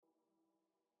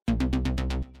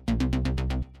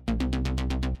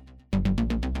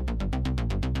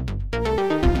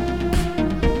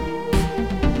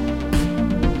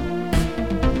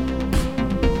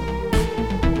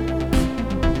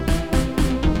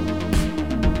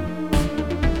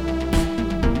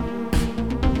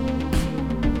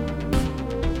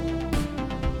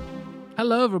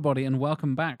Hello, everybody, and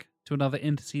welcome back to another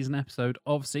inter-season episode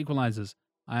of Sequelizers.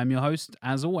 I am your host,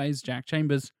 as always, Jack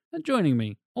Chambers, and joining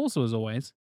me, also as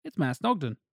always, it's Matt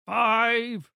Snogden.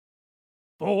 5,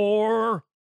 4,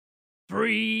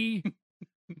 3,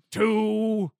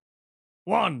 2,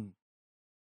 1.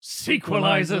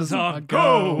 Sequelizers are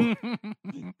go!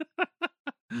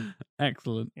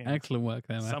 Excellent. Yeah. Excellent work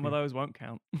there, Matthew. Some of those won't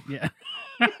count. Yeah.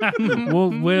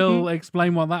 we'll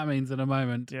explain what that means in a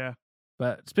moment. Yeah.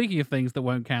 But speaking of things that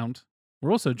won't count,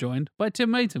 we're also joined by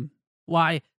Tim Matum.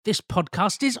 Why, this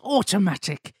podcast is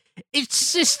automatic. It's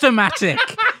systematic.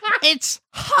 It's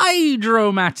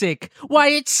hydromatic. Why,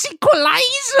 it's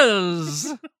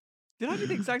sequelizers. Did I do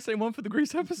the exact same one for the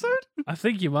Grease episode? I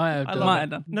think you might have I done. love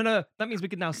it. it. No. That means we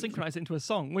could now synchronize it into a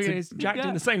song. It's Jack yeah.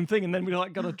 doing the same thing, and then we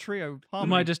got a trio Am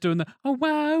harmony. I just doing the oh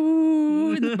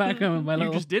wow in the background with my You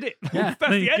little? just did it. Yeah.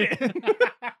 That's the edit.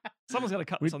 Someone's got to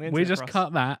cut this on the internet. We just for us.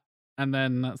 cut that, and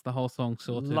then that's the whole song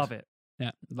sorted. Love it.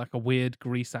 Yeah, like a weird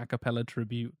Grease a cappella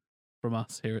tribute from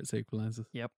us here at Sequelizers.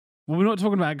 Yep. Well, we're not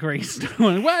talking about Grease.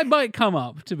 Well, it might come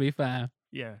up, to be fair,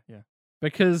 Yeah.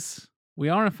 because we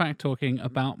are in fact talking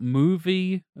about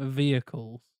movie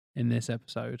vehicles in this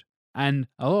episode. And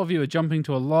a lot of you are jumping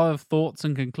to a lot of thoughts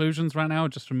and conclusions right now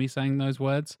just from me saying those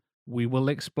words. We will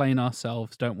explain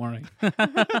ourselves, don't worry.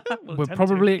 We're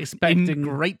probably expecting In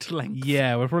great length.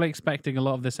 Yeah, we're probably expecting a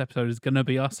lot of this episode is going to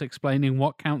be us explaining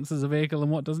what counts as a vehicle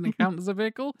and what doesn't count as a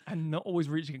vehicle. And not always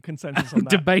reaching a consensus on that.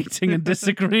 Debating and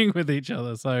disagreeing with each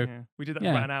other. So, Yeah. We did that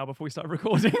Yeah. for about an hour before we started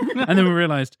recording. and then we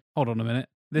realized, hold on a minute,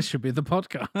 this should be the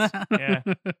podcast. Yeah.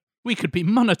 We could be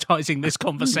monetizing this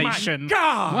conversation. My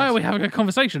God! Why are we having a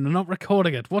conversation and not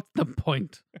recording it? What's the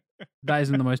point? That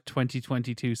isn't the most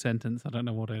 2022 sentence. I don't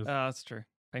know what is. That's true.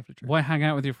 Painfully true. Why hang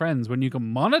out with your friends when you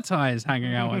can monetize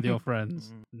hanging out with your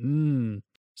friends?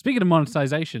 Speaking of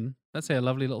monetization, let's say a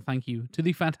lovely little thank you to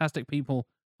the fantastic people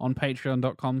on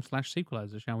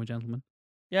patreon.com/sequelizers, shall we, gentlemen?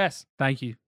 Yes. Thank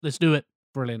you. Let's do it.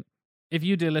 Brilliant. If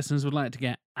you, dear listeners, would like to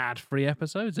get ad-free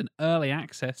episodes and early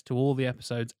access to all the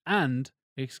episodes and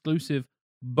exclusive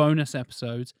bonus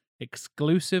episodes,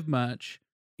 exclusive merch,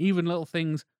 even little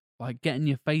things like getting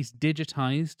your face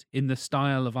digitized in the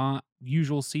style of our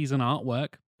usual season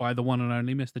artwork by the one and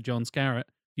only Mr. John Scarrett,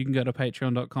 you can go to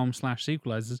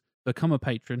patreon.com/sequelizers, become a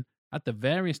patron at the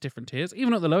various different tiers.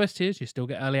 Even at the lowest tiers, you still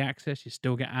get early access, you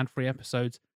still get ad-free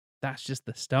episodes. That's just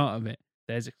the start of it.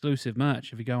 There's exclusive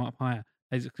merch if you go up higher.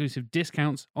 There's exclusive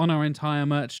discounts on our entire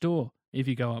merch store if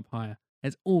you go up higher.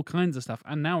 There's all kinds of stuff.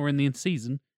 And now we're in the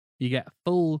season. You get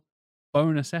full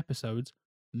bonus episodes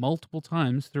multiple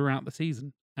times throughout the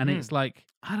season. And it's like,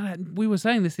 I don't know, we were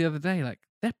saying this the other day, like,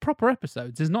 they're proper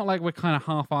episodes. It's not like we're kind of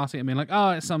half-arsing it and being like,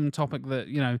 oh, it's some topic that,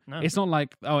 No. it's not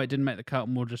like, oh, it didn't make the cut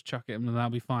and we'll just chuck it and that'll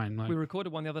be fine. Like, We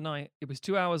recorded one the other night. It was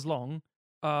 2 hours long,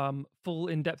 full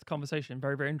in-depth conversation,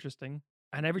 very, very interesting.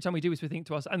 And every time we do this, we think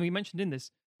to us, and we mentioned in this,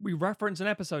 we reference an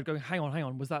episode going, hang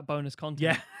on, was that bonus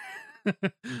content? yeah.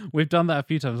 We've done that a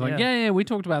few times. Like, Yeah. yeah, we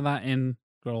talked about that in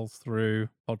Scrolls Through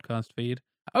podcast feed.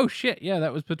 Oh, shit, yeah,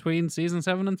 that was between season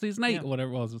 7 and season 8 Yeah. or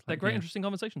whatever it was. It's They're like, great, yeah. interesting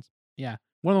conversations. Yeah.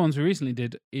 One of the ones we recently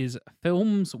did is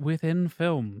films within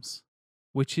films,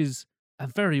 which is a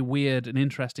very weird and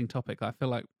interesting topic that I feel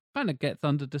like kind of gets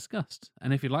under-discussed.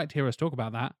 And if you'd like to hear us talk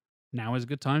about that, now is a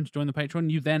good time to join the Patreon.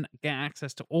 You then get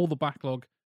access to all the backlog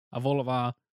of all of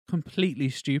our completely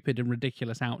stupid and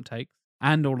ridiculous outtakes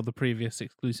and all of the previous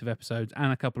exclusive episodes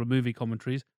and a couple of movie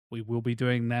commentaries. We will be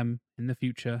doing them in the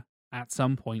future at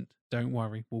some point. Don't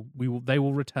worry. They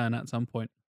will return at some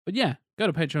point. But yeah, go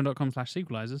to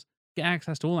patreon.com/sequelizers, get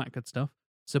access to all that good stuff,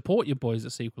 support your boys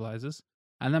at Sequelizers,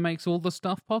 and that makes all the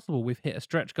stuff possible. We've hit a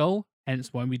stretch goal,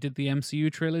 hence when we did the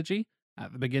MCU trilogy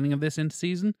at the beginning of this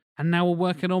interseason, and now we're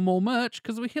working on more merch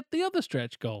because we hit the other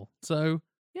stretch goal. So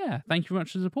yeah, thank you very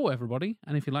much for the support, everybody.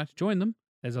 And if you'd like to join them,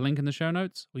 there's a link in the show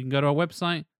notes. We can go to our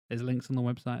website. There's links on the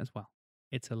website as well.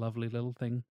 It's a lovely little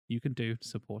thing you can do to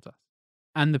support us.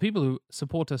 And the people who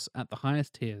support us at the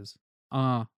highest tiers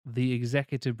are the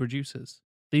executive producers.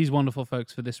 These wonderful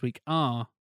folks for this week are...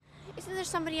 Isn't there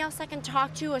somebody else I can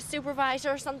talk to, a supervisor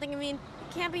or something? I mean,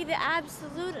 it can't be the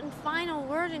absolute and final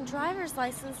word in driver's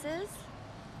licenses.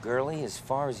 Girlie, as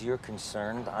far as you're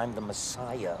concerned, I'm the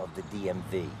messiah of the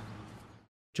DMV.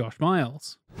 Josh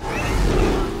Miles.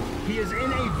 He is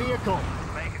in a vehicle.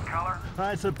 Make and color?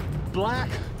 It's a black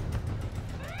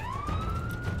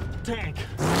tank.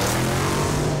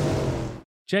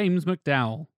 James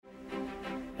McDowell.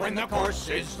 When the course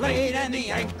is laid and the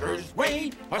anchors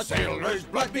weighed, a sailor's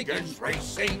blood begins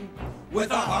racing.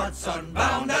 With our hearts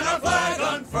unbound and our flag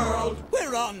unfurled,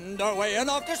 we're underway and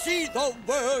off to see the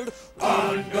world.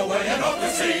 Underway and off to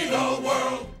see the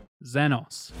world.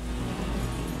 Xenos.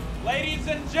 Ladies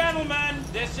and gentlemen,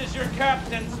 this is your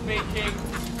captain speaking.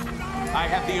 I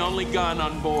have the only gun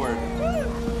on board.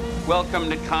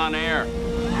 Welcome to Con Air.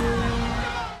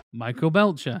 Michael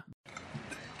Belcher.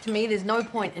 To me, there's no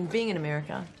point in being in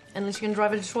America unless you can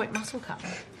drive a Detroit muscle car.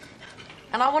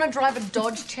 And I want to drive a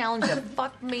Dodge Challenger.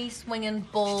 Fuck me swinging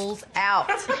balls out.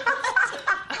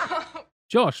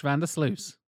 Josh Van der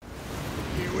Sluice.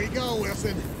 Here we go,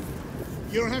 Wilson.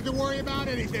 You don't have to worry about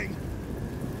anything.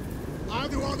 I'll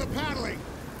do all the paddling.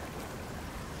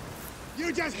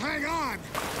 You just hang on.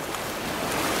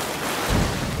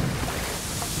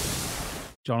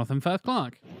 Jonathan Firth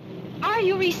Clark. Are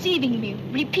you receiving me?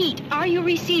 Repeat, are you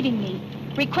receiving me?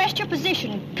 Request your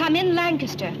position. Come in,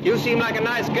 Lancaster. You seem like a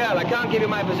nice girl. I can't give you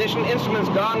my position. Instruments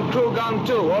gone, crew gone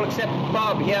too. All except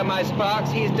Bob here, my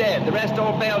Sparks. He's dead. The rest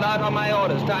all bailed out on my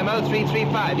orders. Time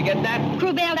 0335. You get that?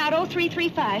 Crew bailed out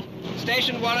 0335.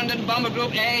 Station Warrington, Bomber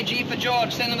Group A, G for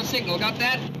George. Send them a signal. Got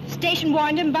that? Station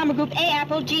Warrington, Bomber Group A,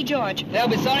 Apple, G, George. They'll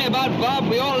be sorry about Bob.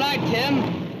 We all liked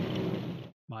him.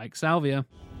 Mike Salvia.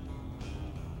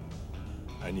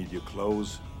 I need your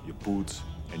clothes, your boots,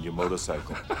 and your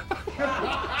motorcycle.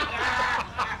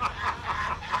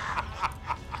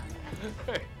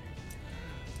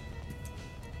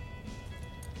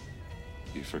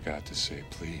 You forgot to say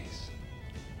please.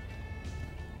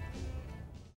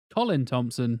 Colin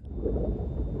Thompson.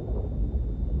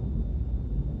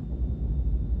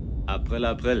 April,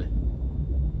 April.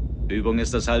 Übung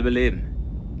ist das halbe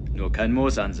Leben. Nur kein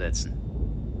Moos ansetzen.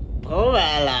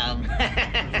 Probealarm.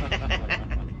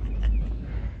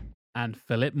 And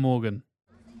Philip Morgan.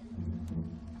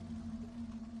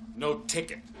 No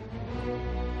ticket.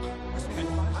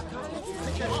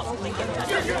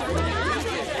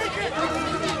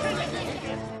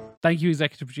 Thank you,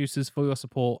 executive producers, for your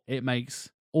support. It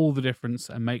makes all the difference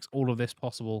and makes all of this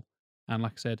possible. And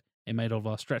like I said, it made all of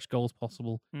our stretch goals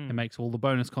possible. It makes all the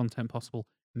bonus content possible.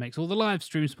 It makes all the live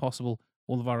streams possible,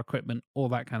 all of our equipment, all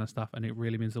that kind of stuff. And it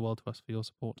really means the world to us for your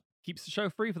support. Keeps the show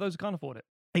free for those who can't afford it.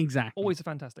 Exactly. Always a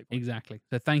fantastic point. Exactly.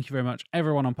 So thank you very much,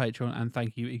 everyone on Patreon, and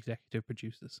thank you, executive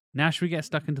producers. Now should we get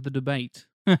stuck into the debate?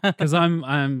 Because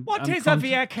I'm What is a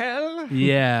vehicle?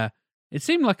 Yeah. It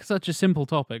seemed like such a simple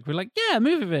topic. We're like, yeah,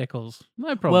 movie vehicles.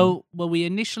 No problem. Well, we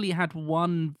initially had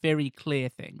one very clear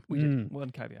thing. We did. One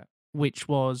caveat. Which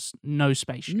was no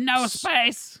spaceships. No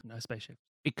space! No spaceship.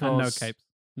 Because... And no capes.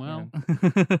 Well,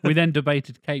 we then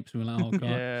debated capes. And we were like, oh, God.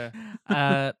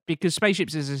 Yeah. Because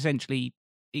spaceships is essentially,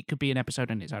 it could be an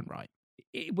episode in its own right.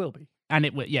 It will be. And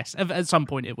it will, yes, at some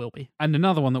point it will be. And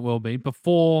another one that will be,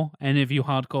 before any of you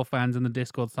hardcore fans in the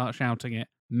Discord start shouting it,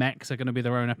 mechs are going to be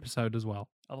their own episode as well.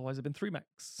 Otherwise, it'd been 3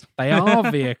 mechs. They are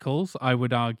vehicles, I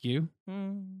would argue.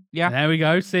 Yeah. There we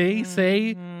go. See?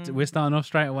 We're starting off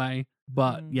straight away.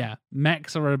 But yeah,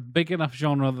 mechs are a big enough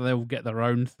genre that they will get their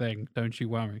own thing. Don't you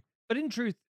worry. But in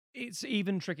truth, it's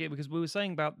even trickier because we were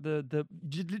saying about the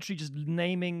literally just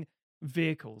naming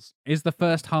vehicles. Is the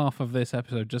first half of this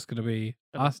episode just going to be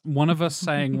us, one of us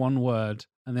saying one word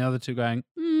and the other two going,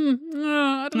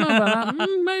 I don't know about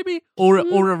that, maybe? Or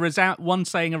one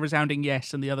saying a resounding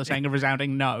yes and the other saying a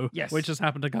resounding no. Yes. Which has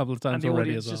happened a couple of And times the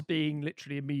already audience as well. just being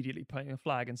literally immediately playing a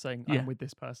flag and saying, Yeah. I'm with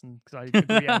this person because I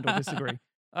agree and or disagree.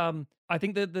 I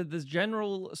think that the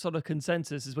general sort of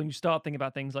consensus is when you start thinking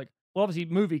about things like, well, obviously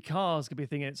movie cars could be a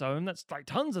thing in its own. That's like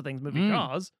tons of things, movie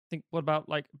cars. Think, what about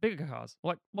like bigger cars?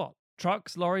 Like what?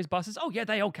 Trucks, lorries, buses? Oh, yeah,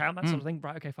 they all count, that sort of thing.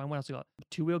 Right, okay, fine. What else you got?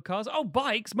 2-wheeled cars? Oh,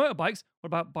 bikes, motorbikes. What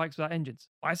about bikes without engines?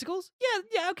 Bicycles?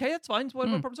 Yeah, okay, that's fine. No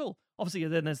problem at all. Obviously,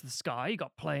 then there's the sky. You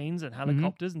got planes and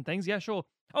helicopters and things. Yeah, sure.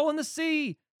 Oh, and the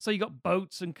sea. So you got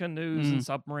boats and canoes and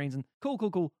submarines and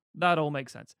cool. That all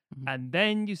makes sense. And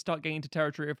then you start getting into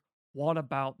territory of, what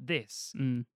about this?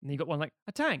 And you got one like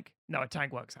a tank. No, a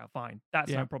tank works out fine.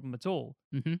 That's no problem at all.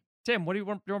 Tim, what do you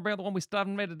want to bring up the one we still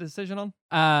haven't made a decision on?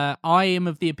 I am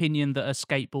of the opinion that a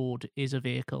skateboard is a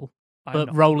vehicle, I'm but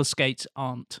not. roller skates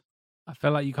aren't. I feel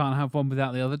like you can't have one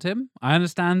without the other, Tim. I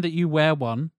understand that you wear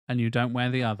one and you don't wear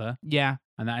the other. Yeah.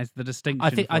 And that is the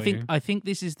distinction. I think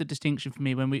this is the distinction for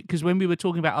me when we were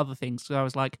talking about other things. So I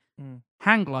was like,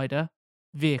 hang glider,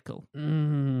 vehicle,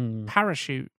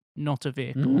 parachute, not a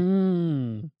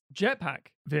vehicle, jetpack,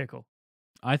 vehicle.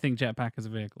 I think jetpack is a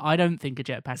vehicle. I don't think a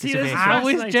jetpack is a vehicle. How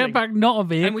is jetpack not a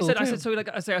vehicle? And we said, I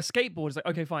say a skateboard is like,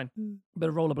 okay, fine, but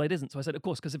a rollerblade isn't. So I said, of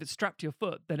course, because if it's strapped to your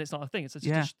foot, then it's not a thing. It's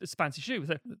just it's a fancy shoe.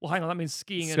 So, well, hang on, that means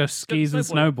skiing So skis and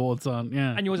snowboards aren't.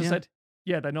 Yeah. And you also said,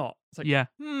 yeah, they're not. It's like, yeah.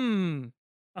 And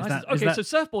I said, okay, so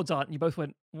surfboards aren't. And you both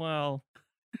went, well.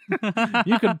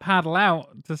 You can paddle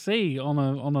out to sea on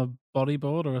a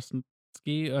bodyboard or a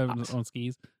ski on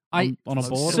skis. On a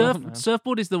board.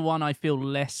 Surfboard is the one I feel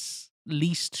less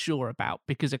least sure about,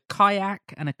 because a kayak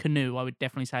and a canoe, I would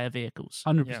definitely say, are vehicles.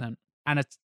 100%. And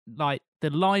it's like the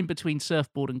line between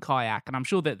surfboard and kayak, and I'm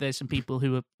sure that there's some people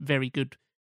who are very good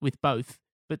with both,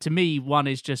 but to me, one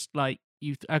is just like,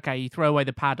 you throw away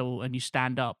the paddle and you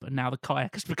stand up, and now the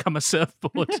kayak has become a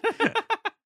surfboard.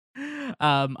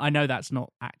 I know that's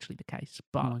not actually the case,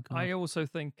 but I also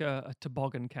think a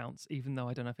toboggan counts, even though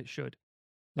I don't know if it should.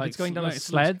 If Like, it's going down like a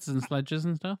sleds and sledges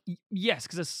and stuff? Yes,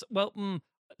 because it's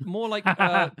more like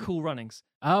Cool Runnings.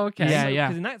 Oh, okay.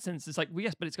 Because in that sense, it's like, well,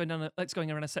 yes, but it's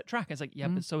going around a set track. It's like, yeah,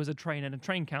 but so is a train, and a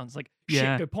train counts. Like,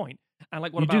 shit, good point. And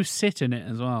like, what you about do sit in it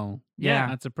as well. Yeah.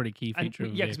 That's a pretty key feature.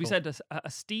 Yeah, because we said a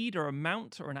steed or a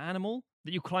mount or an animal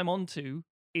that you climb onto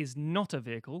is not a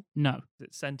vehicle. No,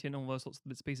 it's sentient, all those sorts of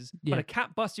bits and pieces. Yeah. But a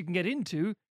cat bus you can get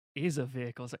into is a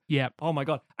vehicle. It's like, yep. Oh my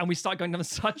god! And we start going down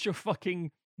such a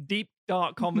fucking deep,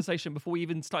 dark conversation before we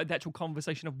even started the actual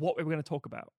conversation of what we were going to talk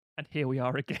about. And here we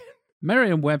are again.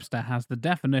 Merriam-Webster has the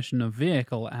definition of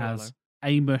vehicle as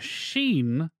a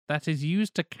machine that is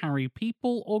used to carry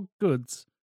people or goods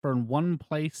from one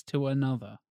place to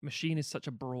another. Machine is such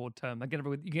a broad term. You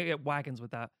can get wagons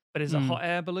with that. But is a hot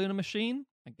air balloon a machine?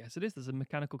 I guess it is. There's a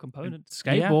mechanical component.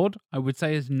 Skateboard, I would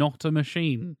say, is not a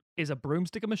machine. Is a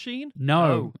broomstick a machine?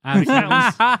 No. Is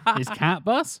cat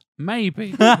bus?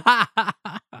 Maybe. Cat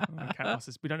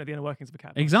buses. We don't know the inner workings of a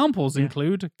cat bus. Examples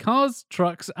include cars,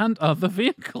 trucks, and other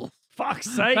vehicles.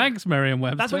 Fuck's sake. Thanks,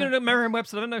 Merriam-Webster. That's what you know,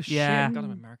 Merriam-Webster. I don't know Yeah. shit. God,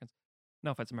 I'm Americans.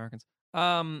 No offense, Americans.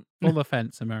 Full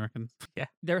offense, Americans. Yeah.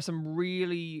 There are some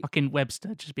really... Fucking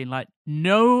Webster just being like,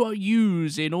 no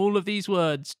use in all of these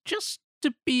words, just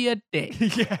to be a dick.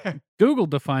 Yeah. Google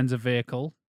defines a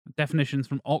vehicle. Definitions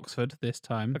from Oxford this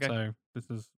time. Okay. So this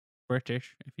is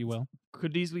British, if you will.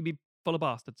 Could easily be full of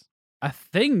bastards. A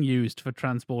thing used for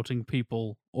transporting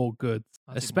people or goods,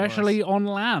 That's even especially on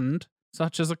land,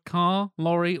 such as a car,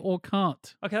 lorry, or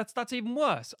cart. Okay, that's even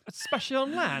worse. Especially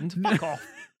on land. Fuck off.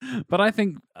 But I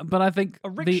think A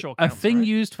rickshaw a counts, thing right?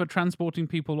 used for transporting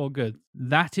people or goods.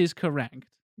 That is correct.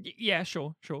 Yeah,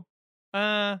 sure.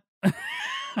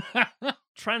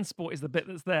 Transport is the bit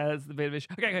that's there. That's the bit of issue.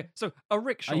 Okay. So a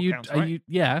rickshaw counts, right?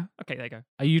 Yeah. Okay, there you go.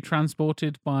 Are you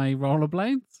transported by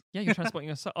rollerblades? Yeah, you're transporting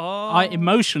yourself. Oh, I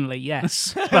emotionally,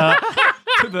 yes, but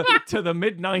to the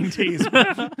mid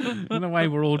 '90s. In a way,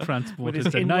 we're all With transported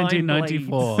his to inline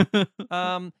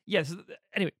 1994. Yes.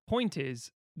 Anyway, point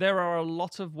is, there are a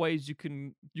lot of ways you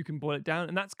can boil it down,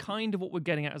 and that's kind of what we're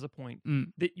getting at as a point.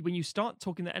 That when you start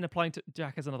talking that and applying to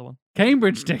Jack has another one.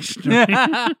 Cambridge Dictionary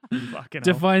Fucking hell.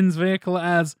 defines vehicle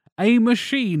as a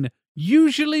machine,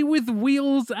 usually with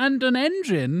wheels and an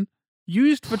engine,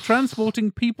 used for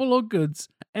transporting people or goods,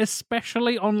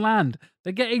 especially on land.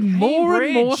 They're getting more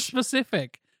and more Cambridge.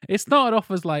 specific. It started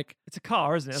off as like, It's a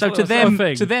car, isn't it? so That's to what I was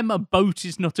them, saying. a boat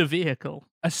is not a vehicle.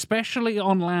 especially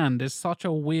on land, is such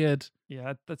a weird.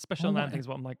 Yeah, that special Oh, land thing is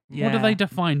what I'm like. What do they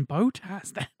define boat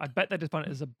as then? I bet they define it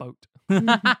as a boat.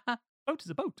 Boat is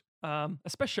a boat,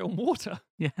 especially on water.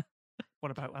 Yeah.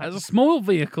 What about that? As a small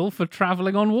vehicle for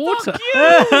travelling on water.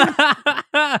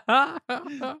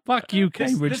 Fuck you,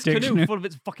 Cambridge this canoe Dictionary. full of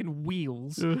its fucking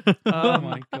wheels. Oh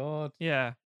my god.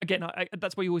 Yeah. Again,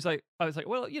 that's why you always like. I was like,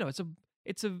 well,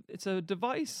 it's a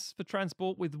device for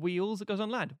transport with wheels that goes on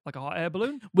land, like a hot air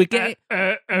balloon. We're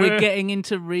getting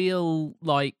into real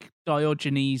like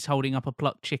Diogenes holding up a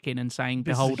plucked chicken and saying,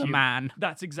 This is "Behold a huge. man."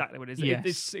 That's exactly what it is.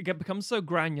 Yes. It becomes so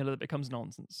granular that it becomes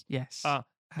nonsense. Yes.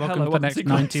 Welcome Hello, to the next to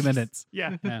 90 Grace. minutes.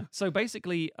 Yeah. Yeah. So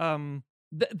basically,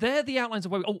 they're the outlines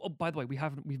of where. Oh, by the way,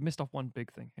 we've missed off one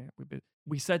big thing here.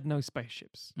 We said no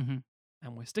spaceships, Mhm.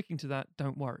 and we're sticking to that.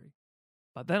 Don't worry.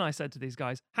 But then I said to these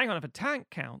guys, "Hang on, if a tank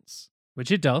counts,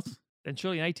 Which it does. then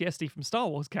surely an AT-ST from Star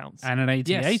Wars counts." And an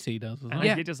AT-AT does as And well. an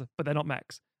AT-AT does, but they're not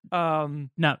mechs.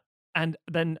 No. And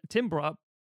then Tim brought up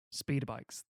speeder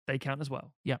bikes. They count as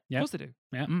well. Yeah. Of course they do.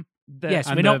 Yeah. Yes,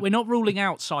 And we're not ruling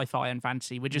out sci-fi and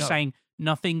fantasy. We're just No. saying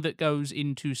nothing that goes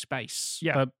into space.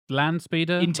 Yeah. But land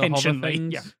speeder, Intentionally. the hover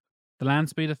things, Yeah. the land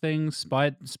speeder things,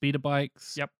 speeder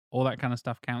bikes, Yep. all that kind of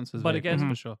stuff counts as But vehicles again,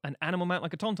 for sure. an animal mount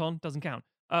like a tauntaun doesn't count.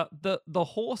 The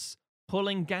horse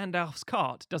pulling Gandalf's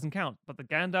cart doesn't count, but the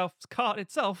Gandalf's cart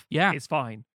itself is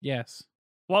fine. Yes.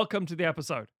 Welcome to the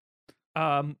episode.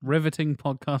 Riveting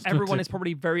podcast. Everyone is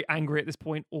probably very angry at this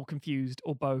point, or confused,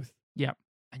 or both. Yep.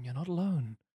 And you're not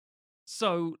alone.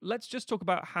 So let's just talk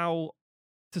about how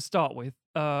to start with.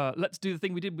 Let's do the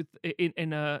thing we did with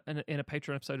in a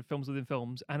Patreon episode of Films Within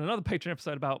Films, and another Patreon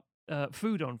episode about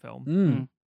food on film. Mm.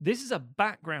 This is a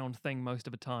background thing most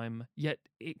of the time, yet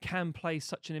it can play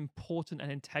such an important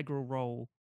and integral role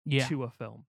Yeah. to a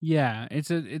film. Yeah, it's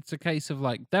a case of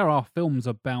like there are films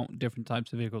about different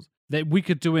types of vehicles that we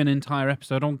could do an entire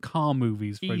episode on car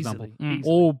movies, for example, Easily.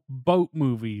 or boat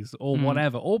movies, or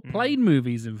whatever, or plane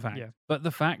movies. In fact, Yeah. but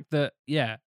the fact that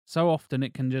so often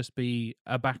it can just be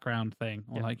a background thing,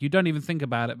 or Yeah. like you don't even think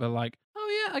about it, but like,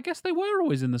 oh yeah, I guess they were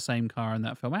always in the same car in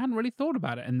that film. I hadn't really thought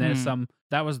about it, and there's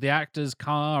that was the actor's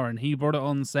car, and he brought it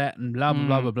on set, and blah blah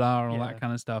blah blah blah, and all Yeah. that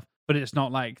kind of stuff. But it's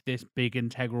not like this big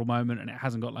integral moment, and it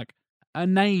hasn't got like a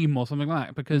name or something like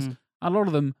that, because a lot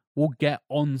of them will get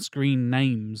on-screen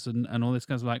names and all this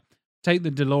kind of like, take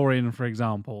the DeLorean, for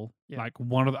example, like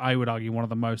I would argue one of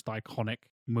the most iconic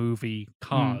movie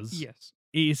cars. Yes.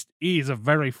 Is a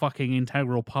very fucking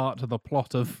integral part to the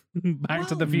plot of Back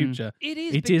to the Future. It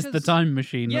is. It is the because- time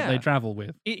machine that they Yeah. travel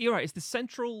with. You're right. It's the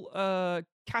central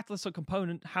catalyst or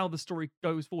component how the story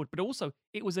goes forward. But also,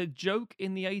 it was a joke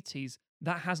in the 80s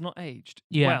that has not aged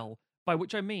Yeah. well. By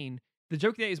which I mean, the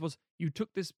joke in the 80s was you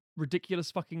took this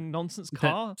ridiculous fucking nonsense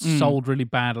car, That sold really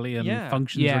badly and Yeah.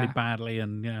 functions Yeah. really badly,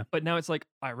 and but now it's like,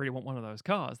 I really want one of those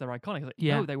cars. They're iconic. It's like,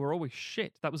 Yeah. no, they were always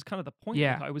shit. That was kind of the point.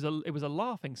 Yeah. Of the car. It was a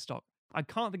laughing stock. I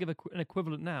can't think of an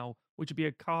equivalent now, which would be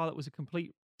a car that was a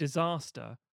complete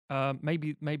disaster.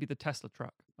 Maybe the Tesla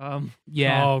truck.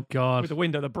 Yeah. Oh god. With the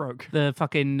window that broke. The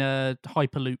fucking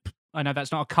Hyperloop. I know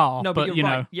that's not a car, No, but but you're you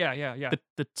right. know, Yeah.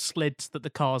 the sleds that the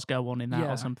cars go on in that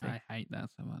Yeah. or something. I hate that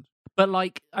so much. But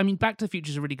like, I mean, Back to the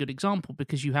Future is a really good example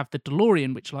because you have the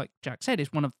DeLorean, which, like Jack said,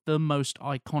 is one of the most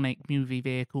iconic movie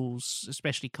vehicles,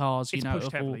 especially cars, It's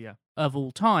pushed heavily, yeah. of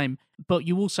all time. But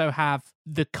you also have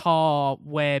the car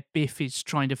where Biff is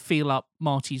trying to feel up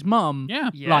Marty's mum. Yeah.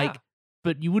 Like,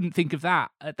 but you wouldn't think of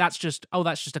that. That's just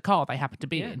a car they happen to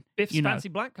be in. Biff's you know? fancy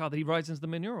black car that he rides into the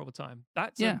manure all the time.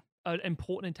 That's Yeah. an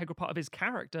important integral part of his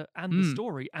character and the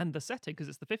story and the setting because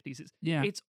it's the 50s.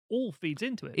 It's all feeds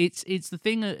into it. It's the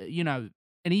thing, you know,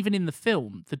 and even in the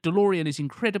film, the DeLorean is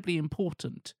incredibly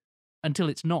important until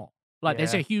it's not. Like,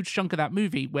 there's a Yeah. huge chunk of that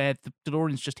movie where the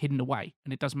DeLorean's just hidden away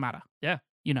and it doesn't matter. Yeah.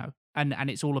 You know, and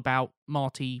it's all about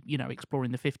Marty, you know,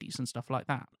 exploring the 50s and stuff like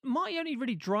that. Marty only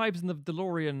really drives in the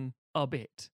DeLorean a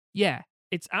bit. Yeah.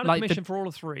 It's out of Like, the- commission for all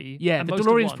of three. Yeah, and the most of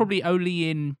DeLorean's one. probably only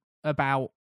in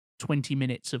about 20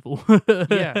 minutes of all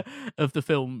Yeah. of the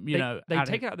film, you know. They out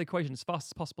take of- it out of the equation as fast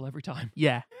as possible every time.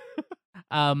 Yeah.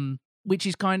 Which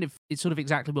is kind of, it's sort of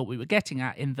exactly what we were getting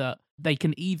at, in that they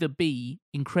can either be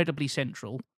incredibly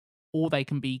central or they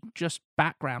can be just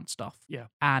background stuff. Yeah.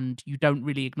 And you don't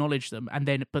really acknowledge them.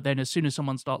 But then as soon as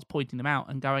someone starts pointing them out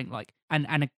and going like,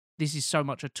 this is so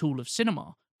much a tool of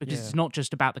cinema because Yeah. it's not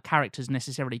just about the characters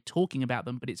necessarily talking about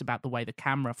them, but it's about the way the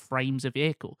camera frames a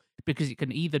vehicle, because it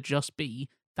can either just be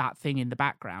that thing in the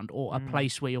background or a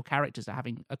place where your characters are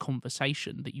having a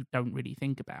conversation that you don't really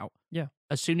think about. Yeah.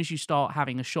 As soon as you start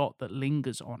having a shot that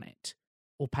lingers on it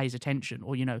or pays attention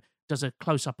or, you know, does a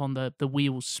close up on the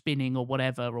wheels spinning or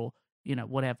whatever, or, you know,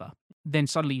 whatever, then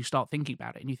suddenly you start thinking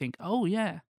about it and you think, oh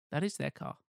yeah, that is their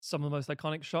car. Some of the most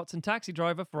iconic shots in Taxi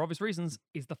Driver, for obvious reasons,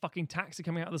 is the fucking taxi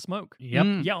coming out of the smoke. Yep.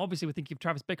 Yeah, obviously we think of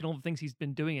Travis Bickle and all the things he's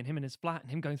been doing, and him in his flat, and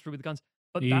him going through with the guns.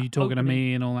 But You that talking to opening-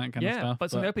 me and all that kind of stuff.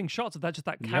 but some of the opening shots of that, just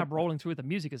that cab Yep. rolling through with the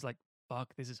music is like,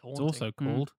 fuck, this is It's haunting. also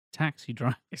called Taxi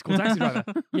Driver. It's called Taxi Driver.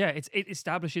 Yeah, it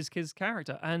establishes his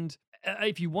character. And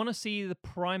if you want to see the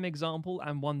prime example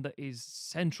and one that is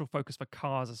central focus for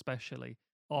cars especially,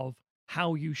 of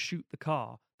how you shoot the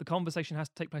car, the conversation has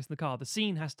to take place in the car, the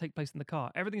scene has to take place in the car.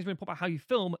 Everything's been put about how you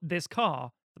film this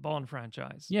car, the Bond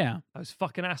franchise. Yeah. Those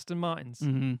fucking Aston Martins.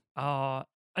 Mhm.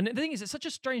 And the thing is, it's such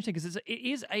a strange thing because it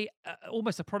is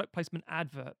almost a product placement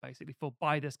advert basically for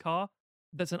buy this car.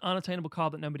 That's an unattainable car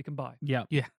that nobody can buy. Yeah.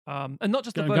 Yeah. And not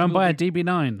just the Go version and buy a with the-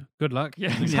 DB9. Good luck.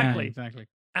 Yeah, exactly. exactly.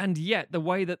 And yet, the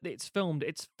way that it's filmed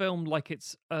like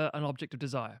it's an object of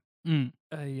desire,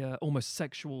 a almost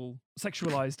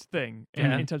sexualized thing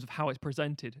in terms of how it's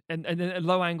presented, and then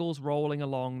low angles rolling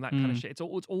along, that kind of shit. It's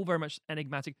all very much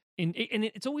enigmatic. And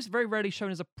it's always very rarely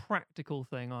shown as a practical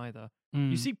thing either.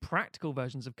 You see practical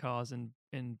versions of cars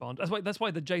in Bond. That's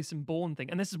why the Jason Bourne thing,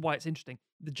 and this is why it's interesting.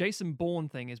 The Jason Bourne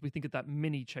thing is we think of that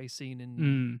mini chase scene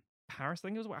in Paris. I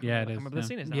think it was. I Yeah, it can't is, remember the yeah.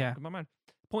 scene is now. Yeah. In my mind.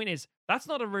 Point is, that's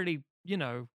not a really,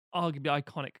 arguably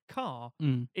iconic car,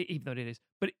 even though it is.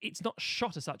 But it's not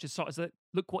shot as such. It's shot as a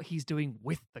look what he's doing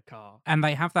with the car. And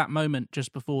they have that moment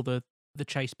just before the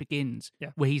chase begins,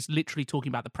 Yeah. where he's literally talking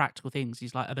about the practical things.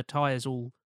 He's like, are the tires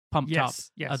all pumped up?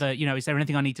 Yes. Are the, is there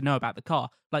anything I need to know about the car?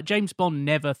 Like, James Bond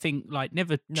never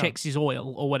No. checks his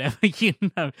oil or whatever,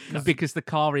 because the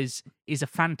car is a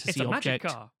fantasy It's a magic object.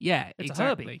 car. Yeah, It's a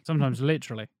exactly. Herbie. Sometimes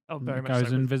literally. Oh, very it much goes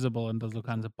so. invisible and does all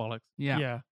kinds of bollocks.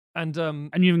 Yeah. And you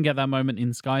even get that moment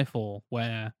in Skyfall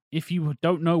where if you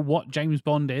don't know what James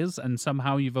Bond is and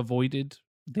somehow you've avoided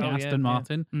the Aston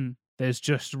Martin, there's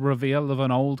just reveal of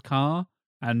an old car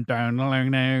and and you're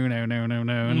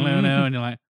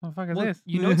like, what the fuck is this?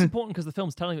 You know it's important because the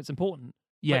film's telling you it's important.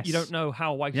 Yes. But you don't know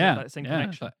how why that same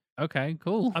connection. Like, okay,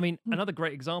 cool. I mean, another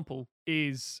great example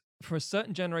is for a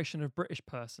certain generation of British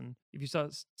person, if you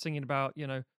start singing about,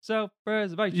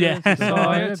 self-preservation,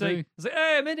 society, it's like,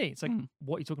 hey, Minnie. It's like,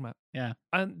 what are you talking about? Yeah.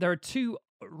 And there are two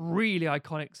really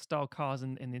iconic style cars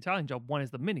in the Italian Job. One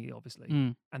is the Mini, obviously,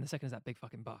 and the second is that big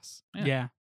fucking bus. Yeah.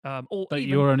 Or but even,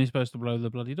 you're only supposed to blow the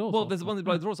bloody doors. Well, there's the one that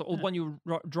blows the doors off, or the one you're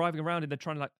driving around and they're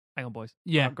trying to like, hang on, boys.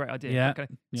 Yeah. Great idea. Yeah. Okay.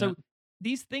 So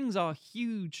these things are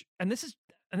huge, and this is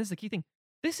the key thing.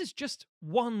 This is just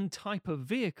one type of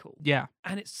vehicle. Yeah.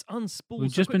 And it's unspooled.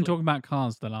 We've just been talking about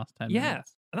cars the last 10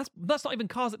 minutes. And that's not even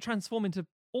cars that transform into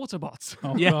Autobots.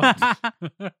 Oh,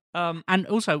 God. And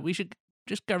also, we should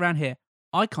just go around here.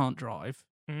 I can't drive.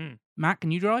 Matt, can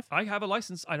you drive? I have a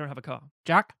license. I don't have a car.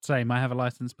 Jack? Same. I have a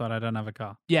license, but I don't have a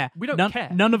car. Yeah. We don't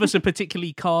care. None of us are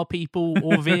particularly car people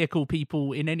or vehicle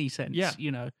people in any sense. Yeah.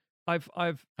 You know.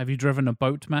 Have you driven a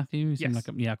boat, Matthew? You seem Yes.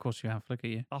 like yeah, of course you have. Look at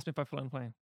you. Ask me if I've flown a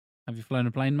plane. Have you flown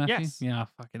a plane, Matthew? Yes. Yeah,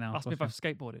 fucking hell. Ask me if I've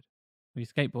skateboarded. Have you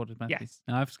skateboarded, Matthew? Yes.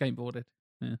 No, I've skateboarded.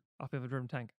 Yeah. Ask me if I've driven a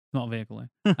tank. Not a vehicle,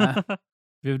 though. Have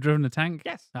you ever driven a tank?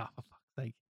 Yes. Oh, for fuck's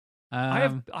sake. I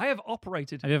have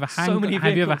operated Have you ever so many vehicles.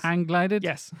 Have you ever hang glided?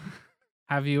 Yes.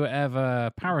 Have you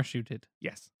ever parachuted?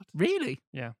 Yes. Really?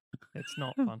 Yeah. It's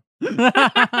not fun.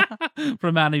 For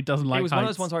a man who doesn't like it was heights. one of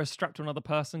those ones where I was strapped to another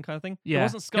person kind of thing. Yeah. It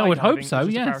wasn't skydiving. Yeah, I would hope it was so,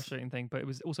 just yes. a parachuting thing, but it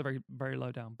was also very, very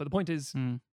low down. But the point is,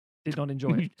 did not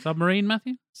enjoy it. Submarine,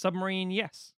 Matthew? Submarine,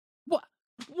 yes. What?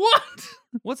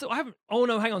 I haven't. Oh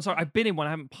no, hang on. Sorry, I've been in one. I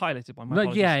haven't piloted one. My No,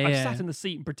 apologies. yeah, I've yeah. sat in the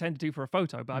seat and pretended to for a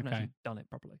photo, but I haven't Okay. actually done it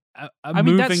properly. I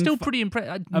mean, that's still pretty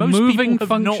impressive. Most people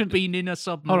have not been in a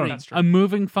submarine. Hold on. A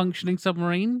moving, functioning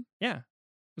submarine? Yeah,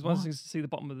 because one of the things to see the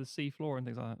bottom of the sea floor and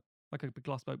things like that, like a big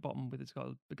glass boat bottom with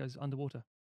that goes underwater.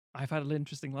 I've had an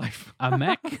interesting life. A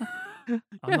mech?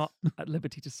 I'm not at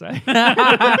liberty to say.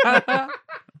 That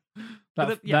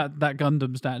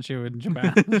Gundam statue in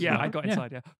Japan. Yeah, I got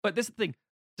inside. Yeah, but this is the thing.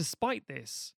 Despite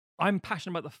this, I'm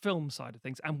passionate about the film side of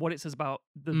things and what it says about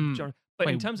the genre. But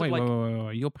in terms of like,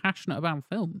 wait, you're passionate about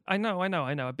film. I know.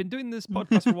 I've been doing this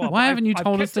podcast for a while. Why but haven't you I've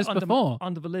told us kept it this before?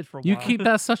 Under the lid for a while. You keep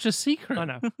that such a secret. I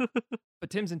know. But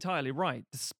Tim's entirely right.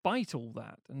 Despite all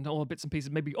that and all the bits and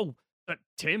pieces, maybe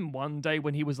Tim one day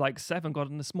when he was like 7 got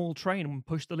in a small train and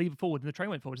pushed the lever forward and the train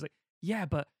went forward. It's like, yeah,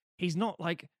 but he's not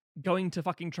like going to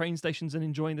fucking train stations and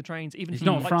enjoying the trains. Even He's if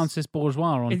not he Francis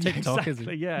Bourgeois on TikTok, exactly, is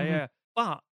he? Yeah.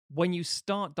 But when you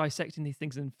start dissecting these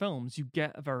things in films, you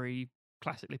get a very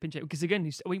classically pinch it. Because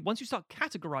again, once you start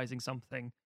categorizing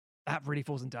something, that really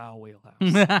falls into our wheelhouse.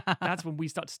 That's when we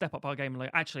start to step up our game and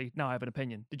like, actually, now I have an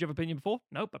opinion. Did you have an opinion before?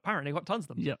 Nope. Apparently, I've got tons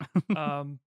of them. Yeah.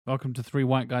 Welcome to 3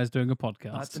 white guys doing a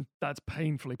podcast. That's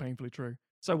painfully true.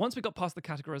 So once we got past the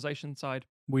categorization side,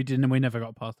 We never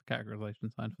got past the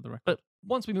categorization side for the record. but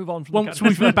once we move on from Once the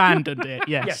we've abandoned it,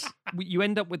 yes. you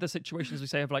end up with the situation, as we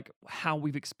say, of like how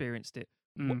we've experienced it.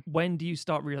 When do you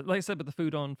start realizing, like I said with the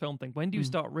food on film thing, when do you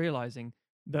start realizing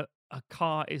that a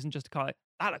car isn't just a car? Like,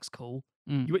 that looks cool.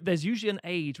 There's usually an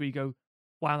age where you go,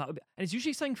 wow, that would be, and it's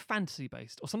usually something fantasy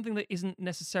based or something that isn't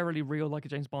necessarily real, like a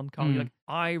James Bond car. You're like,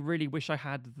 I really wish I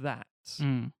had that.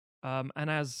 And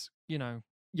as you know,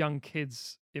 young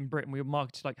kids in Britain, we were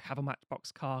marketed to like have a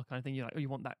Matchbox car kind of thing. You're like, oh, you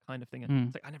want that kind of thing. And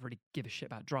it's like, I never really give a shit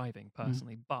about driving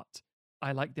personally, but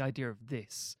I like the idea of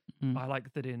this. I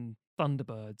like that in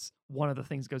Thunderbirds, one of the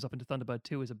things that goes up into Thunderbird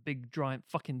 2 is a big giant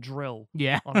fucking drill.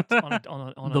 Yeah. On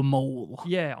The mole.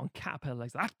 Yeah, on caterpillar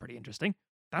legs. That's pretty interesting.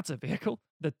 That's a vehicle.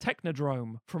 The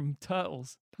Technodrome from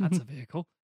Turtles. That's a vehicle.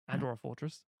 And or a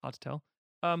fortress. Hard to tell.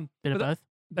 Bit of both.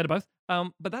 Bit of both.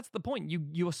 But that's the point.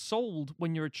 You are sold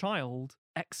when you're a child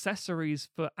accessories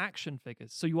for action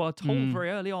figures. So you are told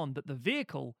very early on that the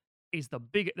vehicle is the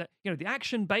big, the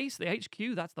action base, the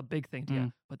HQ, that's the big thing to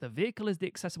get. But the vehicle is the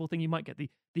accessible thing you might get. The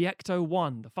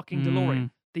Ecto-1, the fucking DeLorean.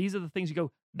 These are the things you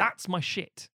go, that's my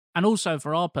shit. And also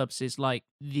for our purposes, like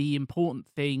the important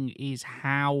thing is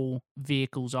how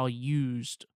vehicles are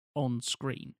used on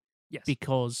screen. Yes.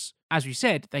 Because as we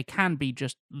said, they can be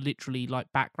just literally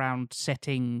like background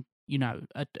setting,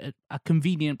 a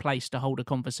convenient place to hold a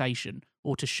conversation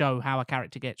or to show how a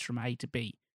character gets from A to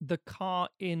B. The car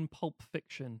in Pulp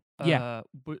Fiction,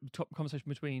 conversation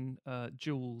between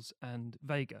Jules and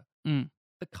Vega.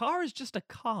 The car is just a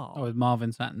car. Oh, with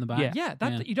Marvin sat in the back.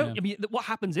 You don't. I mean, what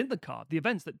happens in the car, the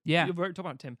events that you're talking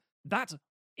about, Tim. That's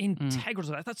integral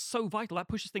to that. That's so vital. That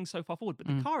pushes things so far forward. But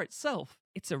the car itself,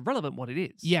 it's irrelevant what it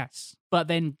is. Yes, but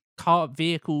then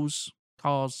vehicles,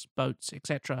 cars, boats,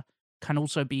 etc., can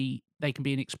also be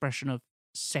an expression of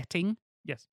setting.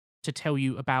 Yes. To tell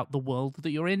you about the world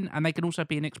that you're in, and they can also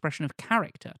be an expression of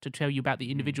character to tell you about the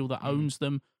individual that owns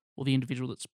them or the individual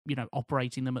that's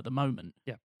operating them at the moment.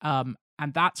 Yeah.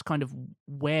 And that's kind of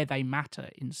where they matter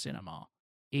in cinema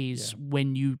is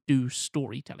when you do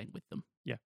storytelling with them.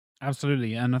 Yeah.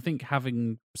 Absolutely. And I think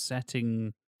having a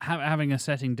setting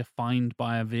defined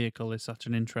by a vehicle is such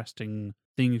an interesting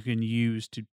thing you can use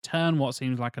to turn what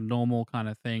seems like a normal kind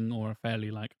of thing or a fairly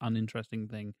like uninteresting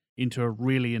thing into a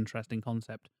really interesting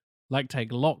concept. Like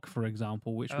take Locke, for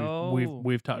example, which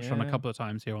we've touched on a couple of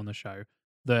times here on the show.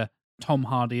 The Tom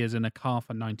Hardy is in a car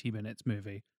for 90 minutes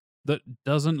movie that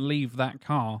doesn't leave that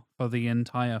car for the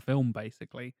entire film,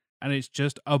 basically. And it's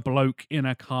just a bloke in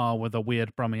a car with a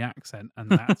weird Brummie accent, and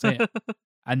that's it.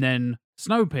 And then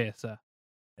Snowpiercer.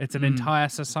 It's an entire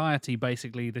society,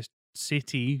 basically, this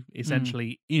city,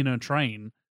 essentially, in a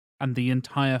train. And the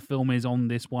entire film is on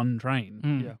this one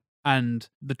train. Yeah. And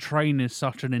the train is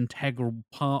such an integral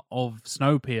part of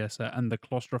Snowpiercer and the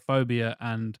claustrophobia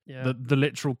and the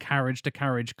literal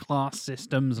carriage-to-carriage class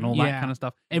systems and all that kind of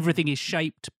stuff. Everything is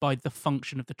shaped by the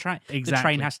function of the train. Exactly. The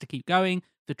train has to keep going.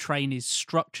 The train is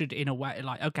structured in a way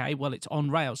like, okay, well, it's on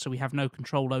rails, so we have no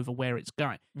control over where it's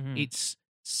going. It's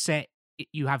set.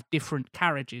 You have different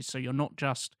carriages, so you're not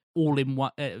just all in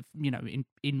one,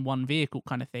 in one vehicle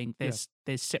kind of thing. There's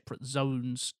separate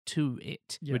zones to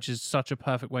it, which is such a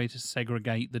perfect way to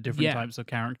segregate the different types of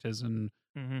characters. And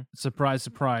surprise,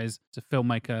 surprise, it's a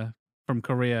filmmaker from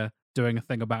Korea doing a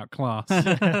thing about class.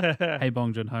 Hey,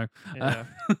 Bong Joon-ho. Yeah.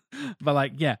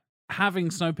 But having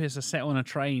Snowpiercer set on a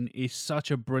train is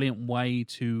such a brilliant way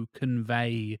to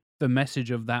convey the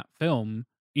message of that film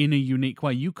in a unique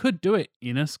way. You could do it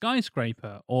in a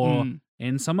skyscraper or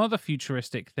in some other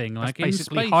futuristic thing, like in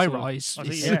basically space high or- rise.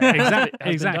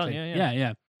 Exactly. Done,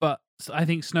 Yeah. But I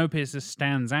think Snowpiercer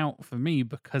stands out for me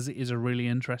because it is a really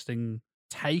interesting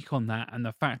take on that, and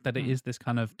the fact that it is this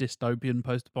kind of dystopian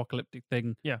post-apocalyptic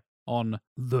thing on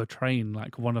the train,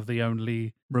 like one of the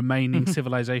only remaining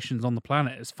civilizations on the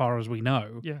planet as far as we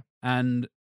know. Yeah. And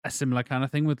a similar kind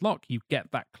of thing with Locke. You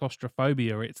get that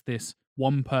claustrophobia. It's this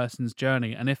one person's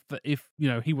journey. And if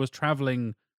he was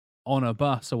traveling on a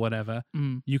bus or whatever,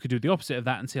 you could do the opposite of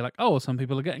that and see like, oh, some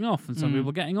people are getting off and some people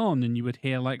are getting on, and you would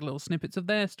hear like little snippets of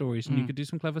their stories, and you could do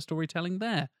some clever storytelling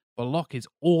there. But Locke is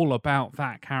all about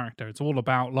that character. It's all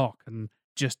about Locke and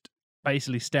just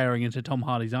basically staring into Tom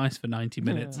Hardy's eyes for 90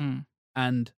 minutes.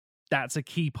 And that's a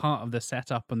key part of the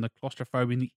setup and the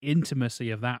claustrophobia and the intimacy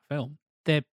of that film.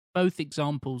 They're both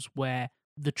examples where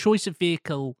the choice of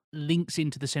vehicle links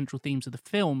into the central themes of the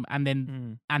film, and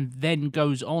then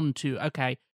goes on to,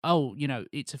 okay,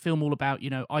 it's a film all about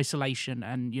isolation,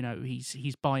 and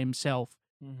he's by himself.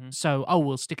 So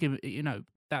we'll stick him.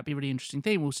 That'd be a really interesting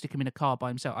thing. We'll stick him in a car by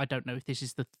himself. I don't know if this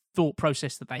is the thought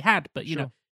process that they had, but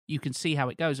you can see how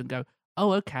it goes and go,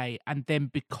 oh, okay. And then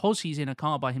because he's in a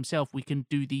car by himself, we can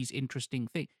do these interesting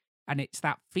things. And it's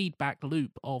that feedback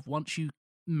loop of once you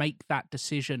make that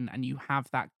decision and you have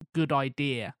that good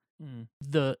idea,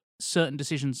 the certain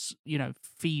decisions,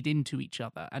 feed into each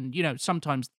other. And,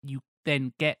 sometimes you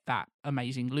then get that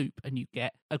amazing loop and you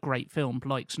get a great film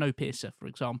like Snowpiercer, for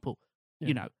example,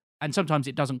 and sometimes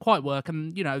it doesn't quite work.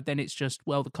 And, then it's just,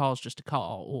 well, the car's just a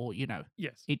car, or,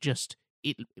 yes,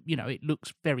 it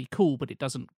looks very cool, but it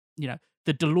doesn't,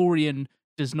 the DeLorean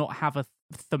does not have a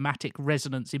thematic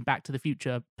resonance in Back to the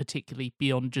Future, particularly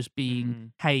beyond just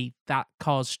being, hey, that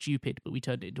car's stupid, but we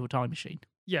turned it into a time machine.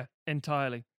 Yeah,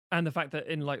 entirely. And the fact that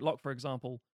in like Locke, for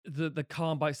example, the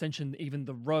car, by extension, even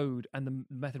the road and the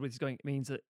method which he's going, means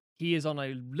that he is on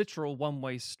a literal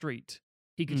one-way street.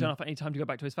 He can turn off at any time to go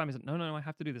back to his family. He's like, no, I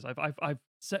have to do this. I've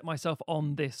set myself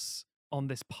on this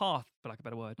path, for lack of a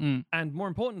better word. And more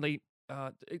importantly,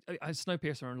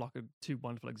 Snowpiercer and Locke are two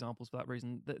wonderful examples for that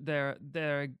reason.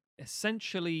 They're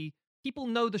essentially, people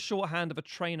know the shorthand of a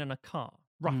train and a car,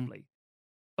 roughly.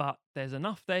 But there's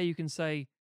enough there you can say,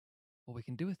 well, we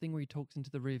can do a thing where he talks into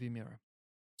the rearview mirror.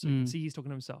 So you can see he's talking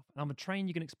to himself. And on a train,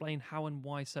 you can explain how and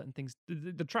why certain things,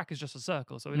 the track is just a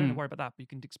circle, so we don't have to worry about that. But you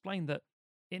can explain that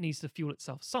it needs to fuel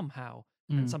itself somehow.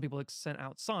 and some people are sent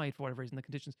outside for whatever reason, the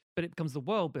conditions. But it becomes the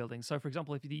world building. So, for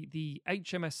example, if the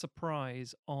HMS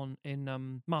Surprise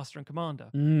in Master and Commander,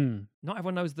 not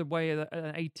everyone knows the way an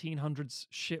 1800s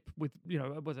ship with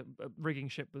was it a rigging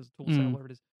ship, was tall sail, whatever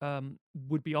it is,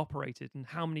 would be operated, and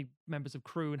how many members of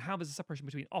crew, and how there's a separation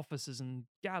between officers and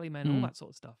galley men, all that sort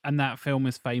of stuff. And that film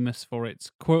is famous for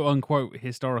its quote-unquote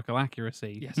historical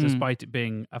accuracy, Yes. despite it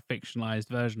being a fictionalized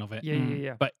version of it.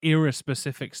 Yeah. But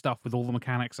era-specific stuff with all the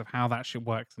mechanics of how that ship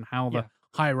works and how the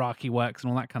hierarchy works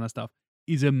and all that kind of stuff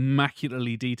is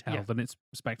immaculately detailed, and it's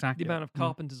spectacular. The amount of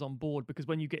carpenters on board, because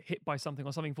when you get hit by something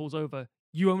or something falls over,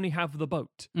 you only have the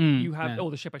boat. You have,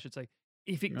 or the ship, I should say.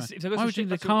 If it, Right. if there goes Why a would you ship,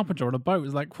 need a that's carpenter on a boat?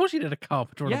 It's like, of course you need a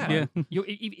carpenter on a boat.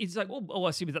 It's like, I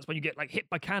assume that's when you get like hit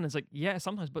by cannons. Like, yeah,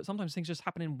 sometimes, but sometimes things just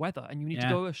happen in weather, and you need to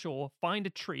go ashore, find a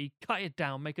tree, cut it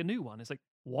down, make a new one. It's like,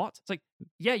 what? It's like,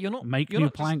 yeah, you're not Make you're new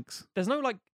not just- planks. there's no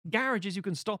like garages you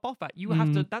can stop off at. You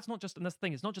have to. That's not just, and that's the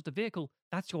thing. It's not just a vehicle.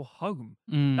 That's your home.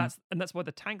 That's why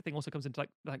the tank thing also comes into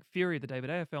like Fury, the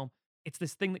David Ayer film. It's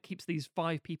this thing that keeps these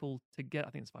 5 people together.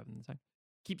 I think it's 5 in the tank.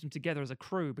 Keeps them together as a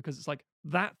crew, because it's like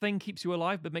that thing keeps you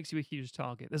alive but makes you a huge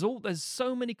target. There's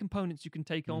so many components you can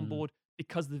take on board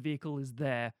because the vehicle is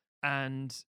there,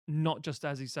 and not just,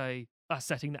 as you say, a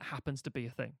setting that happens to be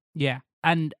a thing. Yeah,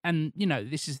 and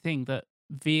this is the thing, that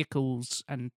vehicles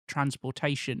and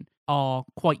transportation are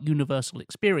quite universal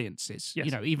experiences.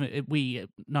 Yes. Even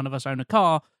none of us own a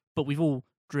car, but we've all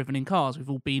driven in cars, we've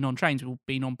all been on trains, we've all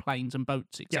been on planes and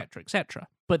boats, etc., etc.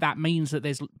 But that means that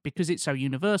because it's so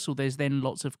universal, there's then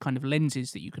lots of kind of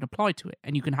lenses that you can apply to it,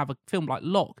 and you can have a film like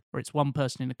Locke, where it's one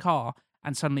person in a car,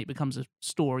 and suddenly it becomes a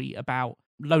story about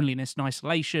loneliness and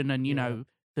isolation, and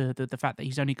the fact that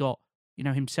he's only got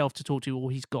himself to talk to,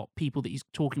 or he's got people that he's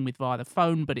talking with via the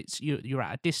phone, but it's you're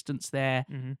at a distance there,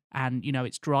 and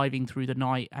it's driving through the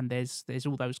night, and there's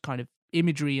all those kind of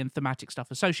imagery and thematic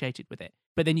stuff associated with it.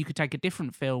 But then you could take a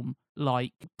different film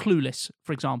like Clueless,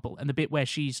 for example, and the bit where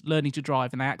she's learning to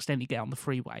drive and they accidentally get on the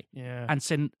freeway,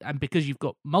 and because you've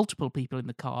got multiple people in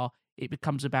the car, it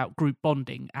becomes about group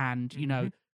bonding and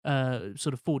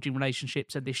sort of forging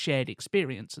relationships and this shared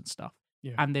experience and stuff.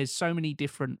 And there's so many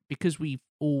different, because we've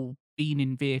all been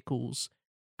in vehicles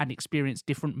and experienced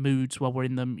different moods while we're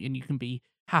in them, and you can be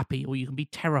happy or you can be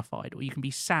terrified or you can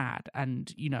be sad,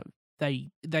 and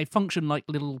they function like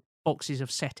little boxes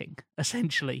of setting,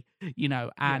 essentially,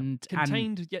 and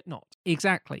contained yet not.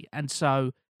 Exactly. And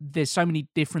so there's so many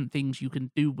different things you can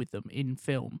do with them in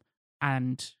film,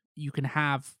 and you can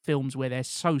have films where they're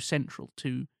so central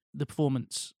to the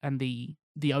performance and the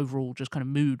overall just kind of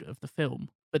mood of the film.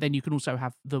 But then you can also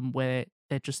have them where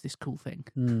they're just this cool thing.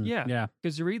 Yeah.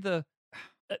 Because you're either...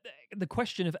 the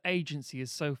question of agency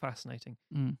is so fascinating.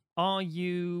 Are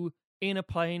you in a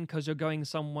plane because you're going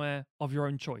somewhere of your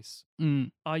own choice?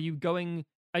 Are you going...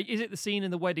 Is it the scene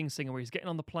in The Wedding Singer where he's getting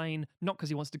on the plane, not because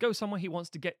he wants to go somewhere, he wants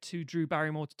to get to Drew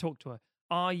Barrymore to talk to her?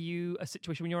 Are you a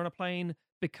situation when you're on a plane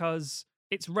because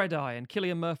it's red eye and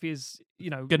Cillian Murphy is,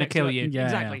 gonna kill you?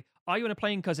 Exactly. Are you in a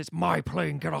plane because it's my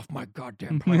plane, get off my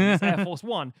goddamn plane, it's Air Force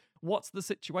One? What's the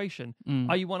situation?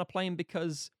 Are you on a plane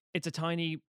because it's a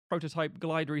tiny prototype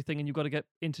glidery thing and you've got to get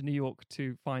into New York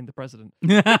to find the president?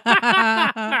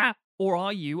 Or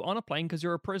are you on a plane because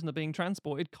you're a prisoner being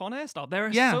transported Con Air style? There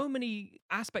are so many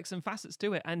aspects and facets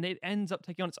to it, and it ends up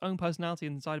taking on its own personality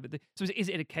inside of it. So is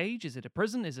it a cage? Is it a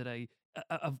prison? Is it a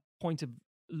point of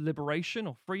liberation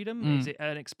or freedom? Is it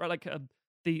an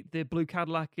the blue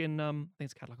Cadillac in I think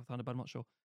it's Cadillac of Thunder, but I'm not sure.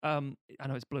 I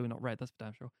know it's blue and not red, that's for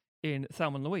damn sure. In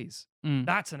Thelma and Louise,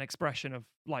 that's an expression of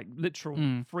like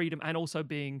literal freedom, and also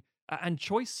being and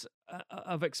choice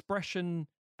of expression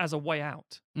as a way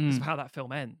out. Is how that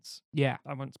film ends. Yeah,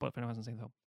 I won't spoil it if anyone hasn't seen the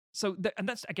film. So and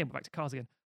that's again back to cars again,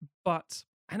 but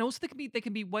and also there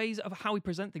can be ways of how we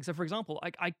present things. So for example,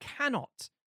 I cannot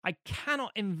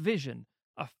envision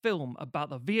a film about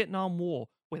the Vietnam War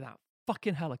without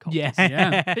fucking helicopters.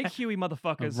 Yeah. Big Huey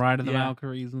motherfuckers. Ride of the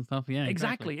Valkyries and stuff. Yeah,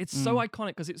 exactly. It's so iconic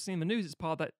because it's in the news. It's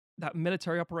part of that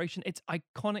military operation. It's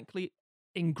iconically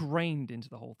ingrained into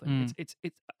the whole thing. It's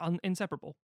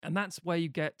inseparable, and that's where you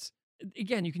get.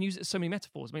 Again, you can use it as so many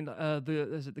metaphors. I mean,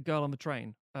 the Girl on the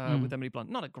Train with Emily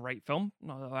Blunt. Not a great film,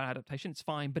 not an adaptation. It's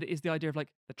fine, but it is the idea of like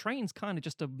the train's kind of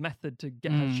just a method to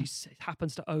get her. She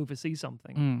happens to oversee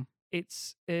something.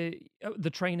 It's the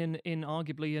train in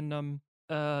arguably in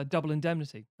Double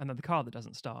Indemnity, and then the car that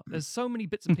doesn't start. There's so many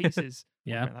bits and pieces.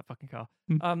 That fucking car.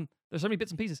 There's so many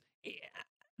bits and pieces.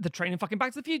 The train in fucking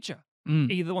Back to the Future.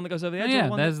 Either the one that goes over the edge. Or the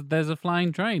one there's a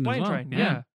flying train. Flying as well. train.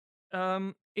 Yeah.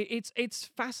 It's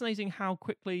fascinating how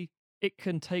quickly it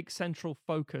can take central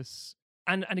focus,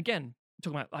 and again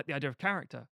talking about like the idea of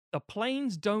character. The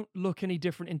planes don't look any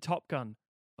different in Top Gun,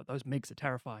 but those MiGs are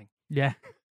terrifying Yeah.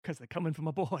 because they're coming from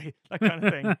a boy, that kind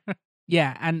of thing.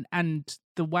 Yeah, and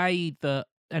the way that,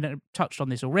 and I touched on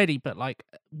this already, but like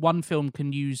one film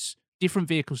can use different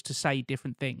vehicles to say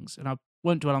different things. And I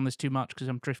won't dwell on this too much because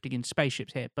I'm drifting into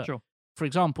spaceships here. But Sure. for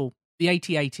example, the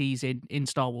AT-ATs in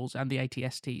Star Wars and the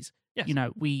AT-STs, Yes. you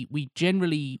know, we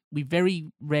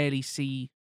very rarely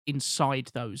see inside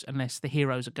those unless the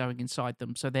heroes are going inside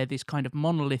them. So they're this kind of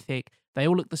monolithic, they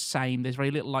all look the same. There's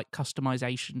very little like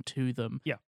customization to them.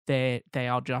 Yeah. They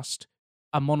are just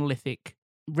a monolithic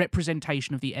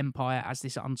representation of the Empire as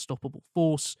this unstoppable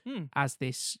force, as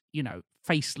this, you know,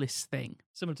 faceless thing.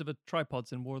 Similar to the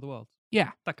tripods in War of the Worlds.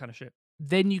 Yeah. That kind of shit.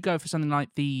 Then you go for something like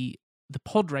the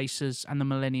pod racers and the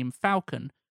Millennium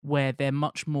Falcon, where they're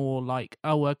much more like,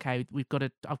 oh, okay,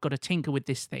 I've got to tinker with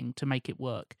this thing to make it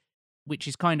work, which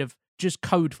is kind of just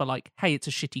code for like, hey, it's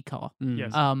a shitty car.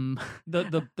 Yes.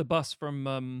 The bus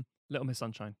from Little Miss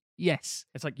Sunshine. Yes.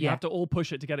 It's like you have to all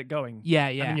push it to get it going. Yeah,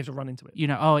 And then you have to run into it. You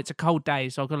know, oh, it's a cold day,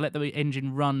 so I've got to let the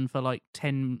engine run for like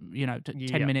 10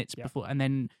 minutes before, and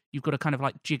then you've got to kind of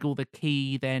like jiggle the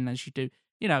key then as you do.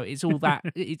 You know, it's all that,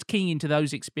 it's keying into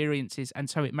those experiences, and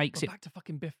so it makes it... Back to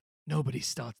fucking Biff. Nobody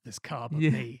starts this car but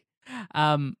Yeah. me.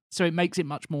 So it makes it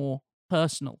much more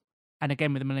personal. And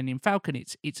again, with the Millennium Falcon,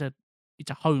 it's a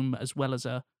home as well as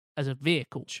a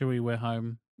vehicle. Chewie, we're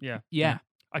home. Yeah. Yeah.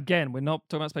 Again, we're not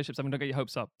talking about spaceships. I mean, don't get your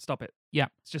hopes up. Stop it. Yeah.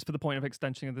 It's just for the point of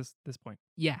extension of this point.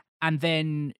 Yeah. And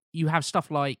then you have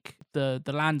stuff like the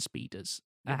land speeders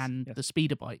Yes, and yes. the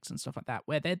speeder bikes and stuff like that,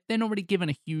 where they're not really given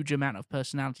a huge amount of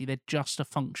personality. They're just a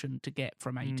function to get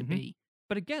from A to B.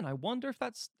 But again, I wonder if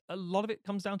that's a lot of it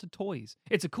comes down to toys.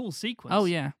 It's a cool sequence. Oh,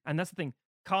 yeah. And that's the thing.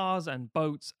 Cars and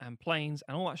boats and planes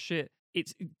and all that shit.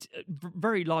 It's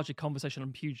very largely conversational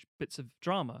and huge bits of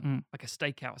drama, like a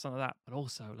stakeout or something like that. But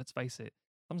also, let's face it,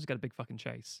 someone's got a big fucking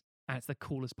chase. And it's the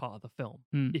coolest part of the film,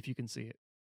 if you can see it.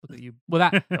 Look at you.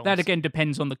 Well, that films. again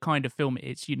depends on the kind of film it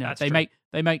is. You know, That's they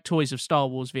true. make toys of Star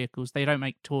Wars vehicles. They don't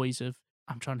make toys of,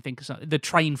 I'm trying to think of something. The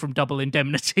train from Double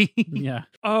Indemnity. Yeah.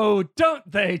 Oh,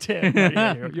 don't they, Tim?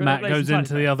 You're Matt an goes Lazy into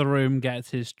Tiny the other room, gets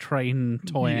his train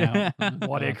toy Yeah. out.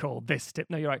 What do you call this tip?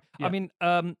 No, you're right. Yeah. I mean,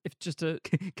 if just a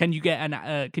Can you get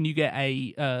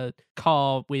a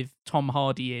car with Tom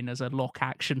Hardy in as a lock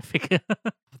action figure?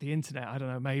 the internet, I don't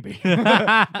know, maybe.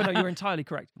 But no, you're entirely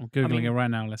correct. I'm googling it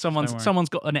right now. Listeners, don't worry. Someone's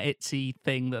got an Etsy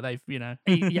thing that they've, you know.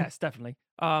 Yes, definitely.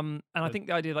 And I think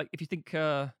the idea, like, if you think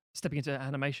stepping into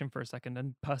animation for a second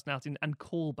and personality and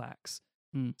callbacks,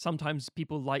 sometimes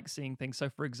people like seeing things. So,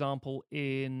 for example,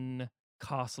 in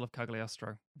Castle of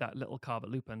Cagliostro, that little car that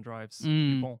Lupin drives,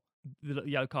 Lupin, the little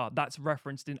yellow car, that's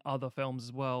referenced in other films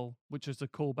as well, which is a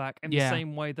callback. In the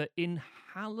same way that in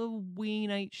Halloween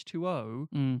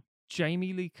H2O,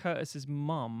 Jamie Lee Curtis's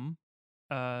mum,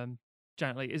 Janet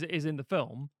Leigh, is in the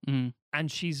film, and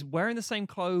she's wearing the same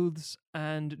clothes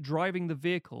and driving the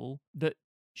vehicle that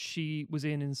she was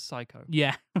in Psycho.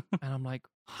 Yeah. And I'm like,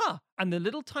 huh. And the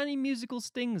little tiny musical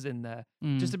stings in there,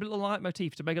 just a little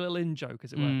leitmotif to make a little in-joke,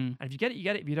 as it were. And if you get it, you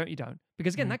get it. If you don't, you don't.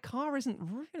 Because again, that car isn't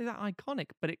really that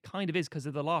iconic, but it kind of is, because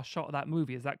of the last shot of that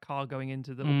movie is that car going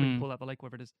into the big pool at the lake,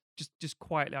 whatever it is. Just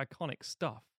quietly iconic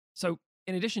stuff. So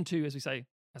in addition to, as we say,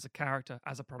 as a character,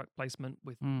 as a product placement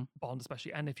with Bond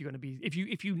especially, and if you're going to be,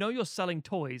 if you know you're selling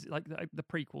toys, like the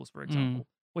prequels, for example,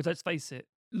 which, let's face it,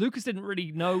 Lucas didn't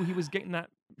really know he was getting that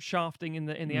shafting in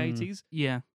the 80s.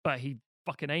 Yeah. But he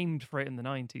fucking aimed for it in the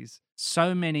 90s.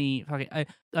 So many.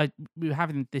 We were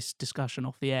having this discussion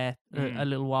off the air a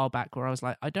little while back where I was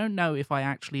like, I don't know if I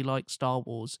actually like Star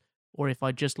Wars or if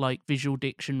I just like visual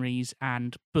dictionaries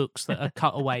and books that are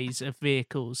cutaways of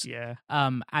vehicles. Yeah.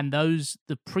 And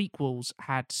the prequels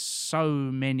had so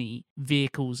many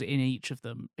vehicles in each of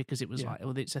them because it was like,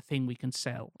 oh, it's a thing we can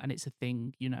sell and it's a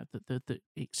thing, you know, that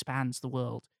expands the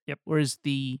world. Yep. Whereas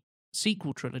the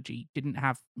sequel trilogy didn't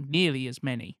have nearly as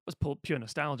many. It was pure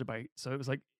nostalgia bait. So it was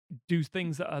like, do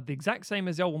things that are the exact same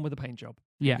as the old one with a paint job.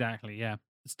 Yeah. Exactly, yeah.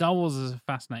 Star Wars is a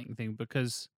fascinating thing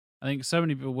because I think so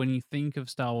many people, when you think of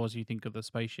Star Wars, you think of the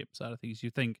spaceship side of things.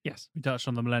 You think, yes, you touched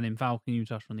on the Millennium Falcon, you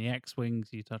touched on the X-Wings,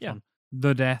 you touched on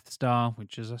the Death Star,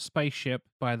 which is a spaceship,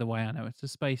 by the way. I know it's a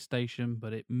space station,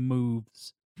 but it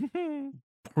moves.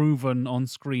 Proven on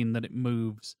screen that it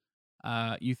moves.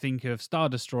 You think of Star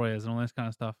Destroyers and all this kind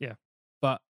of stuff. Yeah.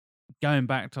 But going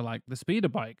back to like the speeder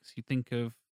bikes, you think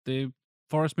of the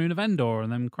Forest Moon of Endor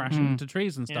and them crashing into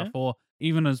trees and stuff. Or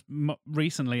even as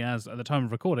recently as, at the time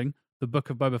of recording, the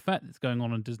Book of Boba Fett that's going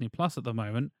on Disney Plus at the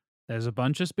moment, there's a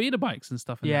bunch of speeder bikes and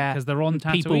stuff in Yeah, because they're on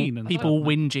Tatooine and people stuff.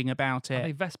 whinging about Are it.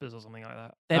 they Vespers or something like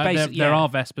that? They're There, basically there are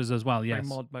Vespers as well, Very yes.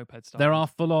 mod moped stuff. There are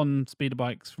full-on speeder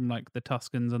bikes from like the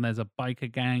Tuscans, and there's a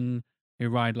biker gang who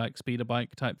ride like speeder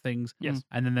bike type things. Yes.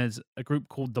 And then there's a group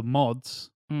called the Mods.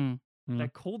 They're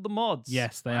called the mods.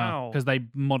 Yes, they Wow. are because they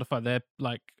modify their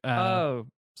like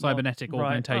cybernetic Right.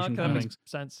 augmentation Okay, kind that of makes things.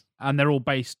 sense. And they're all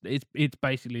based. It's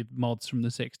basically mods from the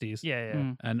 60s.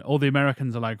 Yeah. And all the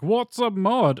Americans are like, "What's a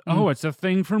mod? Oh, it's a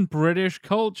thing from British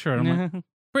culture." And I'm like,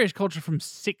 British culture from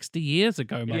 60 years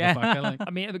ago, motherfucker. Like, I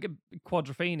mean,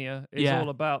 Quadrophenia is Yeah. all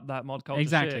about that mod culture.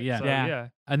 exactly, shit, yeah. so, yeah.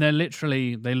 And they're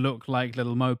literally, they look like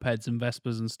little mopeds and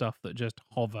Vespers and stuff that just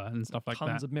hover and stuff like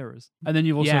Tons that. of mirrors. And then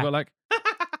you've also Yeah. got like,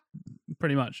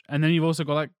 pretty much. And then you've also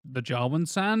got like the Jarwan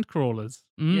sand crawlers.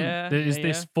 Yeah. There is yeah,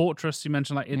 this fortress you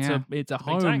mentioned, like it's Yeah. a Big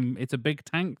home, tank. it's a big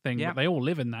tank thing, Yeah. but they all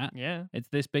live in that. Yeah. It's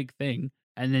this big thing.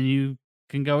 And then you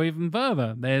can go even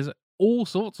further. There's all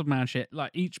sorts of mad shit. Like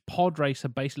each pod racer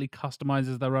basically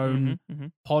customizes their own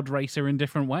pod racer in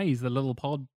different ways. The little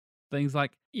pod things,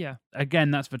 like Yeah.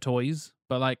 again, that's for toys,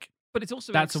 but like But it's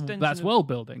also an that's extension that's of- world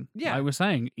building. Yeah. I was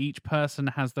saying each person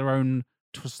has their own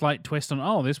slight twist on.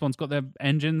 Oh, this one's got their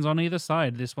engines on either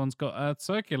side. This one's got a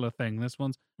circular thing. This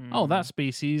one's oh, that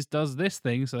species does this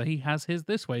thing, so he has his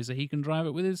this way, so he can drive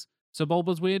it with his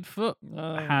Sebulba's weird foot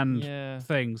hand yeah.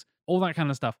 things. All that kind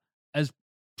of stuff. As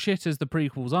shit as the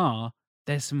prequels are,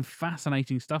 there's some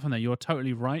fascinating stuff in there. You're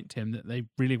totally right, Tim, that they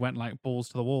really went like balls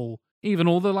to the wall. Even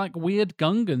all the like weird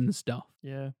Gungan stuff.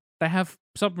 Yeah. They have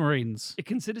submarines. It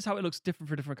considers how it looks different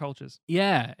for different cultures.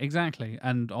 Yeah, exactly.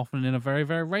 And often in a very,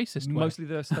 very racist way. Mostly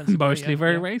the ostensibly, Mostly yeah,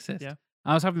 very yeah, racist. yeah.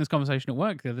 I was having this conversation at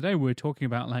work the other day. We were talking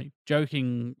about like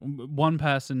joking. One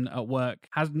person at work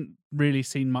hasn't really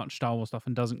seen much Star Wars stuff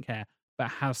and doesn't care, but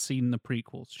has seen the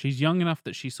prequels. She's young enough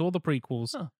that she saw the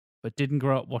prequels, but didn't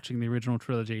grow up watching the original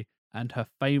trilogy. And her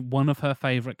one of her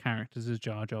favorite characters is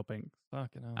Jar Jar Binks.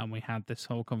 Fucking hell. And we had this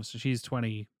whole conversation. She's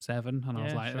 27, and I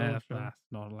was Yeah, like, sure. that's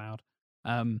not allowed.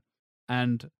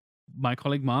 And my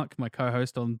colleague Mark, my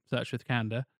co-host on Search with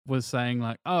Candor, was saying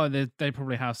like, oh, they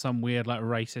probably have some weird like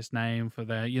racist name for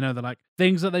their, they're like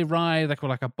things that they ride. They call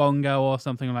like a bongo or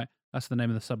something. I'm like, that's the name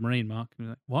of the submarine, Mark. And he's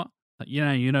like, what? Like,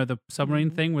 you know the submarine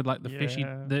thing with like the fishy,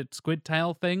 Yeah. the squid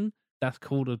tail thing. That's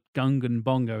called a Gungan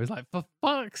bongo. It's like, for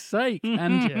fuck's sake.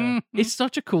 And Yeah. it's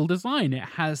such a cool design. It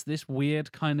has this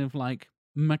weird kind of like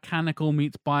mechanical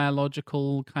meets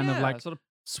biological kind of Yeah, like sort of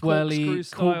swirly, corkscrew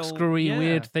style, corkscrewy yeah.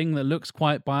 weird thing that looks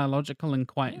quite biological and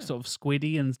quite sort of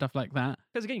squiddy and stuff like that.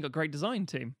 Because again, you've got a great design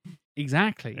team.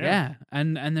 Exactly, Yeah. yeah.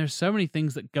 And there's so many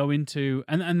things that go into,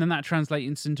 and then that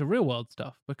translates into real world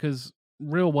stuff, because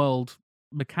real world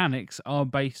mechanics are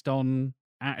based on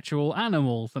actual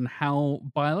animals and how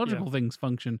biological things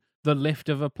function. The lift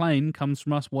of a plane comes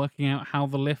from us working out how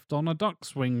the lift on a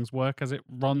duck's wings work as it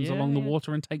runs Yeah, along the yeah.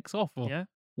 water and takes off, or Yeah.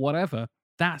 whatever.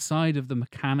 That side of the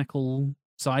mechanical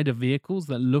side of vehicles,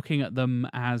 that looking at them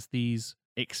as these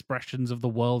expressions of the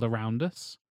world around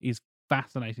us, is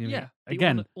fascinating. to me. Yeah. The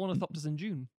Again, Ornithopters in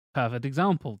June. perfect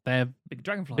example. They're Big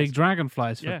dragonflies. big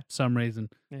dragonflies for Yeah. some reason.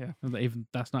 Yeah. Even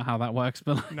that's not how that works,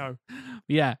 but like, No.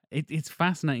 yeah, it's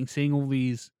fascinating seeing all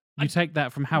these. You take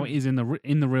that from how it is in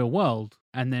the real world,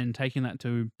 and then taking that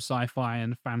to sci-fi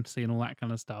and fantasy and all that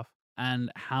kind of stuff,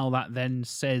 and how that then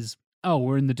says, "Oh,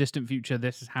 we're in the distant future.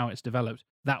 This is how it's developed."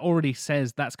 That already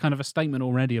says, that's kind of a statement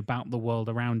already about the world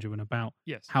around you and about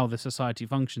Yes. how the society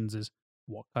functions. Is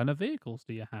what kind of vehicles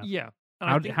do you have? Yeah. And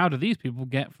I think- How do these people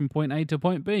get from point A to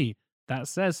point B? That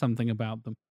says something about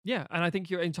them. Yeah, and I think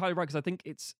you're entirely right, because I think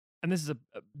it's, and this is a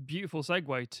beautiful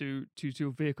segue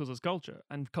to vehicles as culture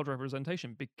and cultural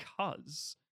representation,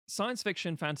 because science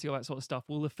fiction, fantasy, all that sort of stuff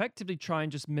will effectively try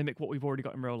and just mimic what we've already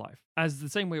got in real life, as the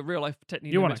same way real life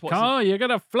technique. You want a car? You got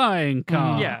a flying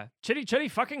car. Yeah, chitty chitty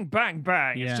fucking bang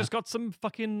bang. Yeah. It's just got some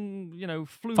fucking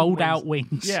flume Fold-out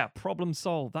wings. Yeah, problem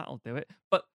solved. That'll do it.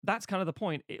 But that's kind of the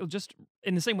point. It'll just,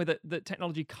 in the same way that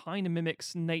technology kind of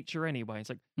mimics nature anyway. It's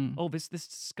like, oh, this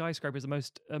skyscraper is the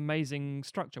most amazing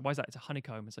structure. Why is that? It's a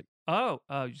honeycomb. It's like, oh,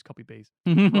 you just copy bees.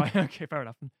 Right? Okay, fair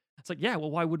enough. It's like, yeah,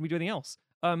 well, why wouldn't we do anything else?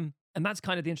 And that's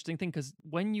kind of the interesting thing, because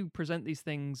when you present these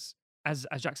things, as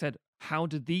Jack said, how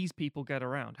did these people get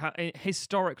around? How,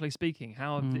 historically speaking,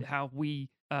 how we,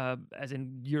 as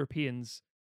in Europeans,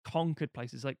 conquered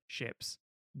places like ships,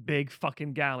 big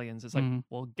fucking galleons. It's like,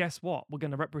 well, guess what? We're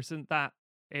going to represent that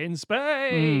in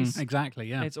space. Exactly,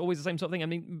 yeah. It's always the same sort of thing. I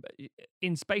mean,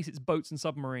 in space, it's boats and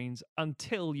submarines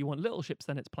until you want little ships,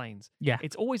 then it's planes. Yeah.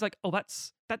 It's always like, oh, that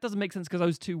doesn't make sense because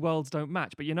those two worlds don't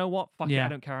match. But you know what? Fuck it, Yeah. I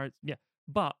don't care. Yeah.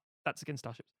 But that's against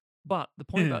starships. But the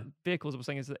point about vehicles I was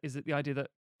saying is that the idea that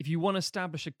if you want to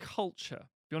establish a culture,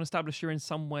 you want to establish you're in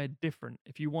somewhere different,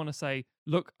 if you want to say,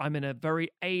 look, I'm in a very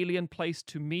alien place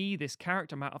to me, this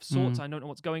character, I'm out of sorts, I don't know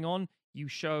what's going on, you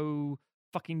show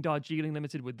fucking Darjeeling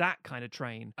Limited with that kind of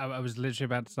train. I was literally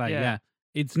about to say, yeah.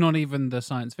 It's not even the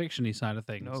science fiction-y side of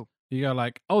things. No. You go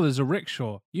like, oh, there's a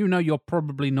rickshaw. You know you're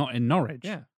probably not in Norwich.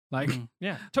 Yeah. Like,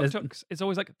 yeah. Tuk-tuks. It's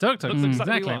always like, tuk-tuks, looks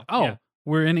exactly. you Oh, are.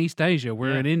 we're in East Asia,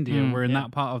 we're in India, we're in Yeah.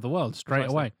 that part of the world straight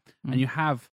Precisely. away. And you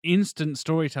have instant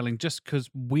storytelling just because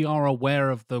we are aware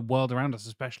of the world around us,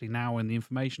 especially now in the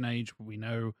information age. We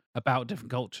know about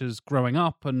different cultures growing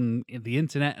up and in the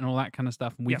internet and all that kind of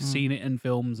stuff. And we've seen it in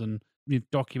films and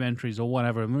documentaries or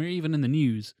whatever. And we're even in the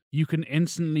news. You can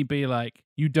instantly be like,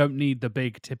 you don't need the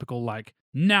big typical like,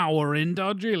 now we're in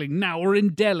Darjeeling, now we're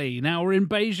in Delhi, now we're in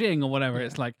Beijing or whatever.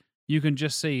 It's like, you can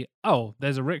just see, oh,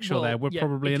 there's a rickshaw there. We're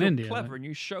probably if in you're India. clever and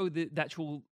you show the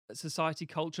actual society,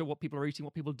 culture, what people are eating,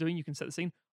 what people are doing, you can set the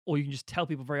scene. Or you can just tell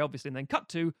people very obviously and then cut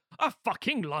to a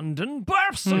fucking London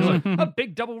bus. So it's like a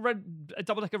big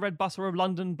double-decker red bus or a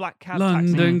London black cab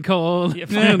London taxi. call.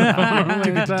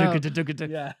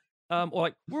 Yeah. Or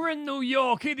like, we're in New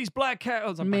York, here these black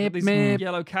cabs, Meep, these meep.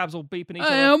 yellow cabs all beeping each I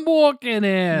other. am walking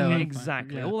here.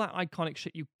 Exactly. Yeah. All that iconic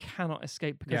shit you cannot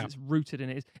escape because Yeah. it's rooted in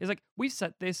it. It's like, we've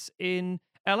set this in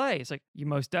LA. It's like, you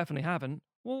most definitely haven't.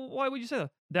 Well, why would you say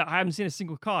that? I haven't seen a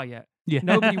single car yet. Yeah.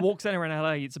 Nobody walks anywhere in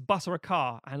LA. It's a bus or a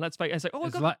car. And let's face it, it's like, oh my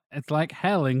God. It's like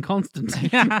hell in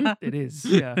Constantine. It is,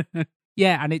 yeah.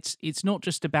 Yeah, and it's not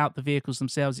just about the vehicles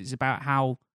themselves, it's about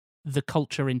how the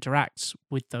culture interacts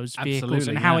with those vehicles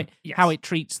Absolutely, and how yeah. how it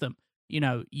treats them. You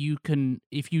know, you can,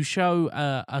 if you show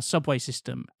a subway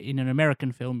system in an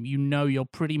American film, you know you're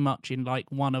pretty much in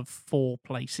like one of 4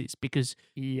 places because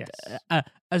yes,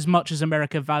 as much as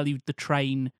America valued the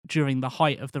train during the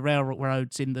height of the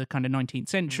railroads in the kind of 19th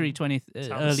century, 20th,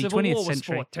 early 20th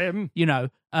century, Tim. you know,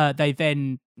 they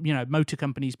then, you know, motor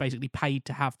companies basically paid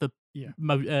to have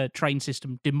the train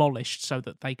system demolished so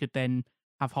that they could then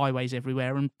have highways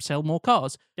everywhere and sell more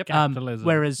cars. Yep. Capitalism.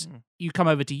 Whereas you come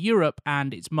over to Europe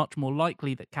and it's much more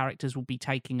likely that characters will be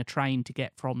taking a train to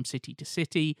get from city to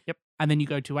city. Yep. And then you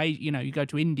go to you go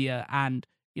to India and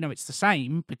you know it's the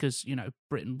same because you know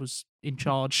Britain was in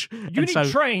charge. You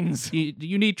need trains.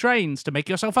 You need trains to make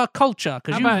yourself a culture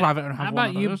because you How have it. Have How one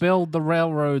about of you those. build the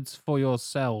railroads for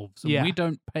yourselves? And Yeah. we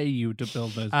don't pay you to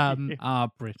build those.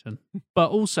 Britain.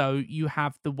 But also you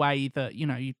have the way that you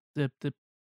know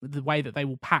the way that they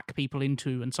will pack people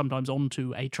into and sometimes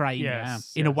onto a train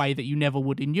Yes, in a yes. way that you never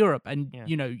would in Europe. And, Yeah.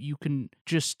 you know, you can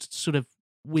just sort of,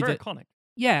 with very a, iconic.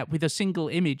 yeah, with a single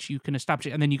image, you can establish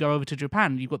it. And then you go over to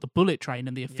Japan, you've got the bullet train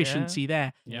and the efficiency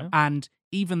there. Yeah. And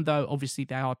even though obviously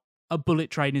a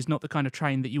bullet train is not the kind of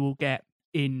train that you will get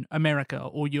in America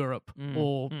or Europe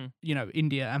or, you know,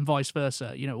 India and vice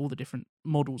versa, you know, all the different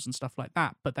models and stuff like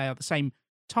that. But they are the same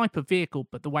type of vehicle,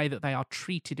 but the way that they are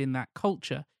treated in that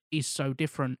culture is so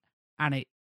different. And it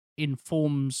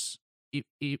informs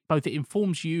it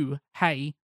informs you,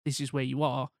 hey, this is where you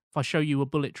are. If I show you a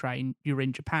bullet train, you're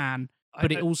in Japan.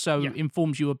 But it also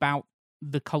informs you about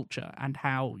the culture and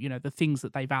how, you know, the things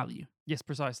that they value. Yes,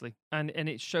 precisely. And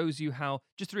it shows you how,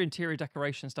 just through interior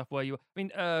decoration stuff, where you, I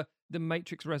mean, the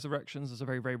Matrix Resurrections is a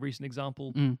very, very recent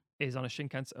example, is on a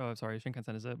Shinkansen,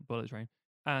 Shinkansen is a bullet train.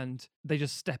 And they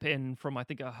just step in from, I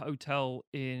think, a hotel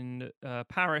in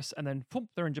Paris, and then boom,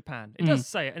 they're in Japan. It does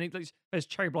say it, and there's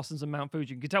cherry blossoms and Mount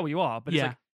Fuji. You can tell where you are, but it's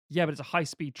like, yeah, but it's a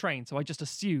high-speed train, so I just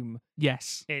assume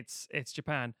it's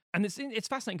Japan. And it's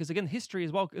fascinating because, again, history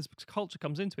as well as culture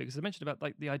comes into it, because I mentioned about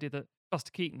like the idea that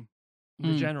Buster Keaton,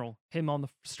 the general, him on the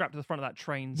strapped to the front of that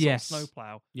train,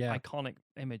 snowplow, iconic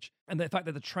image. And the fact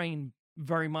that the train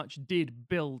very much did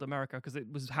build America because it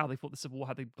was how they fought the Civil War,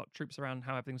 how they got troops around,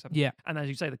 how everything was happening. Yeah. And as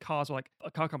you say, the cars were like, a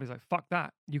car company's like, fuck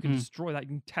that. You can destroy that. You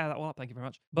can tear that all up. Thank you very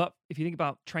much. But if you think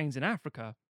about trains in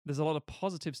Africa, there's a lot of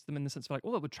positives to them in the sense of like,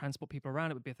 oh, it would transport people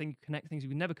around. It would be a thing, connect things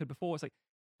you never could before. It's like,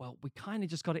 well, we kind of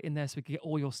just got it in there so we can get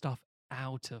all your stuff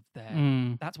out of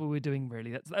there. That's what we're doing,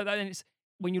 really. And it's,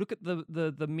 when you look at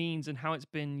the means and how it's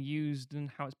been used and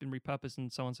how it's been repurposed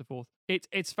and so on and so forth,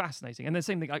 it's fascinating. And the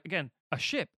same thing, like, again, a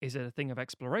ship, is it a thing of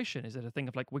exploration? Is it a thing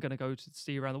of like, we're going to go to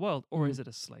sea around the world? Or is it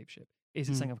a slave ship? Is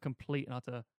it something of complete and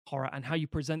utter horror? And how you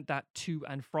present that to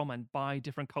and from and by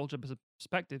different culture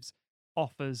perspectives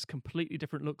offers completely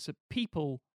different looks at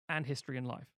people and history and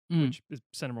life, which is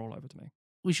cinema all over to me.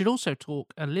 We should also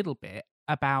talk a little bit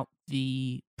about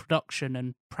the production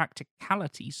and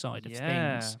practicality side of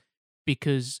things.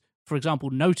 Because, for example,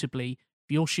 notably,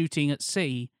 if you're shooting at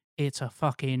sea, it's a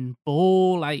fucking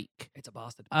ball ache. It's a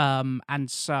bastard. And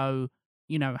so,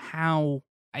 you know, how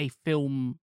a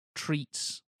film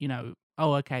treats, you know,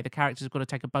 oh, okay, the character's got to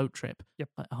take a boat trip. Yep.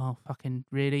 Like, oh, fucking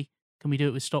really? Can we do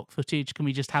it with stock footage? Can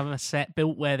we just have a set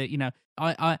built where that, you know,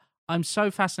 I'm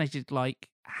so fascinated, like,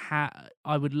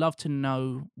 I would love to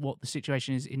know what the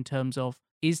situation is in terms of,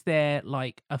 is there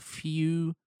like a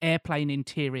few airplane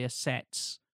interior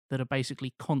sets that are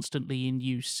basically constantly in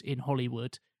use in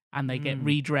Hollywood and they get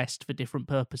redressed for different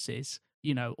purposes,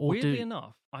 you know, or weirdly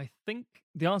enough, I think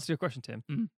the answer to your question,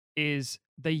 Tim, is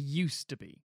they used to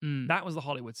be. That was the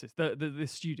Hollywood system, the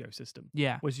studio system.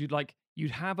 Yeah. Was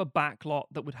you'd have a back lot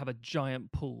that would have a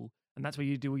giant pool, and that's where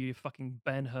you do all your fucking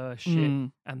Ben-Hur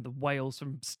shit and the whales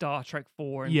from Star Trek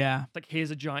 4. And Yeah. Like, here's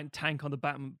a giant tank on the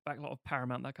back lot of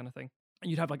Paramount, that kind of thing. And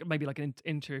you'd have maybe an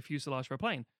interior fuselage for a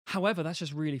plane. However, that's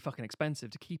just really fucking expensive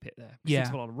to keep it there. It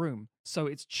takes a lot of room. So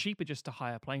it's cheaper just to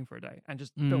hire a plane for a day and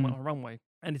just film it on a runway.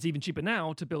 And it's even cheaper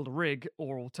now to build a rig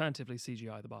or alternatively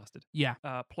CGI the bastard. Yeah.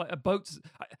 Boats,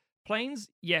 planes,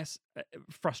 yes,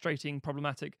 frustrating,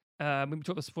 problematic. We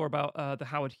talked this before about the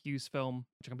Howard Hughes film,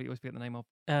 which I completely always forget the name of.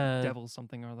 Devils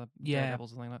something or other. Yeah.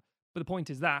 Devils or something like that. But the point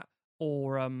is that,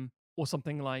 or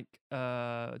something like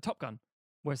Top Gun,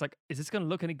 where it's like, is this going to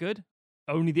look any good?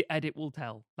 Only the edit will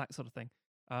tell, that sort of thing,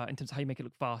 in terms of how you make it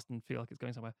look fast and feel like it's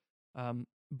going somewhere.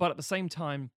 But at the same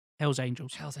time, Hell's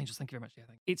Angels, thank you very much. Yeah,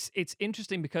 it's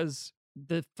interesting because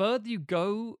the further you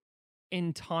go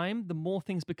in time, the more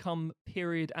things become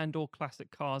period and or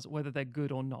classic cars, whether they're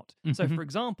good or not. So, for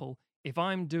example, if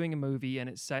I'm doing a movie and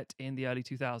it's set in the early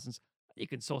 2000s, you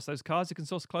can source those cars, you can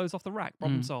source clothes off the rack,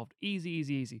 problem solved.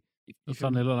 Easy. You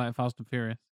suddenly look like Fast and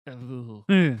Furious.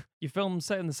 You film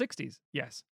set in the 60s,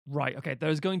 yes. Right, okay,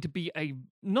 there's going to be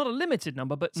not a limited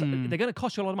number, but they're going to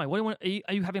cost you a lot of money. What do you want?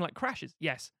 Are you having like crashes?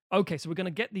 Yes. Okay, so we're going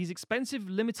to get these expensive,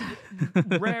 limited,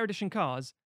 rare edition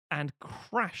cars and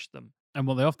crash them. And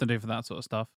what they often do for that sort of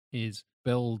stuff is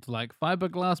build like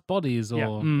fiberglass bodies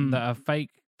or that are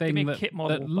fake thing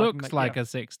that looks like a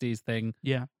 60s thing.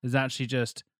 Yeah. Is actually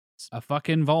just a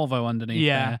fucking Volvo underneath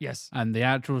there. Yes. And the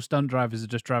actual stunt drivers are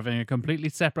just driving a completely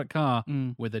separate car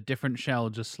with a different shell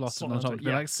just slotted on top.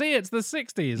 You're like, see, it's the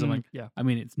 60s. I'm like, I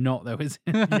mean, it's not though, is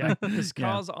it? Yeah, because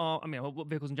cars are, I mean,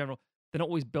 vehicles in general, they're not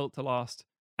always built to last.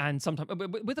 And sometimes,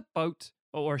 with a boat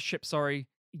or a ship,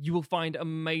 you will find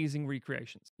amazing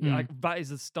recreations. Like, that is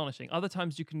astonishing. Other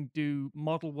times you can do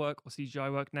model work or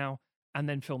CGI work now and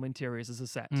then film interiors as a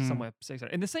set somewhere.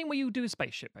 In the same way you do a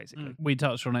spaceship, basically. We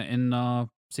touched on it in our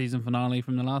season finale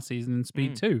from the last season in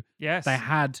Speed 2. Yes. They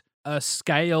had a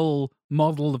scale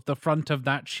model of the front of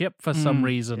that ship for some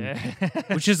reason,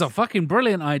 which is a fucking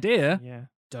brilliant idea. Yeah.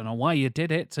 Don't know why you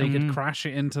did it, so you could crash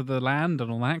it into the land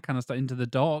and all that kind of stuff, into the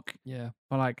dock. Yeah.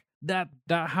 But like that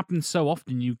happens so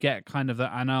often. You get kind of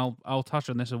that, and I'll touch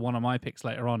on this with one of my picks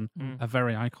later on. A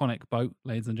very iconic boat,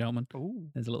 ladies and gentlemen. Ooh.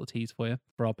 There's a little tease for you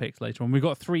for our picks later on. We've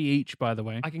got 3 each, by the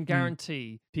way. I can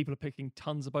guarantee people are picking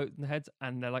tons of boats in their heads,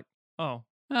 and they're like, oh,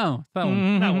 that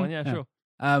one. That one, yeah, sure.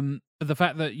 But the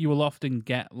fact that you will often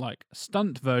get like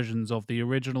stunt versions of the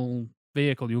original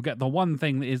vehicle, you'll get the one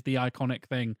thing that is the iconic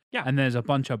thing, and there's a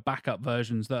bunch of backup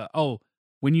versions that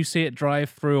when you see it drive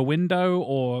through a window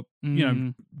or you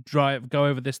know go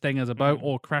over this thing as a boat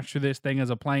or crash through this thing as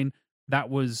a plane, that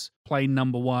was plane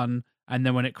number 1, and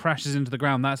then when it crashes into the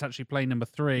ground, that's actually plane number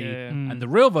 3, and the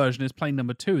real version is plane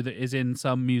number 2 that is in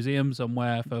some museum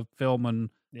somewhere for film and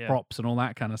props and all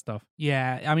that kind of stuff.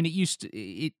 Yeah, I mean,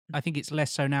 I think it's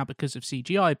less so now because of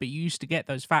CGI, but you used to get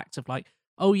those facts of like,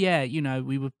 oh yeah, you know,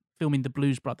 we were filming the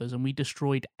Blues Brothers and we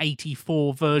destroyed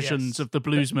 84 versions of the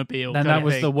Bluesmobile. And that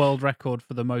was the world record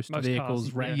for the most vehicles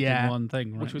cars, wrecked in one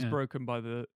thing, right? Which was broken by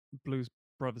the Blues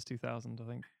Brothers 2000,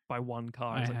 I think, by one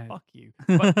car. It's like, fuck you.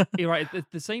 But you're right,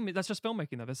 the same, that's just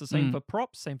filmmaking though. It's the same for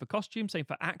props, same for costumes, same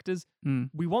for actors.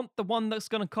 We want the one that's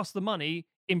going to cost the money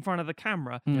in front of the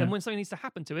camera. And when something needs to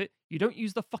happen to it, you don't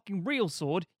use the fucking real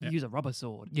sword, you use a rubber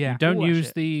sword. Yeah. You don't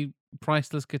use the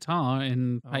priceless guitar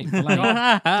in Hateful Eight.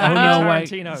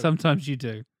 Tarantino. Sometimes you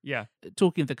do. Yeah.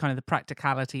 Talking of the kind of the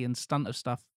practicality and stunt of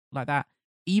stuff like that,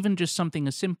 even just something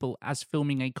as simple as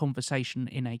filming a conversation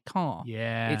in a car.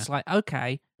 Yeah. It's like,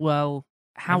 okay, well,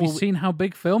 have you seen how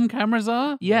big film cameras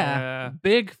are? Yeah.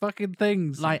 Big fucking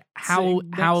things. Like, how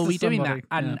are we doing that?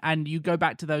 And you go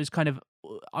back to those kind of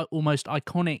almost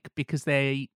iconic, because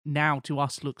they now to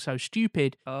us look so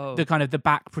stupid, the kind of the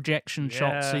back projection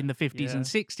shots in the 50s and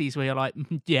 60s where you're like,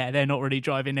 they're not really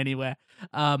driving anywhere.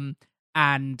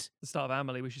 And the start of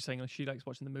Amelie, where she's saying she likes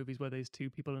watching the movies where there's two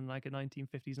people in like a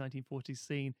 1950s, 1940s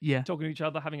scene, talking to each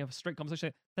other, having a straight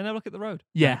conversation. They never look at the road.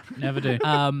 Yeah, never do.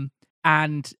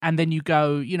 And then you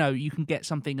go, you know, you can get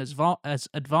something as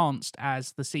advanced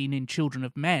as the scene in Children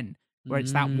of Men, where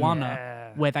it's that one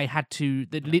where they had to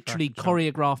literally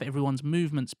choreograph everyone's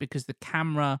movements because the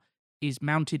camera is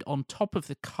mounted on top of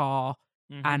the car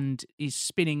and is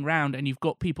spinning round, and you've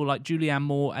got people like Julianne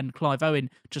Moore and Clive Owen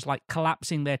just like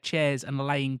collapsing their chairs and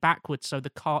laying backwards so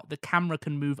the camera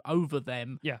can move over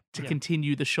them to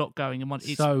continue the shot going. And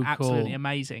it's So absolutely cool.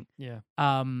 amazing. Yeah.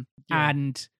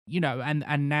 And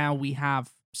and now we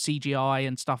have CGI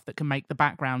and stuff that can make the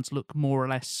backgrounds look more or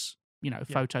less,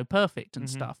 photo perfect and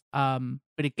stuff.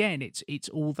 But again, it's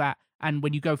all that. And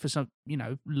when you go for some,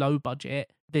 low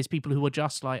budget, there's people who are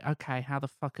just like, okay, how the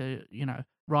fuck are,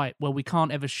 right, well, we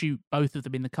can't ever shoot both of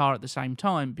them in the car at the same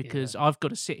time because I've got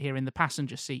to sit here in the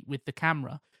passenger seat with the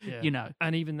camera,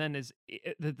 And even then, is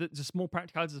the small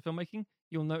practicalities of filmmaking,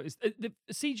 you'll notice the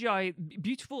CGI,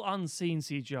 beautiful unseen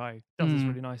CGI, does this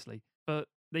really nicely. But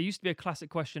there used to be a classic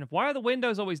question of why are the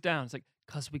windows always down? It's like,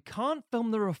 because we can't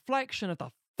film the reflection of the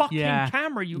fucking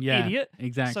camera, you idiot.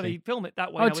 Exactly. So they film it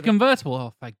that way. Oh, it's convertible.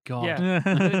 Oh, thank God. Yeah.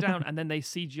 Put it down, and then they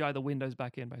CGI the windows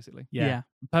back in, basically. Yeah.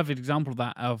 Perfect example of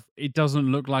that. Of it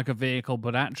doesn't look like a vehicle,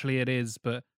 but actually it is.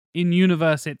 But in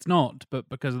universe, it's not. But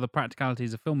because of the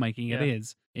practicalities of filmmaking, it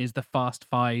is the Fast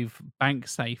Five bank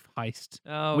safe heist.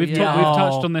 Oh, we've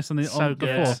touched on this before.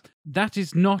 Yes. That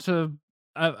is not a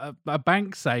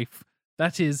bank safe.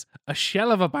 That is a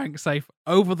shell of a bank safe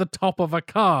over the top of a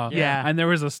car. Yeah. And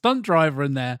there is a stunt driver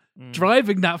in there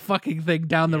driving that fucking thing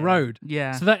down the road.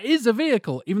 Yeah. So that is a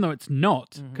vehicle, even though it's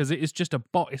not, because it is just a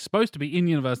box. It's supposed to be in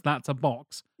universe, that's a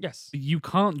box. Yes. But you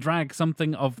can't drag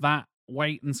something of that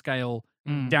weight and scale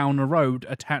down a road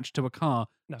attached to a car.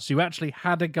 No. So you actually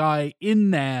had a guy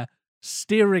in there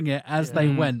steering it as they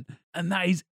went. And that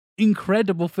is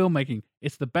incredible filmmaking.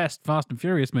 It's the best Fast and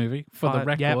Furious movie for the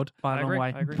record. By a long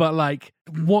way. I agree. But like,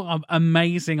 what an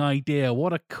amazing idea!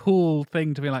 What a cool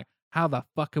thing to be like. How the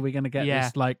fuck are we going to get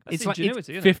this? Like, That's it's like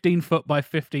ingenuity, isn't it? 15 foot by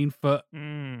 15 foot,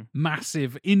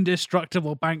 massive,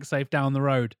 indestructible bank safe down the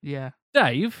road. Yeah.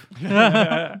 Dave, you're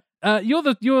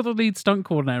the lead stunt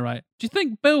coordinator, right? Do you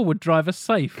think Bill would drive us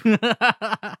safe? If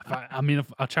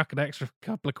I'll chuck an extra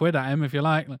couple of quid at him if you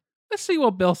like. Let's see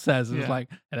what Bill says. It's like,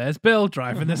 there's Bill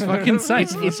driving this fucking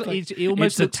safe. It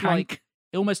almost a looks tank. like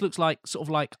it almost looks like sort of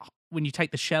like when you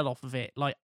take the shell off of it,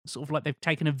 like sort of like they've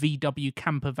taken a VW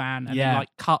camper van and then, like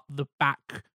cut the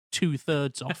back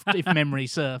 2/3 off, if memory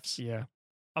serves. Yeah.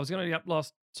 I was going to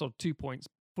last sort of 2 points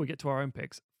before we get to our own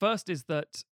picks. First is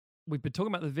that we've been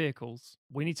talking about the vehicles.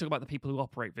 We need to talk about the people who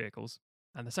operate vehicles.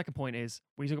 And the second point is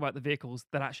we talk about the vehicles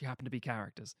that actually happen to be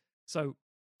characters. So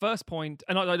first point,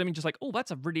 and I don't mean just like, oh,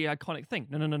 that's a really iconic thing.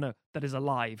 No. That is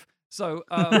alive. So,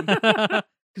 because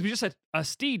we just said a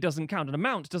steed doesn't count, an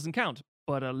amount doesn't count,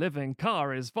 but a living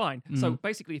car is fine. So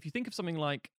basically, if you think of something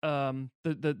like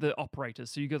the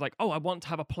operators, so you go like, oh, I want to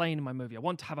have a plane in my movie. I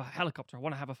want to have a helicopter. I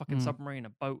want to have a fucking submarine,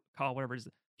 a boat, car, whatever it is.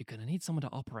 You're going to need someone to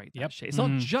operate that shit. It's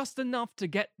not just enough to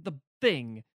get the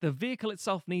thing. The vehicle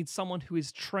itself needs someone who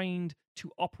is trained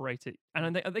to operate it.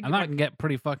 And they that can get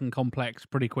pretty fucking complex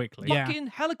pretty quickly. Fucking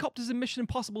helicopters in Mission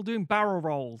Impossible doing barrel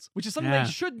rolls, which is something they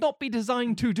should not be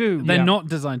designed to do. They're not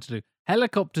designed to do.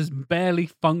 Helicopters barely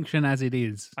function as it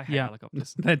is. I hate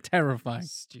helicopters. They're terrifying.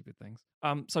 Stupid things.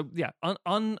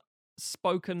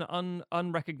 Unspoken,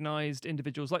 unrecognized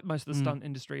individuals, like most of the stunt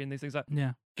industry and these things like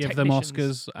Give them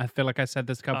Oscars. I feel like I said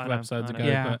this a couple of episodes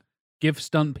ago, but give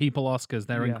stunt people Oscars.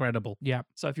 They're incredible. Yeah.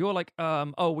 So if you're like,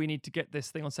 we need to get this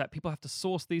thing on set, people have to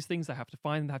source these things. They have to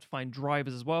find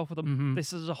drivers as well for them.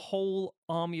 This is a whole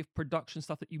army of production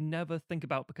stuff that you never think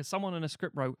about because someone in a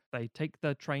script wrote, they take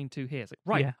the train to here. It's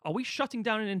like, are we shutting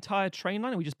down an entire train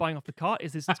line? Are we just buying off the cart?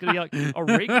 Is this going to be like a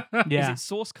rig? Is it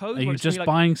source code? Are you just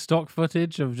buying stock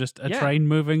footage of just a train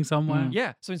moving somewhere?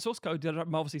 Yeah. So in source code, there are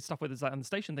obviously stuff with like on the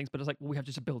station things, but it's like, well, we have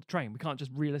to just build a train. We can't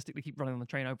just realistically keep running on the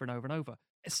train over and over and over.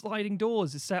 It's sliding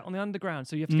doors is set on the underground,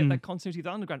 so you have to get that continuity of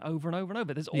the underground over and over and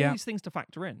over. There's all these things to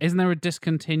factor in. Isn't there a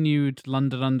discontinued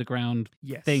London Underground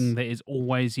thing that is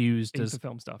always used as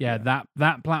film stuff? Yeah,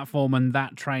 that platform and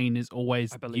that train is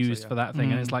always used for that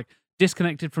thing, and it's like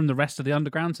disconnected from the rest of the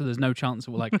underground, so there's no chance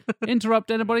it will like interrupt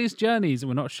anybody's journeys, and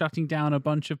we're not shutting down a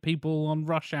bunch of people on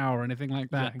rush hour or anything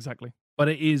like that. Yeah, exactly. But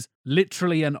it is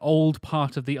literally an old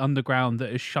part of the underground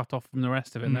that is shut off from the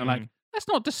rest of it. And they're like, let's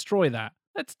not destroy that.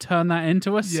 Let's turn that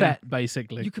into a set,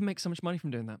 basically. You can make so much money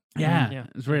from doing that. Yeah.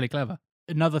 It's really clever.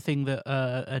 Another thing that,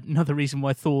 another reason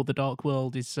why Thor: The Dark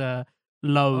World is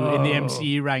low in the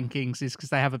MCU rankings is because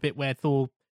they have a bit where Thor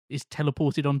is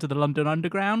teleported onto the London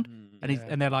Underground,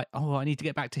 and they're like, "Oh, I need to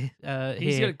get back to He here."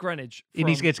 needs to get to Greenwich. He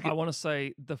needs to get to I want to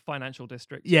say the financial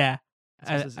district. Yeah, It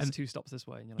says it's 2 stops this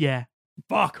way. And you're like, yeah.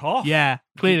 Fuck off. Yeah,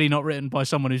 clearly not written by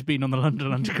someone who's been on the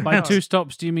London Underground. By 2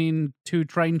 stops, do you mean 2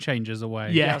 train changes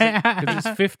away? Yeah. Because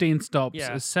it's 15 stops.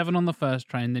 Yeah. It's 7 on the first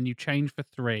train, then you change for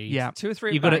 3. Yeah. 2 or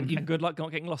 3 You at gotta- bank, you- and good luck not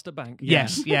getting lost at bank.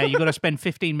 Yes, yeah, you got to spend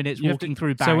 15 minutes You have walking to-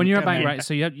 through bank. So when you're at and bank, then- right,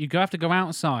 so you have to go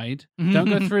outside. Don't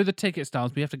go through the ticket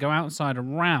stars, but you have to go outside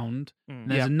around. Mm.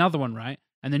 There's Yeah. another one, right?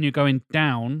 And then you're going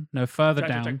down, no, further Check.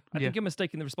 down. I think you're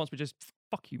mistaking the response, but just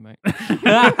fuck you, mate. Do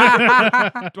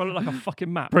I look like a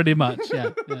fucking map? Pretty much,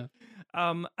 yeah. yeah.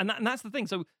 And that's the thing.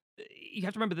 So you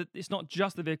have to remember that it's not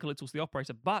just the vehicle; it's also the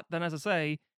operator. But then, as I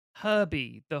say,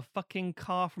 Herbie, the fucking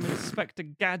car from Inspector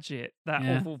Gadget, that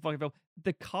Yeah. awful fucking film,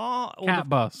 the car or Cat the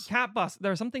bus. cat bus.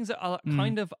 There are some things that are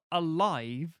kind of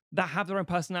alive that have their own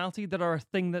personality that are a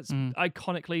thing that's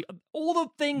iconically all the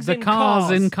things The in cars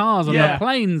in cars and Yeah. the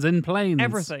planes in planes.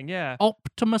 Everything, yeah.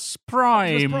 Optimus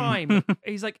Prime. Optimus Prime.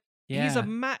 He's like he's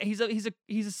Yeah.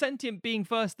 he's a sentient being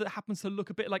first that happens to look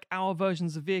a bit like our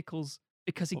versions of vehicles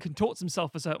because he contorts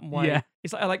himself a certain way. Yeah.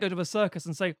 It's like I like go to a circus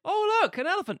and say, "Oh look, an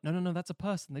elephant." No, that's a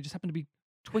person. They just happen to be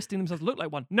twisting themselves to look like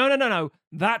one. No,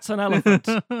 that's an elephant,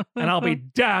 and I'll be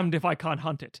damned if I can't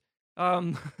hunt it.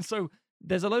 So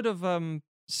there's a load of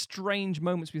strange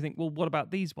moments where you think, well, what about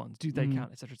these ones? Do they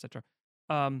count, etc.,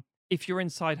 etc. If you're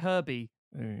inside Herbie,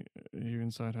 are you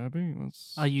inside Herbie?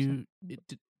 Are you?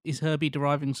 Is Herbie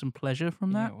deriving some pleasure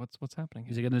from that? Yeah, what's happening?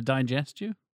 Is he going to digest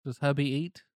you? Does Herbie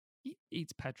eat? He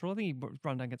eats petrol. I think he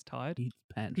runs down, gets tired. Eats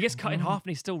petrol. He gets cut in half,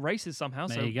 and he still races somehow.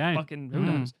 There so you go. fucking who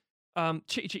knows?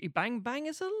 Chitty Chitty Bang Bang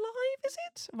is alive, is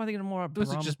it? Am I thinking more of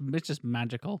It's Brum? just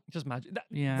magical. Just magic.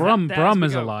 Yeah. Brum there Brum we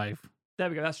is go. alive. There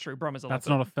we go. That's true. Brum is alive. That's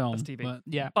not a film. That's TV. But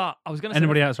Yeah. But I was going to say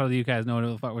anybody outside of the UK has no idea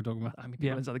what the fuck we're talking about. I mean,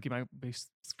 people inside the UK might be Google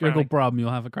scrambling. Brum, you'll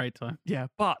have a great time. Yeah,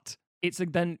 but it's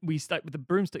like then we start with the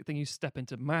broomstick thing. You step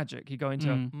into magic. You go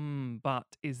into, but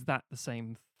is that the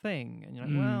same thing? And you're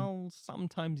like, well,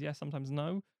 sometimes yes, sometimes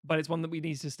no. But it's one that we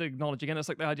need to still acknowledge. Again, it's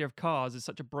like the idea of cars is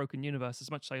such a broken universe.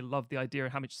 As much as I love the idea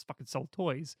of how much it's fucking sold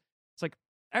toys, it's like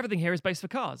everything here is based for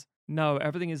cars. No,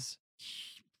 everything is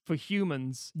for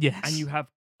humans. Yes. And you have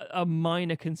a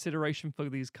minor consideration for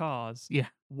these cars. Yeah.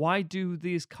 Why do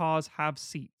these cars have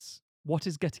seats? What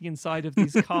is getting inside of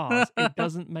these cars? It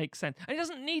doesn't make sense. And it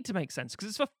doesn't need to make sense because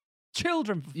it's for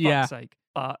children, for fuck's sake.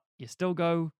 But you still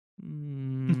go,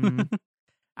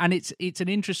 And it's an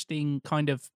interesting kind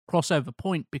of crossover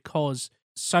point because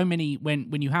so many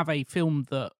when you have a film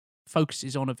that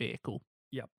focuses on a vehicle,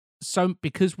 so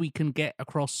because we can get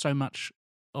across so much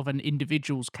of an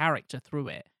individual's character through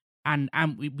it, and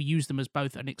we use them as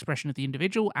both an expression of the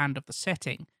individual and of the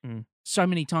setting. So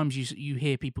many times you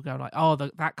hear people go like, "Oh,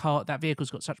 that vehicle's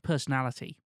got such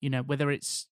personality." You know, whether it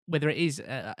is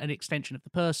an extension of the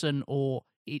person or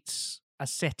it's a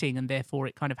setting, and therefore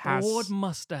it kind of has Ford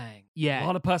Mustang. Yeah. A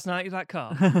lot of personality to that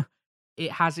car.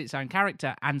 It has its own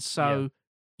character, and so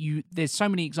there's so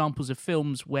many examples of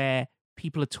films where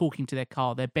people are talking to their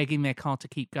car, they're begging their car to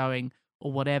keep going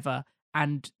or whatever,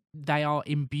 and they are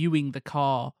imbuing the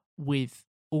car with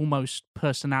almost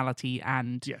personality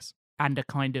and and a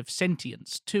kind of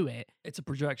sentience to it. It's a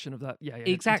projection of that. Yeah,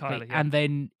 Exactly. entirely, yeah. And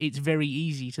then it's very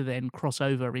easy to then cross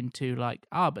over into like,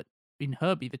 but in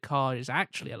Herbie, the car is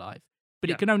actually alive. But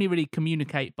it can only really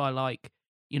communicate by like,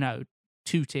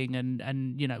 tooting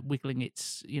and wiggling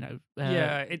its,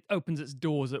 it opens its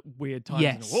doors at weird times.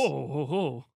 Yes. And,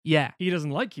 whoa. Yeah. He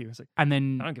doesn't like you. It's like, And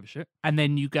then I don't give a shit. And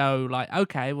then you go like,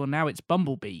 okay, well now it's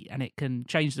Bumblebee and it can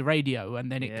change the radio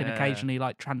and then it can Yeah. occasionally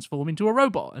like transform into a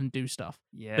robot and do stuff.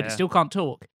 But Yeah. it still can't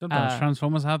talk. Sometimes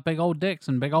Transformers have big old dicks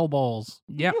and big old balls.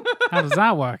 Yep. How does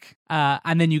that work?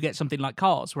 And then you get something like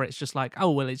Cars where it's just like, oh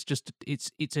well,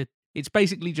 it's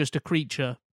basically just a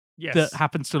creature Yes. that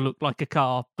happens to look like a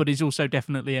car, but is also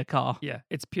definitely a car. Yeah,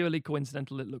 it's purely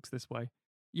coincidental it looks this way.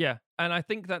 Yeah, and I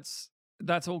think that's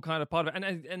all kind of part of it.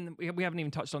 And we haven't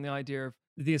even touched on the idea of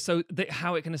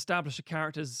how it can establish a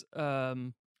character's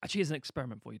actually here's an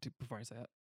experiment for you before I say it.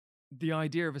 The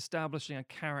idea of establishing a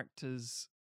character's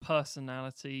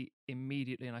personality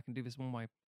immediately, and I can do this one way.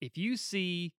 If you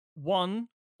see one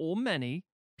or many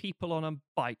people on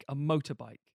a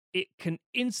motorbike, it can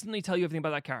instantly tell you everything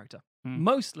about that character.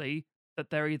 Mostly that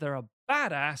they're either a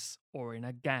badass or in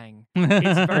a gang.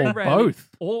 It's very Or rarely,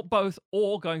 both.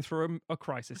 or going through a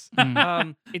crisis.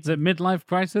 Is it midlife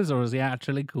crisis or is he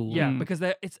actually cool? Yeah, because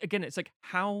it's like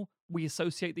how we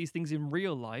associate these things in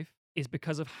real life is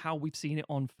because of how we've seen it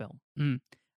on film.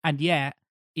 And yet,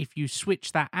 if you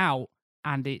switch that out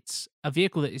and it's a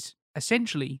vehicle that is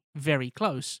essentially very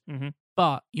close,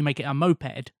 but you make it a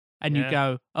moped and you Yeah.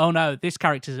 go, oh no, this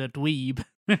character's a dweeb.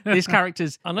 This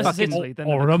character's Unless it's fucking- Italy, then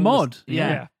or they're a the mod. coolest.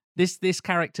 Yeah. This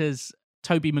character's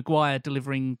Toby Maguire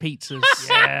delivering pizzas.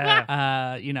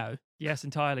 Yeah. You know. Yes,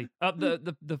 entirely.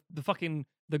 The fucking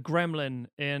the gremlin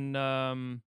in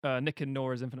Nick and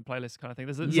Nora's Infinite Playlist kind of thing.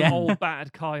 There's an old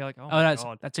bad car. You're like, oh my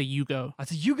god, that's a Yugo.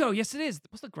 That's a Yugo. Yes, it is.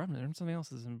 What's the gremlin? Something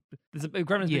else is. There's a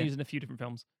gremlin's been used in a few different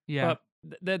films. Yeah.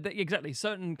 But exactly.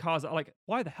 Certain cars are like,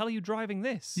 why the hell are you driving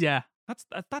this? Yeah.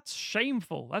 That's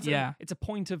shameful. It's a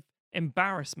point of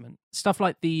embarrassment. Stuff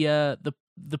like the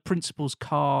principal's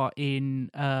car in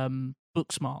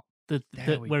Booksmart.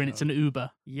 Wherein it's an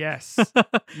Uber. Yes.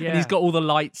 And he's got all the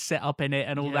lights set up in it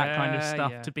and all that kind of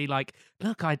stuff to be like,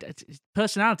 look,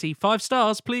 personality 5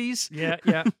 stars, please. Yeah.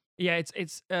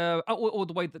 It's or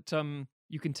the way that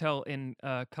you can tell in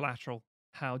Collateral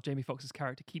how Jamie Foxx's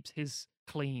character keeps his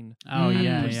clean,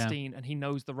 pristine, and he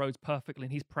knows the roads perfectly,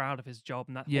 and he's proud of his job,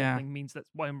 and that whole thing means that's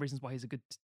one of the reasons why he's a good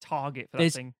target for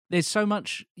that thing. There's so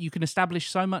much you can establish,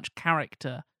 so much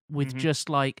character with just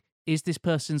like, is this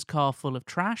person's car full of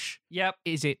trash? Yep.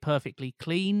 Is it perfectly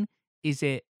clean? Is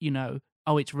it,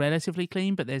 it's relatively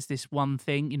clean, but there's this one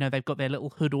thing, they've got their little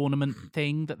hood ornament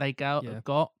thing that they got. The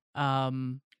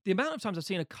amount of times I've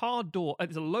seen a car door,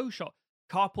 it's a low shot,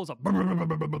 car pulls up,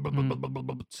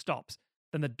 stops,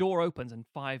 then the door opens and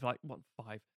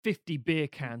 50 beer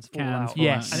cans fall out.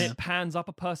 Yes. And it pans up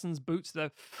a person's boots.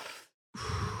 Take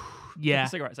a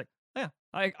cigarette. It's like,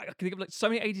 I can think of like so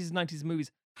many 80s and 90s movies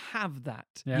have that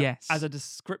as a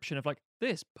description of like,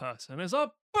 this person is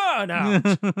a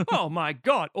burnout. Oh my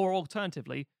god. Or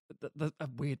alternatively, a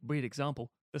weird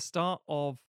example, the start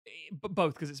of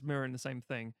both, because it's mirroring the same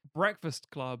thing, Breakfast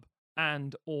Club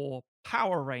and or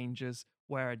Power Rangers,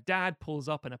 where a dad pulls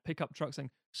up in a pickup truck saying,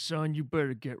 son, you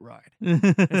better get right.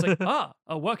 It's like,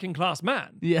 a working class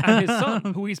man and his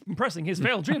son, who he's impressing his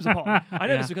failed dreams upon. I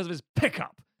know this because of his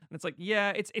pickup. And it's like,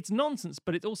 it's nonsense,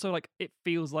 but it's also like, it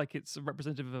feels like it's a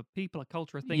representative of a people, a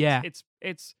culture, a thing. Yeah.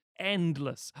 It's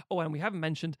endless. Oh, and we haven't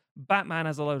mentioned Batman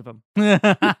has a load of them.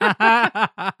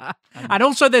 And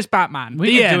also there's Batman.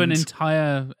 We could do an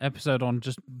entire episode on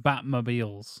just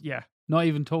Batmobiles. Yeah. Not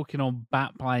even talking on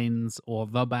Bat planes or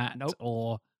the Bat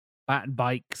or Bat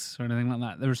bikes or anything like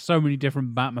that. There's so many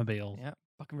different Batmobiles. Yeah,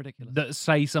 fucking ridiculous. That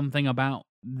say something about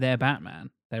their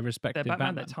Batman, their respective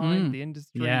Batman. Their time, the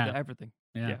industry, their everything.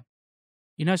 Yeah.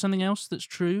 You know something else that's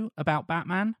true about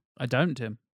Batman? I don't,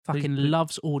 Tim. Fucking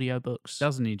loves audiobooks.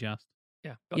 Doesn't he just?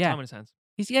 Yeah, got time in his hands.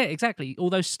 Exactly. All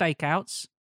those stakeouts.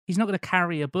 He's not going to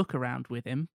carry a book around with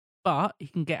him, but he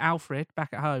can get Alfred back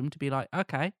at home to be like,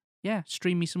 okay,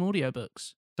 stream me some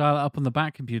audiobooks. Dial it up on the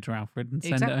Bat computer, Alfred, and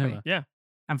send it over. Yeah.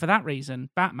 And for that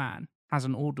reason, Batman has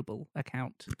an Audible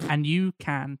account, and you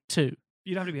can too.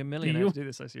 You don't have to be a millionaire to do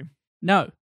this, I assume.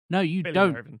 No, you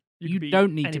don't. Even. You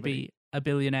don't need to be a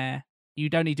billionaire. You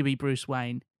don't need to be Bruce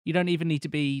Wayne. You don't even need to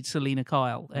be Selena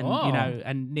Kyle and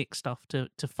and Nick stuff to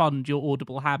fund your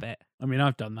Audible habit. I mean,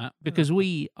 I've done that. Because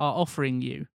we are offering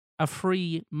you a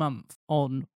free month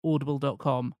on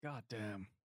audible.com. God damn.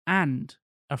 And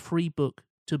a free book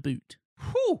to boot.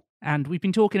 Whew. And we've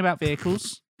been talking about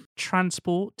vehicles,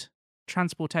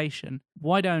 transportation.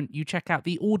 Why don't you check out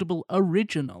the Audible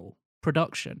original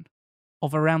production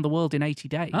of Around the World in 80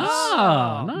 Days? Nice.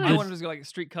 I wonder if it's got like a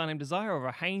streetcar named Desire or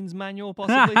a Haynes manual,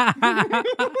 possibly.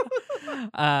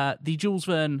 The Jules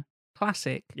Verne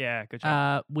classic. Yeah, good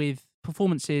job. With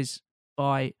performances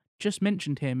by, just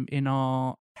mentioned him in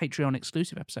our Patreon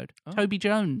exclusive episode, Toby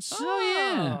Jones.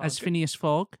 As Phineas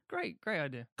Fogg. Great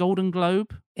idea. Golden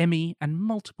Globe, Emmy, and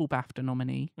multiple BAFTA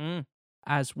nominee.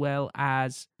 As well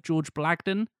as George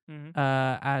Blagden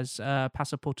as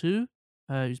Passepartout,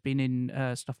 who's been in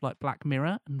stuff like Black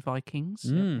Mirror and Vikings.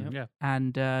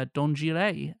 And Don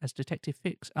Gillet as Detective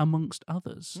Fix, amongst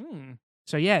others.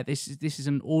 So this is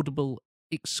an Audible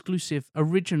exclusive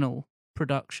original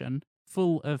production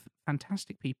full of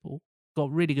fantastic people,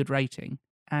 got really good rating,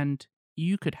 and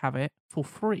you could have it for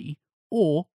free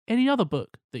or any other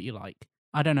book that you like.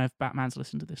 I don't know if Batman's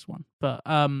listened to this one, but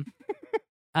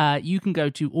you can go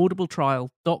to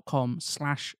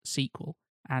audibletrial.com/sequel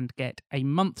and get a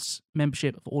month's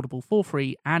membership of Audible for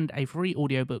free and a free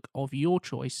audiobook of your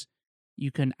choice.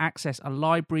 You can access a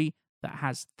library that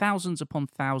has thousands upon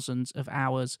thousands of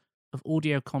hours of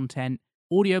audio content,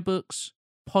 audiobooks,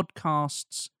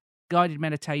 podcasts, guided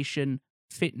meditation,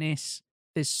 fitness.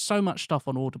 There's so much stuff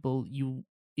on Audible. It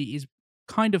is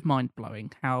kind of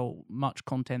mind-blowing how much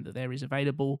content that there is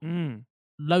available.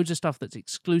 Loads of stuff that's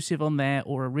exclusive on there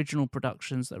or original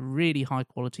productions that are really high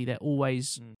quality. They're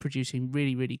always producing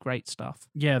really, really great stuff.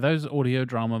 Yeah, those audio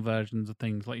drama versions of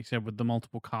things, like you said, with the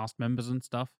multiple cast members and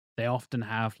stuff, they often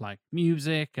have like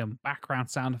music and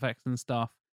background sound effects and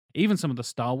stuff. Even some of the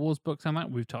Star Wars books and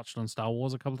that, we've touched on Star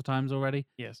Wars a couple of times already.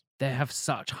 Yes. They have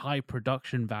such high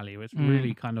production value. It's Mm.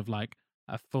 really kind of like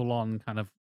a full-on kind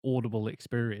of audible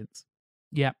experience.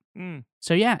 Yeah. Mm.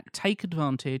 So yeah, take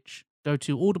advantage. Go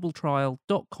to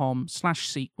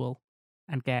audibletrial.com/sequel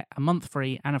and get a month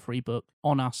free and a free book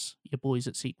on us, your boys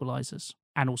at Sequelizers,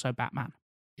 and also Batman.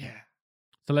 Yeah.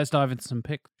 So let's dive into some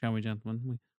picks, shall we, gentlemen?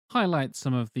 We highlight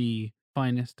some of the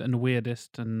finest and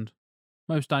weirdest and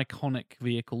most iconic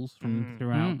vehicles from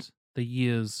throughout the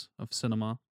years of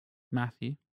cinema.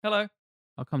 Matthew, Hello.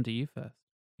 I'll come to you first.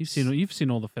 You've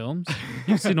seen all the films.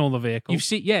 You've seen all the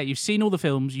vehicles. You've seen all the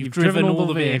films. You've driven all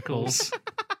the vehicles.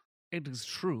 It is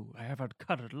true. I have had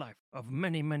a life of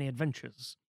many, many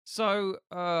adventures. So,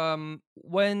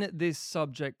 when this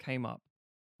subject came up,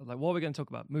 I was like, what are we going to talk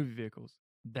about? Movie vehicles.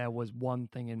 There was one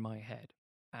thing in my head.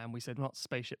 And we said, not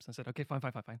spaceships. And I said, okay, fine.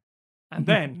 And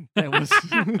then there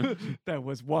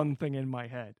was one thing in my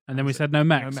head. And then we said no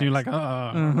mechs. And you're like,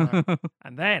 oh.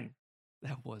 And then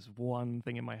there was one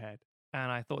thing in my head. And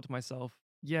I thought to myself,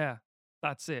 yeah,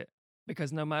 that's it.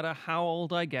 Because no matter how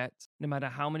old I get, no matter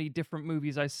how many different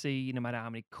movies I see, no matter how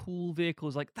many cool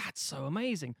vehicles, like, that's so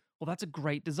amazing. Well, that's a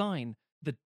great design.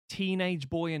 The teenage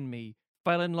boy in me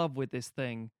fell in love with this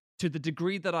thing to the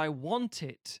degree that I want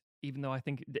it, even though I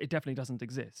think it definitely doesn't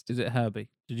exist. Is it Herbie?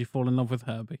 Did you fall in love with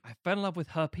Herbie? I fell in love with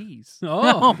herpes.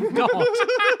 Oh, God.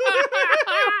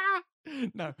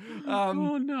 No.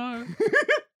 Oh, no.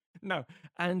 No.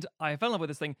 And I fell in love with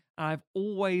this thing. And I've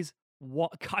always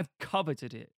I've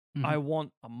coveted it. Mhm. I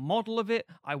want a model of it.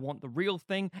 I want the real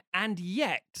thing. And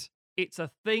yet, it's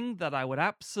a thing that I would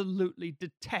absolutely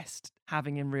detest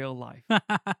having in real life.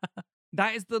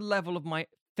 That is the level of my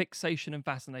fixation and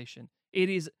fascination. It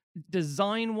is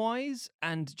design-wise,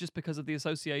 and just because of the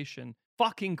association,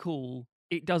 fucking cool.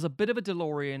 It does a bit of a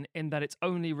DeLorean in that it's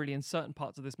only really in certain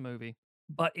parts of this movie,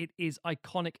 but it is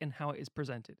iconic in how it is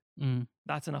presented. Mm.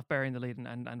 That's enough burying the lead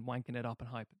and wanking it up and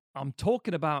hyping. I'm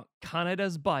talking about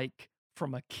Kaneda's bike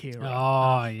from Akira.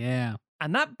 Oh, yeah.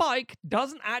 And that bike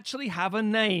doesn't actually have a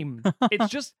name. It's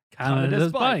just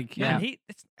Kaneda's bike, yeah.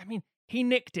 And he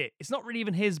nicked it. It's not really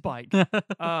even his bike.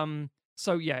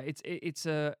 So yeah, it's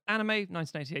a anime,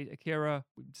 1988 Akira.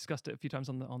 We discussed it a few times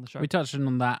on the show. We touched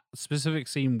on that specific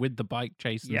scene with the bike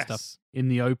chase and stuff Yes. in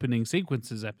the opening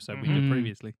sequences episode we did Mhm.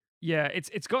 previously. Yeah,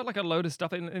 it's got like a load of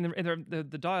stuff in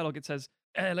the dialogue. It says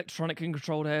electronic and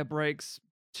controlled air brakes,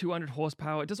 200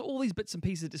 horsepower. It does all these bits and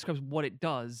pieces. It describes what it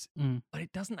does, Mm. but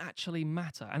it doesn't actually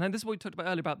matter. And then this is what we talked about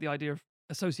earlier about the idea of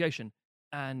association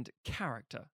and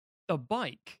character. The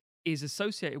bike is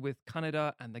associated with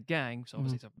Kaneda and the gang, so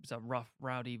obviously it's a rough,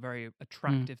 rowdy, very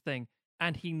attractive thing,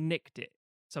 and he nicked it.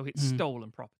 So it's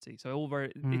stolen property. So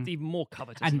it's even more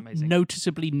covetous and And amazing.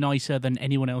 noticeably nicer than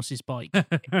anyone else's bike.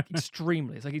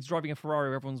 Extremely. It's like he's driving a Ferrari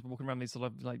where everyone's walking around these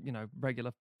sort of like,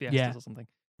 regular Fiestas Yeah. or something.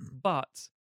 But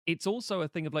it's also a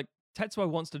thing of like, Tetsuo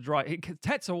wants to drive.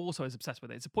 Tetsuo also is obsessed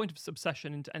with it. It's a point of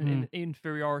obsession and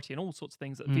inferiority and all sorts of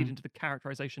things that feed into the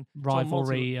characterization. So a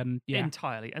Rivalry and yeah.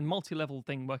 entirely and multi-level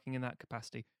thing working in that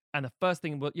capacity. And the first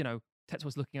thing,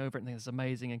 Tetsuo's looking over it and thinks it's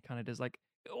amazing, and Kaneda's like,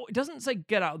 it doesn't say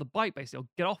get out of the bike basically or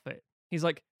get off it. He's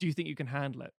like, do you think you can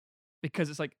handle it? Because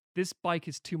it's like, this bike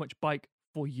is too much bike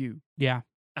for you. Yeah.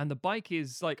 And the bike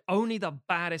is like, only the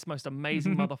baddest, most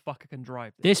amazing motherfucker can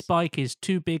drive This bike is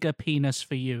too big a penis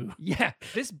for you. Yeah,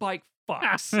 this bike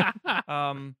fucks.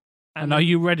 And are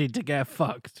you ready to get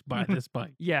fucked by this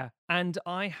bike? Yeah, and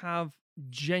I have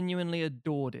genuinely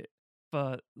adored it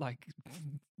for like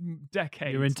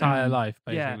decades. Your entire life,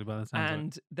 basically, Yeah, by the sounds of it.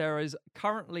 and there are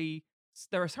currently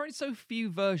so few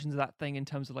versions of that thing in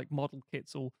terms of like model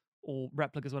kits or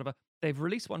replicas, whatever. They've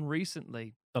released one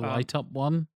recently. The light up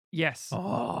one? Yes.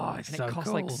 Oh, it's and so it costs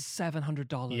cool. like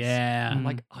 $700. Yeah. I'm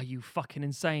like, are you fucking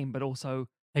insane? But also,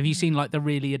 Have you seen like the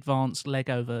really advanced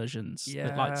Lego versions? Yeah,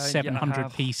 With like yeah, I 700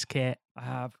 have. piece kit. I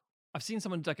have. I've seen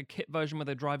someone do like a kit version where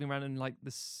they're driving around in like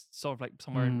this sort of like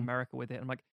somewhere in America with it. I'm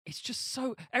like, it's just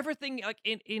so everything like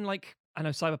in like, I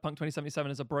know Cyberpunk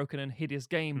 2077 is a broken and hideous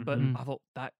game, but I thought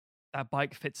that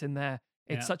bike fits in there.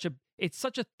 It's such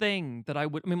a thing that I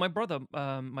would. I mean, my brother,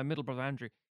 my middle brother Andrew,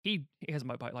 he has a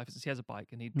motorbike license. He has a bike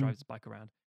and he drives his bike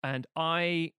around. And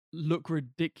I look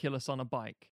ridiculous on a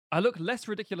bike. I look less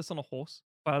ridiculous on a horse,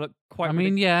 but I look quite. I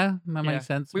mean, yeah, that makes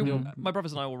sense. My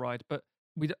brothers and I will ride, but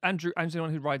Andrew's the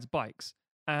one who rides bikes,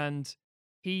 and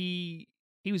he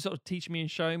was sort of teaching me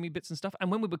and showing me bits and stuff. And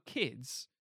when we were kids,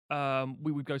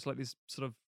 we would go to like these sort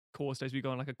of course days. We go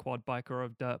on like a quad bike or a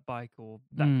dirt bike or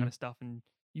that kind of stuff, and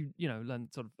you learn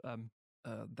sort of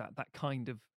that kind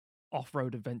of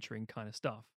off-road adventuring kind of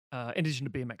stuff. In addition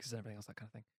to BMXs and everything else, that kind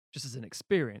of thing, just as an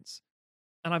experience.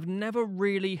 and I've never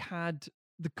really had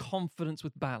the confidence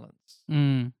with balance.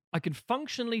 Mm. I could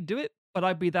functionally do it, but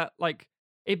I'd be that like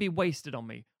it'd be wasted on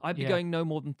me. I'd be Yeah. going no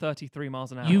more than 33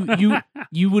 miles an hour.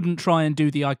 You wouldn't try and do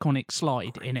the iconic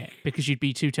slide in it because you'd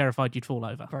be too terrified you'd fall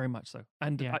over. Very much so.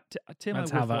 And Yeah. Tim,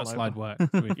 That's I how would that fall slide over.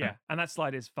 works. to be fair. Yeah, and that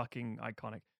slide is fucking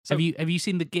iconic. So Have you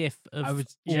seen the GIF of I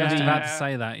was all just the- about to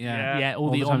say that. Yeah, all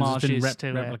the times it's been homages to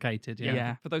it. replicated.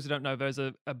 Yeah. For those who don't know, there's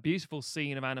a beautiful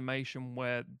scene of animation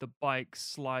where the bike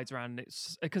slides around. And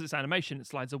it's because it's animation, it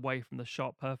slides away from the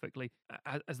shot perfectly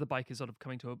as the bike is sort of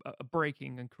coming to a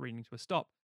braking and careening to a stop,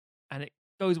 and it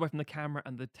goes away from the camera,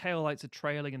 and the tail lights are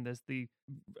trailing, and there's the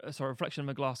reflection of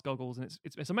the glass goggles, and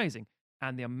it's amazing.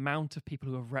 And the amount of people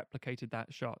who have replicated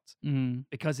that shot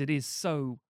because it's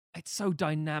so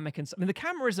dynamic, and I mean the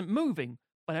camera isn't moving,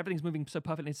 but everything's moving so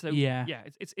perfectly. So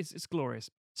it's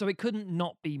glorious. So it couldn't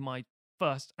not be my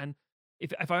first. And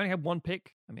if I only had one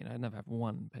pick, I mean I never have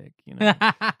one pick, you know.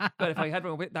 But if I had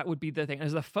one pick, that would be the thing. And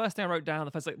it was the first thing I wrote down.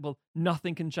 The first well,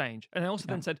 nothing can change. And I also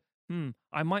then said,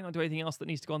 I might not do anything else that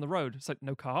needs to go on the road. It's like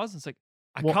no cars. It's like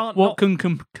I can't. What can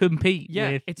compete?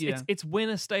 Yeah, with, it's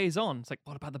winner stays on. It's like,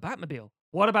 what about the Batmobile?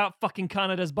 What about fucking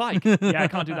Canada's bike? Yeah, I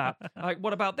can't do that. Like,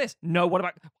 what about this? No, what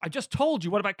about? I just told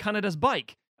you. What about Canada's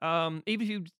bike? Even if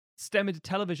you stem into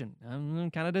television,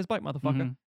 Canada's bike,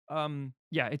 motherfucker.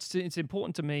 Yeah, it's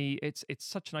important to me. It's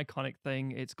such an iconic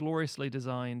thing. It's gloriously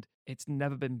designed. It's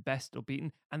never been bested or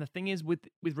beaten. And the thing is, with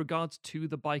regards to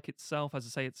the bike itself, as I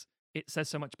say, it says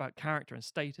so much about character and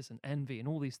status and envy and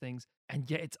all these things, and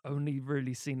yet it's only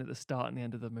really seen at the start and the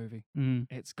end of the movie.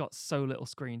 It's got so little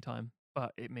screen time,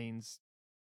 but it means,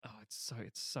 it's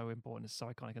so important. It's so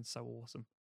iconic and so awesome.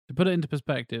 To put it into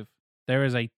perspective, there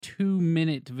is a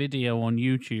 2-minute video on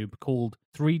YouTube called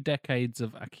 3 Decades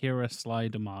of Akira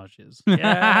Slide Homages.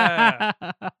 Yeah.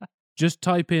 Just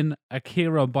type in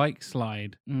Akira bike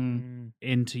slide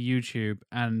into YouTube,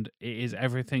 and it is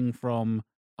everything from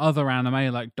other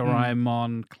anime like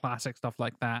Doraemon, classic stuff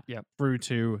like that, through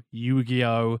to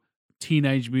Yu-Gi-Oh!,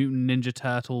 Teenage Mutant Ninja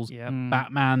Turtles,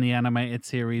 Batman the animated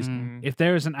series. If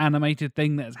there is an animated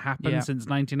thing that has happened since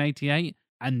 1988,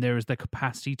 and there is the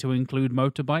capacity to include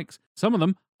motorbikes, some of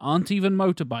them aren't even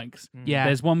motorbikes. Yeah.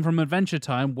 There's one from Adventure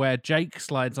Time where Jake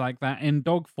slides like that in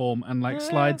dog form and like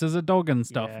slides as a dog and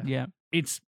stuff. Yeah.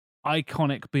 It's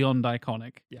iconic beyond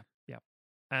iconic. Yeah.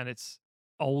 And it's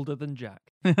older than Jack.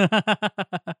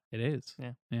 It is.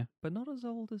 Yeah. But not as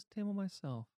old as Tim or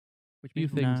myself, which You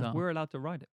means think so? we're allowed to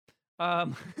ride it.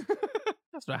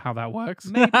 That's not how that works.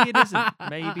 Maybe it isn't.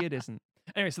 Maybe it isn't.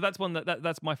 Anyway, so that's one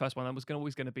that's my first one. That was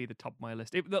always going to be the top of my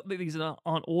list. These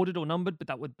aren't ordered or numbered, but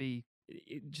that would be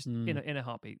just in a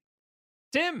heartbeat.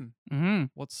 Tim,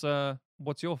 what's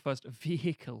your first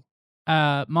vehicle?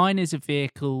 Mine is a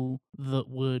vehicle that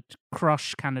would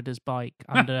crush Canada's bike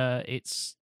under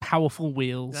its powerful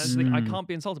wheels. That's the thing, I can't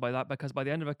be insulted by that because by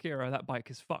the end of Akira, that bike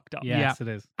is fucked up. Yes, it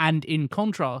is. And in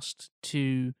contrast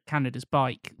to Canada's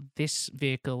bike, this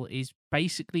vehicle is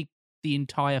basically the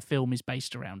entire film is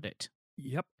based around it.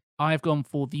 Yep. I've gone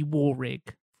for the War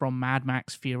Rig from Mad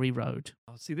Max Fury Road.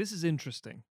 Oh, see, this is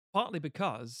interesting. Partly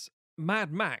because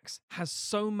Mad Max has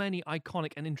so many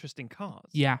iconic and interesting cars.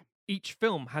 Yeah. Each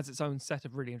film has its own set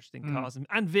of really interesting cars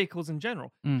and vehicles in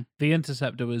general. The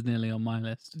Interceptor was nearly on my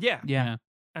list. Yeah.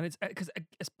 And it's because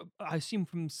I assume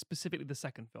from specifically the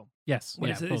second film. Yes. When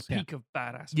Yeah, it's of at its course, peak of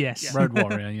badass. Yes. Road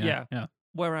Warrior. Yeah.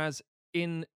 Whereas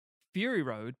in Fury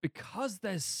Road, because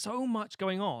there's so much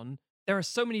going on, there are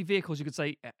so many vehicles you could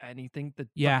say anything. The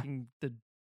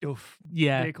doof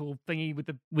vehicle thingy with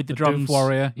the drums. Doof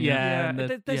Warrior.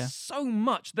 Yeah. There's so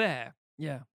much there.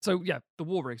 Yeah. So the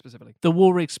War Rig specifically. The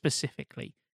War Rig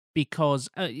specifically, because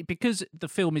the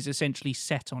film is essentially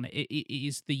set on it. It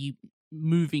is the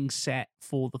moving set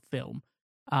for the film.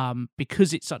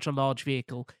 Because it's such a large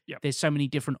vehicle, there's so many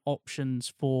different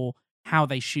options for how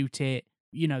they shoot it.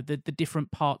 You know, the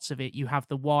different parts of it. You have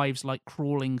the wives like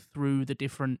crawling through the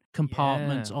different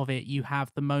compartments of it. You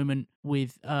have the moment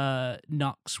with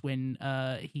Nux when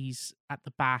he's at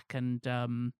the back and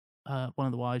one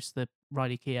of the wives, the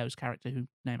Riley Keough's character, whose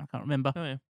name I can't remember. Oh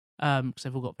yeah. Because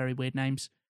they've all got very weird names.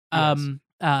 Yes.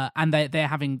 And they're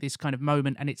having this kind of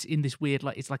moment, and it's in this weird,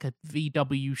 like, it's like a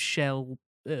VW shell,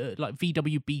 like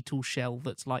VW Beetle shell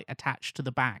that's like attached to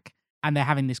the back, and they're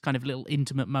having this kind of little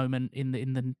intimate moment in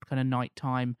the kind of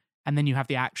nighttime, and then you have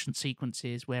the action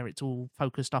sequences where it's all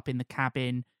focused up in the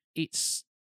cabin. It's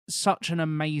such an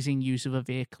amazing use of a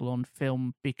vehicle on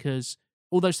film because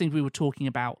all those things we were talking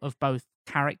about of both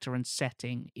character and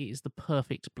setting, it is the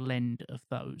perfect blend of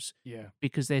those. Yeah.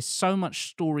 Because there's so much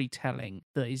storytelling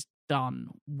that is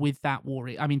done with that war.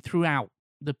 I mean, throughout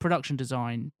the production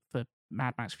design for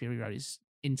Mad Max Fury Road is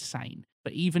insane.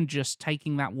 But even just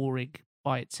taking that war rig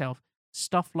by itself,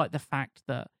 stuff like the fact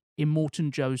that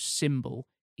Immortan Joe's symbol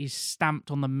is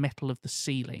stamped on the metal of the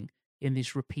ceiling in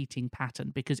this repeating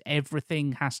pattern because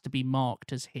everything has to be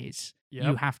marked as his. Yep.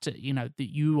 You have to, that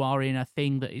you are in a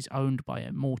thing that is owned by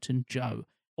Immortan Joe.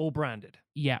 All branded.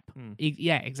 Yep.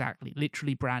 Yeah, exactly.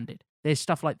 Literally branded. There's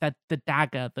stuff like that. The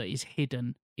dagger that is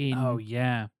hidden in. Oh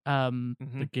yeah.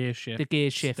 The gear shift. The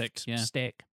gear shift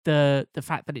stick. The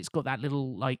fact that it's got that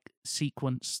little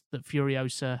sequence that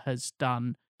Furiosa has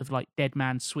done of dead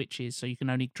man switches, so you can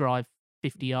only drive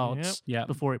 50 yards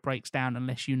before it breaks down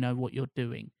unless you know what you're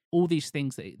doing. All these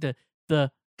things that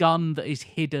the gun that is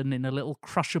hidden in a little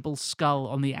crushable skull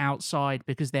on the outside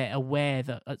because they're aware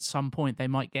that at some point they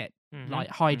might get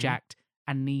hijacked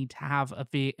and need to have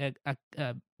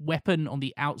a weapon on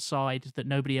the outside that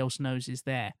nobody else knows is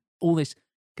there. All this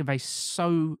conveys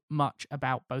so much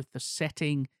about both the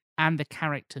setting and the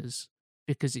characters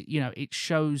because it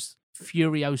shows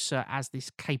Furiosa as this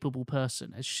capable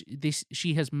person. As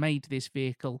she has made this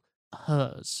vehicle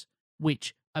hers,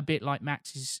 which, a bit like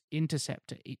Max's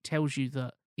Interceptor, it tells you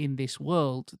that in this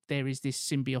world there is this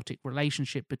symbiotic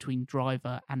relationship between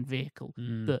driver and vehicle,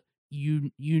 that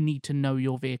you need to know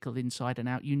your vehicle inside and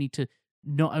out. You need to,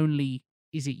 not only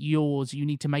is it yours, you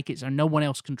need to make it so no one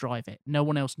else can drive it. No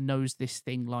one else knows this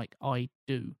thing like I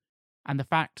do. And the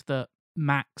fact that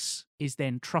Max is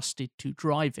then trusted to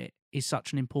drive it is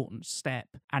such an important step,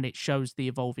 and it shows the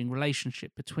evolving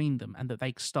relationship between them, and that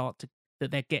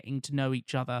they're getting to know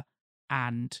each other,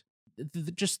 and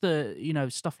just the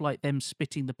stuff like them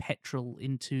spitting the petrol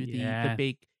into the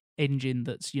big engine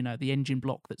that's the engine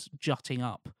block that's jutting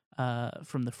up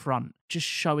from the front, just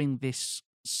showing this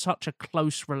such a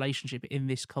close relationship in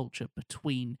this culture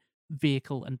between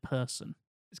vehicle and person.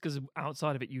 It's because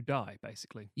outside of it you die,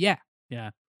 basically. Yeah.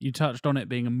 You touched on it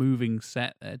being a moving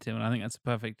set there, Tim, and I think that's a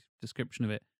perfect description of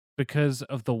it. Because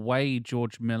of the way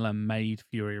George Miller made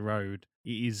Fury Road, it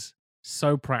is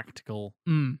so practical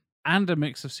and a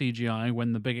mix of CGI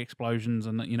when the big explosions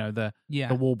and the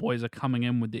war boys are coming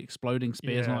in with the exploding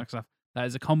spears and all that stuff. That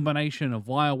is a combination of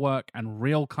wire work and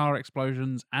real car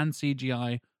explosions and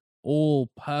CGI, all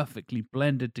perfectly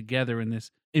blended together in this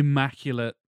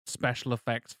immaculate special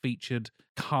effects featured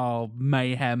car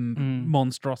mayhem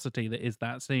monstrosity that is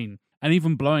that scene. And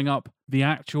even blowing up the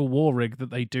actual war rig that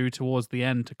they do towards the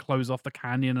end to close off the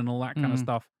canyon and all that kind of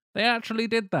stuff. They actually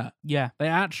did that. Yeah. They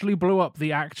actually blew up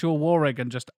the actual war rig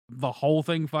and just the whole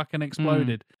thing fucking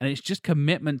exploded. And it's just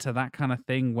commitment to that kind of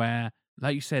thing where,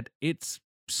 like you said, it's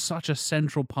such a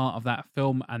central part of that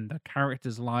film and the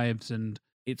characters' lives, and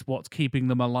it's what's keeping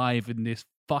them alive in this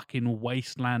fucking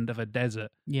wasteland of a desert.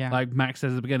 Yeah. Like Max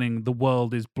says at the beginning, the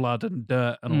world is blood and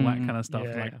dirt and all that kind of stuff.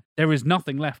 Yeah. Like, there is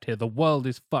nothing left here. The world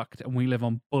is fucked and we live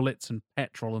on bullets and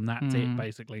petrol and that's it,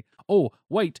 basically. Oh,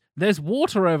 wait, there's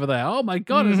water over there. Oh my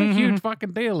God, it's a huge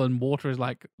fucking deal. And water is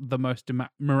like the most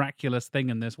miraculous thing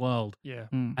in this world. Yeah.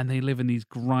 And they live in these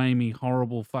grimy,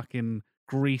 horrible, fucking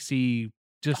greasy,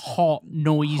 just hot,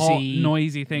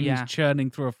 noisy things churning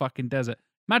through a fucking desert.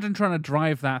 Imagine trying to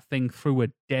drive that thing through a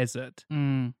desert.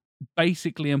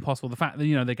 Basically impossible. The fact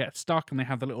that they get stuck and they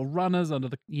have the little runners under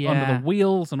the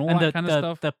wheels and all that kind of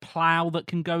stuff. The plow that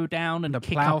can go down and the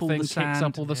kick plow up all thing the sand. kicks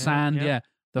up all the sand. Yeah.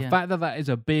 The fact that that is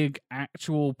a big,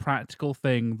 actual, practical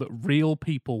thing that real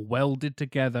people welded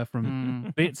together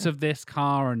from bits of this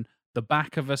car and the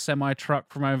back of a semi-truck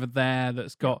from over there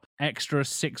that's got extra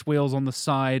 6 wheels on the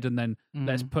side, and then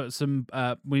let's put some,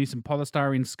 we need some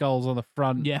polystyrene skulls on the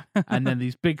front, and then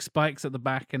these big spikes at the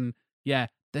back, and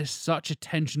there's such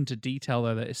attention to detail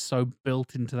there that is so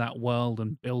built into that world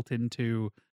and built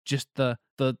into just the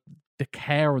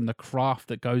care and the craft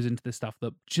that goes into this stuff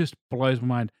that just blows my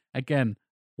mind. Again,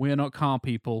 we are not car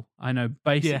people. I know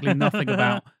basically nothing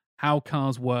about how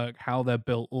cars work, how they're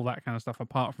built, all that kind of stuff,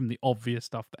 apart from the obvious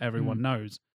stuff that everyone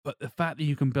knows. But the fact that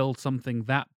you can build something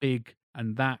that big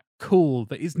and that cool,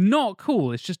 that is not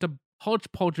cool, it's just a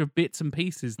hodgepodge of bits and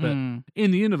pieces that in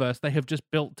the universe they have just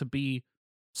built to be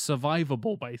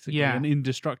survivable, basically, and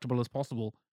indestructible as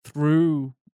possible.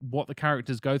 Through what the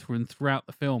characters go through and throughout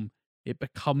the film, it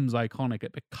becomes iconic,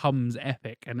 it becomes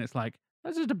epic, and it's like,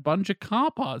 that's just a bunch of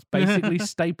car parts basically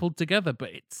stapled together,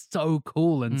 but it's so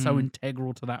cool and so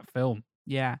integral to that film.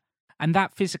 Yeah. And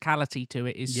that physicality to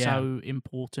it is so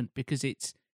important because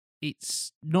it's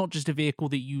not just a vehicle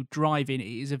that you drive in, it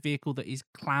is a vehicle that is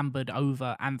clambered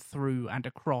over and through and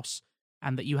across,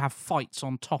 and that you have fights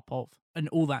on top of and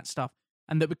all that stuff.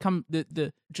 And that become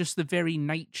the very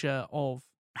nature of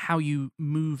how you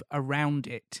move around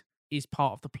it is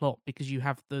part of the plot, because you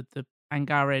have the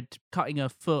Angared cutting her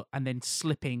foot and then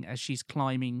slipping as she's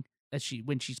climbing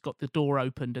when she's got the door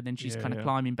opened and then she's kind of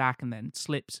climbing back and then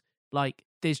slips. Like,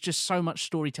 there's just so much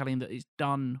storytelling that is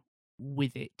done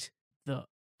with it that,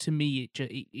 to me,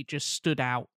 it just stood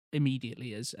out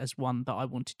immediately as one that I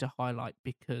wanted to highlight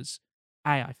because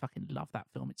I fucking love that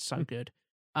film. It's so good.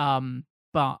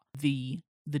 But the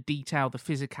detail, the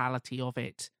physicality of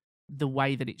it, the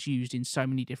way that it's used in so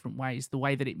many different ways, the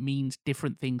way that it means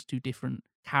different things to different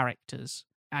characters,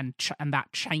 and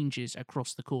that changes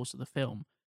across the course of the film,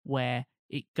 where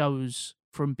it goes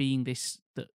from being this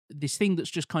thing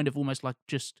that's just kind of almost like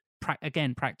just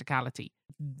practicality.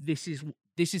 This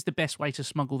is the best way to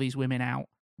smuggle these women out.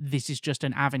 This is just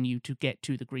an avenue to get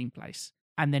to the green place.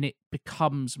 And then it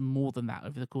becomes more than that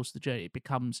over the course of the journey. It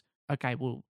becomes, okay,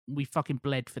 well, we fucking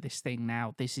bled for this thing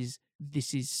now. This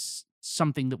is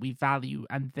something that we value.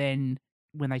 And then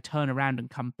when they turn around and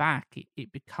come back,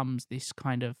 it becomes this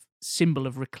kind of symbol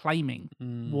of reclaiming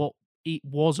what it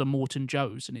was a Morton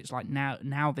Joe's. And it's like,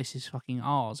 now this is fucking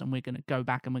ours, and we're going to go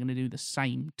back and we're going to do the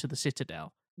same to the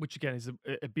Citadel. Which, again, is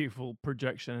a beautiful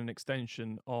projection and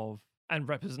extension of and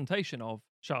representation of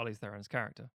Charlize Theron's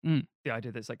character. The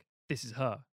idea that it's like, this is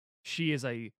her. She is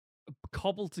a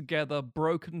cobbled together,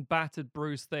 broken, battered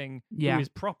Bruce thing who is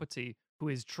property, who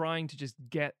is trying to just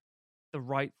get the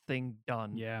right thing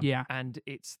done. Yeah. And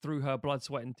it's through her blood,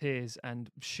 sweat, and tears and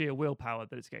sheer willpower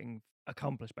that it's getting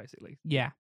accomplished, basically.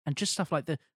 Yeah. And just stuff like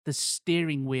the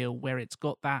steering wheel where it's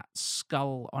got that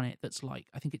skull on it that's like,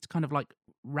 I think it's kind of like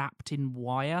wrapped in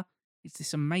wire. It's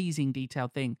this amazing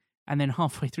detailed thing. And then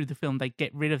halfway through the film, they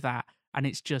get rid of that, and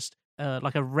it's just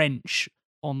like a wrench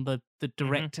on the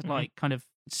direct like kind of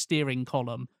steering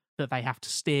column that they have to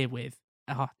steer with.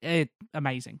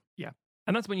 Amazing. Yeah.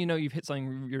 And that's when you know you've hit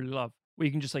something you really love, where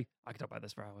you can just say, I could talk about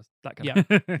this for hours. That kind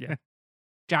of yeah.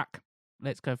 Jack,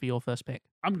 let's go for your first pick.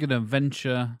 I'm going to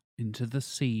venture into the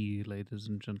sea, ladies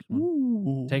and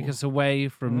gentlemen. Take us away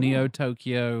from Neo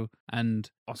Tokyo and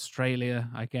Australia,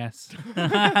 I guess.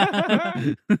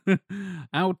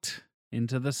 Out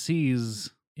into the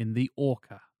seas in the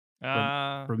Orca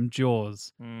from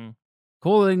Jaws.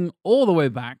 Calling all the way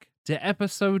back to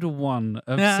episode 1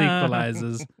 of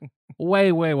Sequelizers.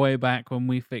 way, way, way back when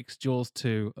we fixed Jaws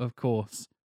 2, of course.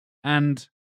 And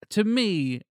to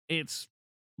me, it's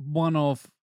one of,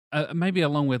 maybe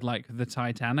along with like the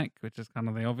Titanic, which is kind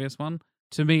of the obvious one,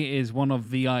 to me is one of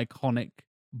the iconic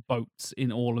boats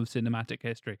in all of cinematic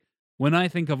history. When I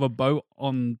think of a boat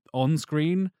on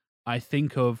screen, I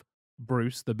think of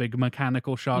Bruce, the big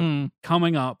mechanical shark,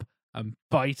 coming up and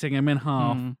biting him in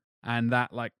half, and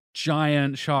that like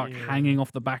giant shark hanging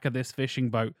off the back of this fishing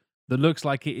boat that looks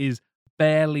like it is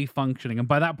barely functioning, and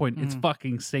by that point it's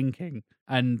fucking sinking.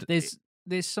 And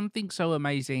there's something so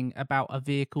amazing about a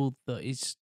vehicle that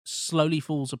is slowly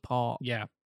falls apart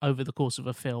over the course of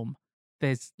a film.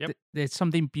 There's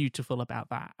something beautiful about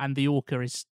that, and the Orca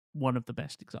is one of the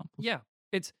best examples. Yeah,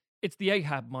 it's the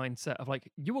Ahab mindset of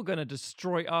like, you are going to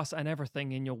destroy us and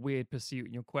everything in your weird pursuit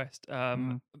and your quest.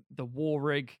 The war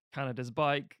rig, Canada's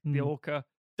bike, the Orca,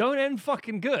 don't end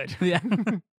fucking good. Yeah.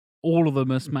 All of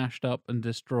them are smashed up and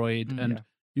destroyed, and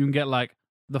you can get like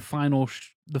the final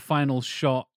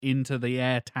shot into the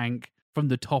air tank from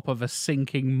the top of a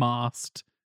sinking mast,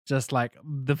 just like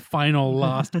the final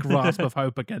last grasp of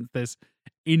hope against this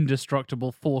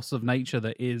indestructible force of nature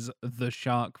that is the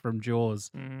shark from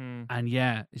Jaws. And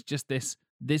yeah, it's just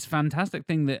this fantastic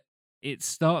thing that it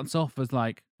starts off as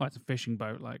like, oh, it's a fishing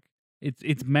boat, like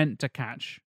it's meant to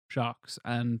catch sharks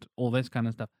and all this kind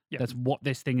of stuff. That's what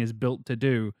this thing is built to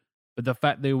do. But the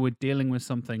fact they were dealing with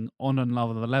something on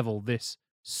another level, this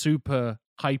super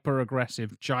hyper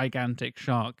aggressive gigantic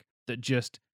shark that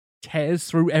just tears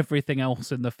through everything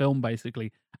else in the film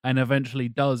basically, and eventually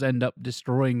does end up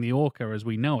destroying the Orca as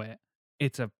we know it.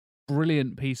 It's a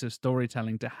brilliant piece of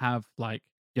storytelling to have, like,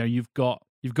 you know, you've got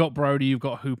Brody, you've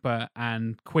got Hooper,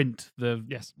 and Quint,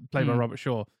 played by Robert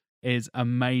Shaw, is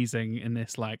amazing in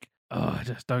this, like, oh, I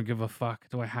just don't give a fuck.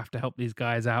 Do I have to help these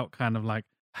guys out? Kind of like,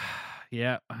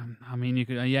 yeah, I mean, you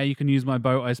can use my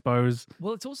boat, I suppose.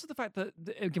 Well, it's also the fact that,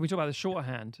 again, we talk about the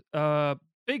shorthand.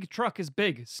 Big truck is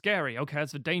big, scary. Okay,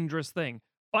 that's a dangerous thing.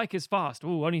 Bike is fast.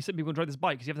 Oh, only some people can drive this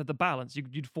bike because you have to have the balance.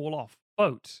 You'd fall off.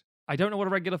 Boat. I don't know what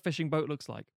a regular fishing boat looks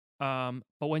like.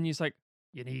 But when you say,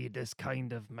 you need this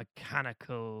kind of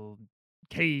mechanical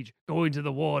cage, go into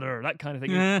the water, that kind of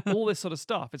thing, all this sort of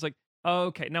stuff. It's like,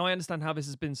 okay, now I understand how this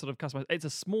has been sort of customized. It's a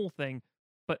small thing,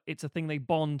 but it's a thing they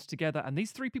bond together. And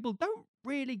these three people don't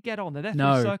really get on. They're there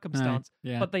through circumstance,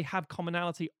 but they have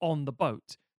commonality on the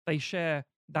boat. They share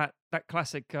that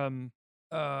classic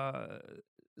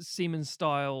seaman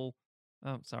style.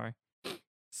 Oh, sorry,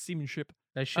 seamanship.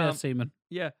 They share seaman.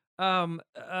 Yeah,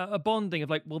 a bonding of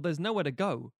like, well, there's nowhere to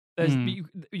go. There's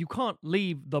you can't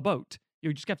leave the boat.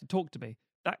 You just have to talk to me.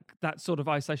 That sort of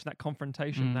isolation, that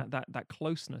confrontation, that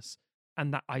closeness,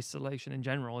 and that isolation in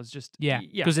general is just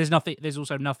because there's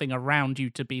also nothing around you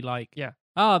to be like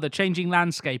the changing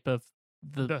landscape of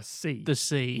the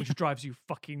sea, which drives you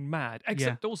fucking mad.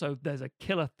 Except also there's a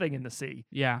killer thing in the sea.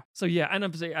 Yeah. So yeah, and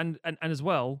obviously, and as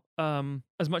well,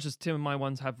 as much as Tim and my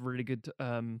ones have really good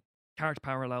character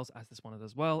parallels, as this one does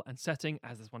as well, and setting,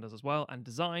 as this one does as well, and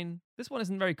design. This one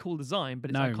isn't very cool design, but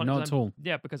it's No, iconic not design, at all.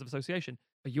 Yeah, because of association.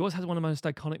 But yours has one of the most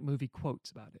iconic movie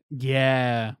quotes about it.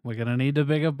 Yeah, we're gonna need a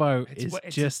bigger boat. It's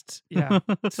just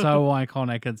so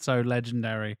iconic and so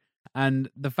legendary. And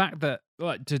the fact that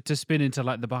like, to spin into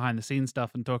like the behind the scenes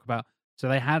stuff and talk about, so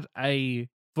they had a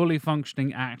fully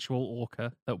functioning actual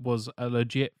orca that was a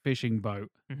legit fishing boat,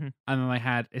 and then they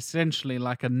had essentially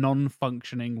like a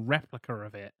non-functioning replica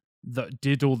of it that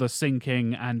did all the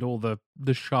sinking and all the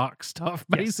shark stuff,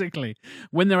 basically.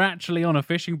 When they're actually on a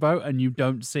fishing boat and you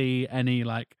don't see any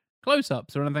like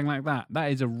close-ups or anything like that,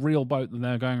 that is a real boat that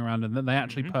they're going around and that they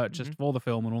actually purchased for the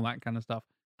film and all that kind of stuff.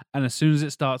 And as soon as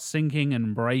it starts sinking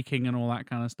and breaking and all that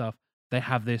kind of stuff, they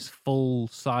have this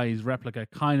full-size replica,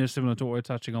 kind of similar to what we're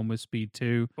touching on with Speed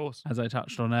 2, as I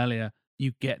touched on earlier.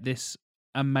 You get this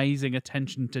amazing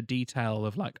attention to detail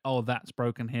of like, oh, that's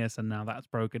broken here, so now that's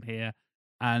broken here.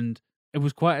 And it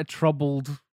was quite a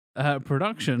troubled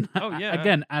production. Oh, yeah.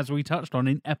 Again, as we touched on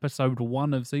in episode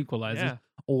 1 of Sequelizers,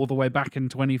 all the way back in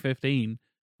 2015,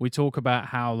 we talk about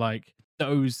how like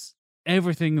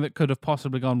everything that could have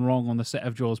possibly gone wrong on the set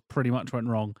of Jaws pretty much went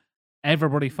wrong.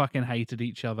 Everybody fucking hated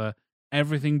each other.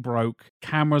 Everything broke.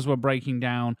 Cameras were breaking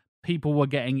down. People were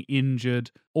getting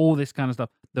injured. All this kind of stuff.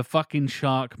 The fucking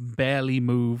shark barely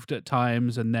moved at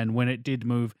times, and then when it did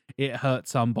move, it hurt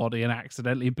somebody and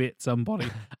accidentally bit somebody,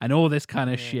 and all this kind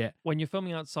of shit. When you're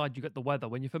filming outside, you get the weather.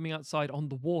 When you're filming outside on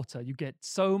the water, you get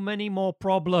so many more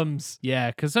problems.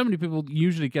 Yeah, because so many people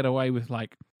usually get away with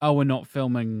like, oh, we're not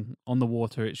filming on the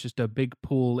water. It's just a big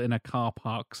pool in a car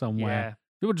park somewhere. Yeah.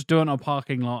 People just do it in a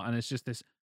parking lot, and it's just this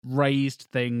raised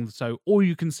thing. So all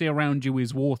you can see around you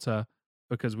is water,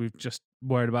 because we've just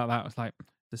worried about that. It's like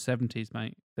the 70s,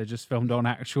 mate. They just filmed on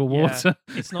actual water.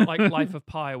 It's not like Life of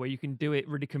Pi where you can do it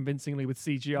really convincingly with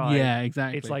CGI. Yeah,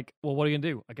 exactly. It's like, well, what are you going to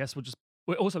do? I guess we'll just...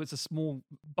 Also, it's a small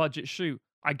budget shoot.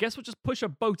 I guess we'll just push a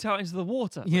boat out into the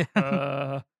water.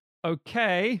 Yeah.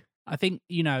 Okay. I think,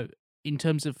 in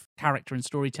terms of character and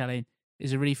storytelling,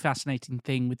 is a really fascinating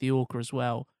thing with the orca as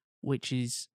well, which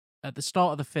is at the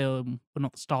start of the film, well,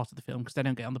 not the start of the film, because they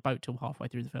don't get on the boat till halfway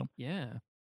through the film. Yeah.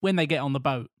 When they get on the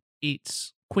boat,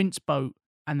 it's Quint's boat,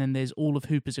 and then there's all of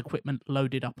Hooper's equipment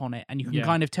loaded up on it, and you can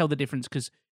kind of tell the difference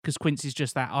because Quint's is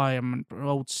just that I am an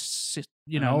old,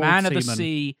 man of the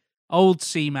sea, old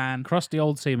seaman, crusty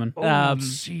old seaman, old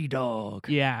sea dog.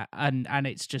 Yeah, and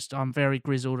it's just I'm very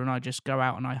grizzled, and I just go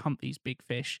out and I hunt these big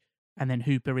fish. And then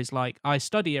Hooper is like, I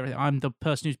study everything. I'm the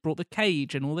person who's brought the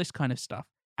cage and all this kind of stuff.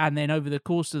 And then over the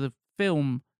course of the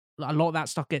film, a lot of that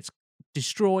stuff gets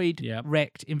destroyed,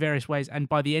 wrecked in various ways. And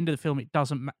by the end of the film, it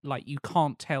doesn't like you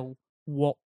can't tell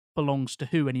what belongs to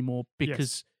who anymore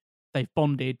because they've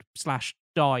bonded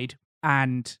 / died,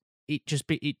 and it just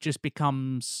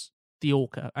becomes the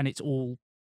orca, and it's all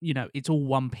it's all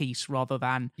one piece rather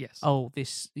than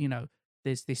this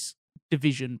there's this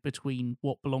division between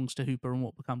what belongs to Hooper and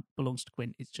what belongs to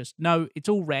Quint. It's just no, it's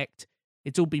all wrecked.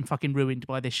 It's all been fucking ruined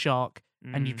by this shark,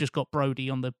 and you've just got Brody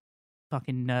on the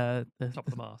fucking the top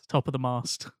of the mast. Top of the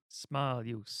mast. Smile,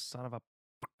 you son of a.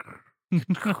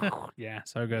 Yeah,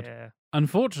 so good. Yeah.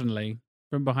 Unfortunately,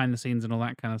 from behind the scenes and all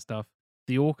that kind of stuff,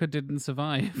 the orca didn't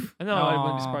survive. No, I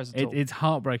wouldn't be surprised at all. It's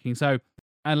heartbreaking. So,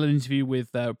 I had an interview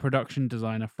with a production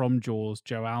designer from Jaws,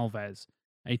 Joe Alves.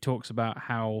 He talks about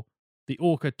how the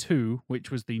Orca 2, which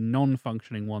was the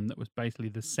non-functioning one that was basically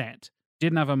the set,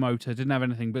 didn't have a motor, didn't have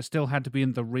anything, but still had to be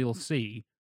in the real sea.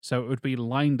 So it would be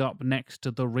lined up next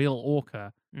to the real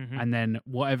orca. And then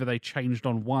whatever they changed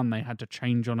on one, they had to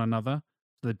change on another.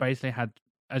 So they basically had,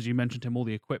 as you mentioned, Tim, all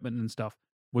the equipment and stuff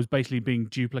was basically being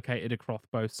duplicated across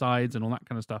both sides and all that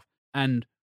kind of stuff. And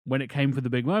when it came for the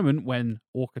big moment, when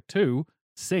Orca 2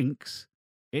 sinks,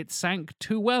 it sank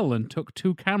too well and took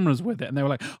 2 cameras with it. And they were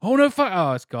like, oh no, fuck,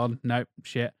 oh, it's gone. Nope,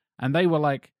 shit. And they were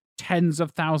like tens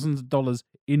of thousands of dollars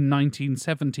in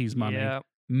 1970s money. Yeah.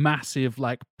 Massive,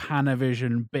 like,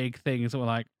 Panavision big things that were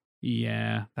like,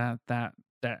 yeah, that.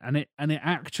 And it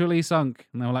actually sunk.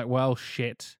 And they were like, well,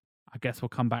 shit. I guess we'll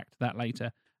come back to that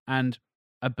later. And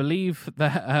I believe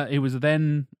that it was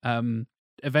then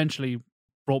eventually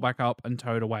brought back up and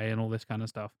towed away and all this kind of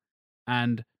stuff.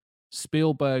 And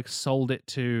Spielberg sold it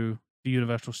to the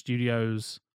Universal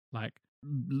Studios like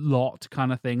lot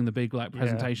kind of thing, the big like Yeah.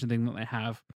 presentation thing that they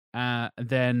have.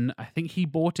 Then I think he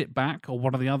bought it back, or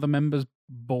one of the other members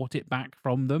bought it back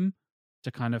from them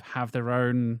to kind of have their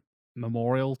own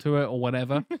memorial to it or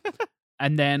whatever.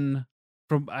 And then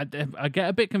I get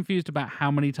a bit confused about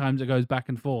how many times it goes back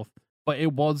and forth, but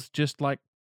it was just like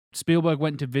Spielberg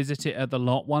went to visit it at the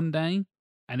lot one day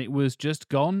and it was just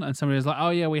gone. And somebody was like,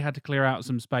 oh yeah, we had to clear out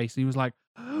some space. And he was like,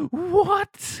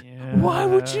 what? Why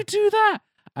would you do that?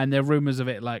 And there are rumors of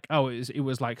it like, oh, it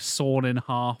was like sawn in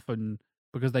half, and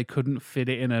because they couldn't fit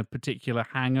it in a particular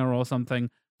hangar or something,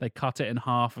 they cut it in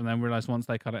half and then realized once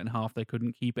they cut it in half, they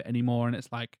couldn't keep it anymore. And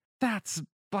it's like, that's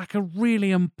like a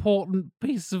really important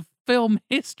piece of film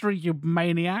history, you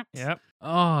maniacs. Yep.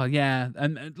 Oh, yeah.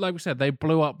 And like we said, they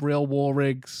blew up real war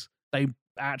rigs. They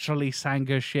actually sank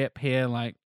a ship here.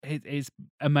 Like, it's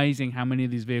amazing how many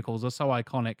of these vehicles are so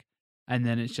iconic. And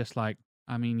then it's just like,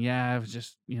 I mean, yeah, it was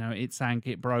just, it sank,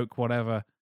 it broke, whatever.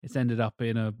 It's ended up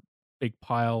in a big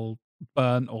pile,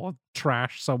 burnt or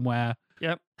trash somewhere.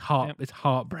 Yep. It's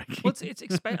heartbreaking. Well, it's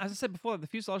expensive. As I said before, the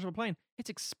fuselage of a plane, it's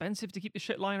expensive to keep the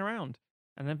shit lying around.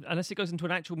 And then, unless it goes into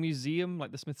an actual museum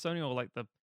like the Smithsonian or like the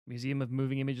Museum of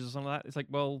Moving Images or something like that, it's like,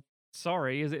 well,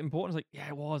 sorry, is it important? It's like, yeah,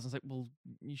 it was. It's like, well,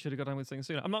 you should have got on with things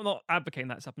sooner. I'm not advocating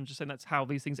that stuff. I'm just saying that's how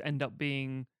these things end up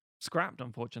being scrapped,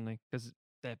 unfortunately, because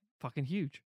they're fucking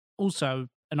huge. Also,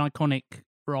 an iconic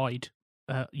ride,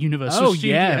 Universal Oh,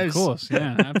 Studios. yeah, of course.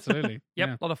 Yeah, absolutely. Yep,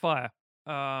 Yeah. a lot of fire.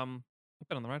 I've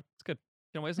been on the ride. It's good.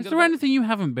 You know what isn't Is good there about it? anything you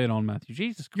haven't been on, Matthew?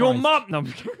 Jesus Christ. Your mum! No, I'm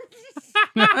kidding.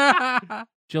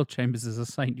 Jill Chambers is a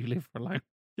saint. You live for alone.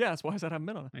 Yeah, that's why I said I haven't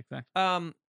been on it.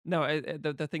 Exactly. No,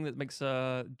 the thing that makes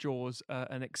Jaws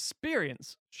an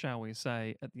experience, shall we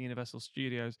say, at the Universal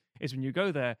Studios is when you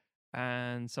go there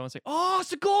and someone say, "Oh,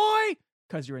 Sugoi!"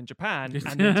 because you're in Japan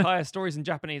and the entire story's in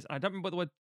Japanese. I don't remember what the word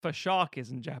for shark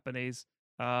is in Japanese.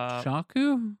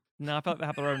 Shaku? No, I felt like they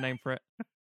have their own name for it,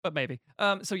 but maybe.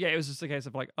 So yeah, it was just a case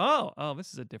of like, oh,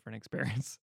 this is a different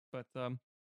experience, but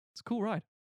it's a cool ride.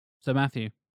 So, Matthew,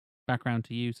 background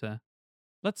to you, sir.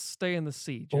 Let's stay in the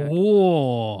sea, Jack.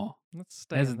 Oh, Let's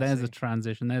stay in the there's sea. a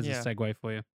transition. There's Yeah. a segue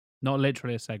for you. Not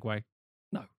literally a segue.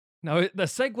 No, the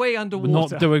Segway We're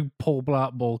underwater. not doing Paul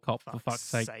Blart Ball Cop, for fuck's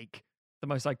sake. The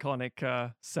most iconic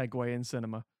Segway in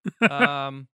cinema.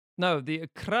 No, the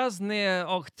Krasnye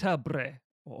Oktobre,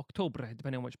 or Oktobre,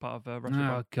 depending on which part of Russia. you Oh,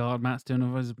 are. God, Matt's doing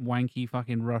all those wanky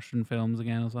fucking Russian films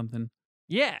again or something.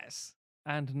 Yes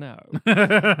and no. No,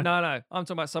 I'm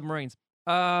talking about submarines.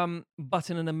 But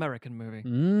in an American movie.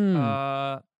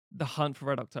 The Hunt for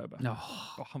Red October.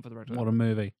 Oh, Or Hunt for the Red October. what a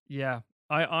movie. Yeah.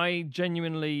 I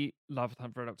genuinely love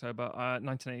Hunt for Red October.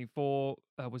 1984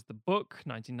 was the book.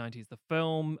 1990 is the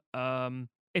film.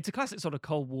 It's a classic sort of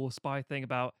Cold War spy thing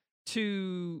about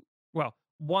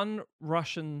one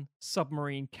Russian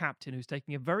submarine captain who's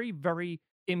taking a very, very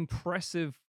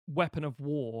impressive weapon of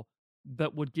war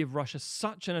that would give Russia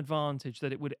such an advantage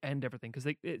that it would end everything, because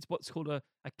it's what's called a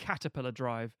caterpillar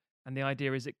drive. And the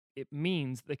idea is it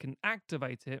means they can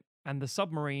activate it and the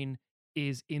submarine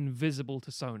is invisible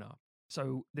to sonar.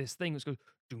 So this thing that goes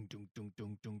dung dung dung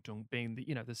dung dung dung, being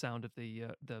the sound of the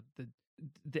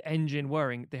engine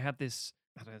whirring. They have this,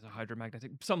 I don't know, it's a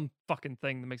hydromagnetic, some fucking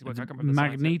thing that makes it work. I can't remember the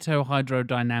science of it.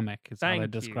 Magneto-hydrodynamic is how they Thank you.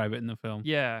 describe it in the film.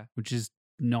 Yeah. Which is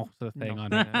not a thing, I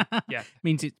Not- don't know. Yeah.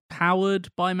 Means it's powered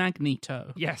by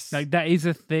Magneto. Yes. Like, that is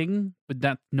a thing, but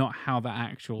that's not how the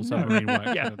actual submarine works.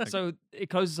 I Yeah, don't think. so it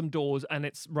closes some doors and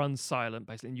it runs silent,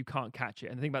 basically, and you can't catch it.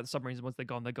 And the thing about the submarines is once they're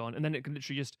gone, they're gone. And then it can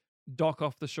literally just dock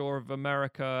off the shore of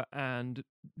America and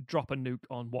drop a nuke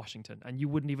on Washington, and you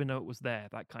wouldn't even know it was there,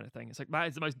 that kind of thing. It's like, that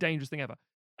is the most dangerous thing ever.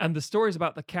 And the story is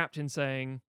about the captain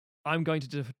saying, I'm going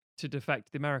to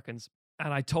defect the Americans.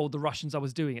 And I told the Russians I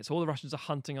was doing it. So all the Russians are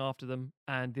hunting after them.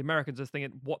 And the Americans are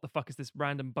thinking, what the fuck is this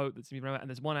random boat that's moving around? And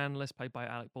there's one analyst played by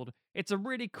Alec Baldwin. It's a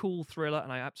really cool thriller,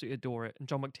 and I absolutely adore it. And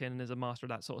John McTiernan is a master of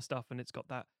that sort of stuff. And it's got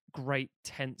that great,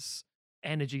 tense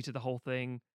energy to the whole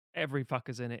thing. Every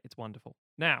fucker's in it. It's wonderful.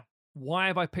 Now, why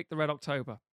have I picked the Red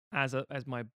October as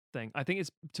my thing? I think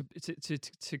it's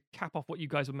to cap off what you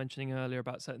guys were mentioning earlier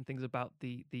about certain things about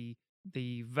the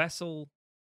vessel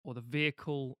or the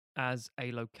vehicle as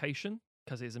a location,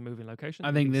 because it is a moving location.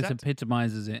 I think moving this set.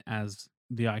 epitomizes it as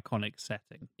the iconic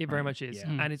setting. It very right? much is.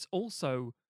 Yeah. And it's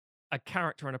also a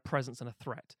character and a presence and a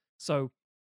threat. So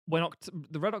when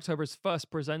the Red October is first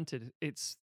presented,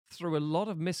 it's through a lot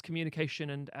of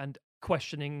miscommunication and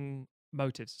questioning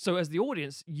motives. So as the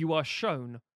audience, you are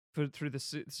shown through the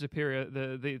superior,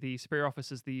 the superior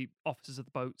officers, the officers of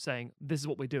the boat saying, this is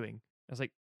what we're doing. I was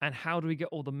like, and how do we get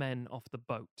all the men off the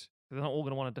boat? They're not all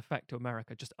going to want to defect to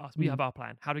America, just us. We have our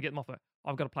plan. How do we get them off it?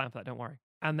 I've got a plan for that, don't worry.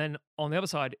 And then on the other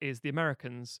side is the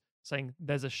Americans saying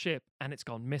there's a ship and it's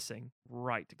gone missing.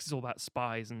 Right. Because it's all about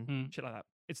spies and shit like that.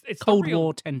 It's Cold the real,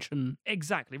 War tension.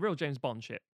 Exactly. Real James Bond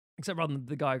shit. Except rather than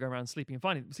the guy going around sleeping with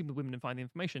women and finding the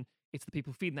information, it's the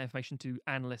people feeding that information to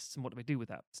analysts and what do they do with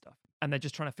that stuff. And they're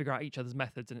just trying to figure out each other's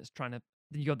methods, and it's trying to.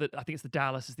 You got I think it's the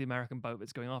Dallas is the American boat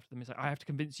that's going after them. It's like, I have to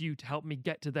convince you to help me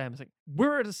get to them. It's like,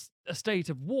 we're at a state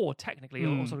of war, technically,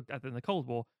 or sort of in the Cold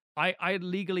War. I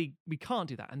legally, we can't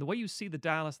do that. And the way you see the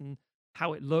Dallas and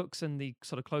how it looks and the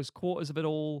sort of close quarters of it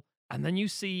all, and then you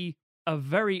see a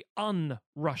very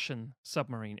un-Russian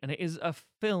submarine, and it is a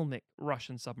filmic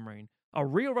Russian submarine. A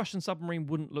real Russian submarine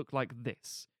wouldn't look like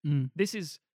this. This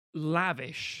is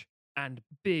lavish and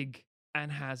big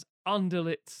and has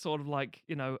underlit sort of like,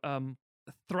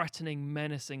 threatening,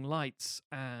 menacing lights.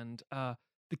 And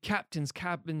the captain's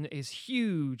cabin is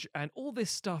huge and all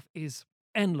this stuff is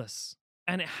endless.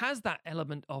 And it has that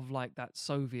element of like that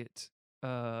Soviet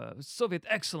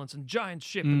excellence and giant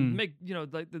ship and make,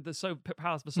 like the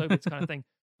palace for Soviets kind of thing.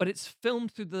 But it's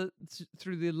filmed through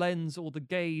the lens or the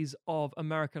gaze of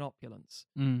American opulence.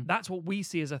 That's what we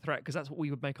see as a threat because that's what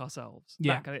we would make ourselves.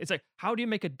 Yeah. It's like, how do you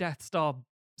make a Death Star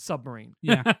submarine?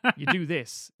 Yeah. You do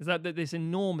this. Is that this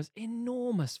enormous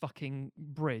fucking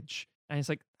bridge? And it's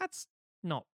like, that's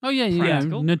not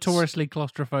practical. Notoriously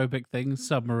claustrophobic things,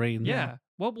 submarine. Yeah.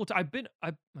 World War II.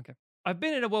 I've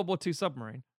been in a World War II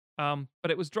submarine.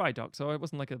 But it was dry dock, so it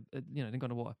wasn't like didn't go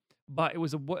into water. But it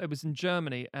was in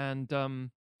Germany, and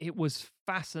it was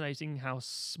fascinating how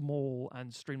small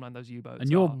and streamlined those U-boats are. And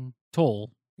you're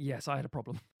tall. Yes, I had a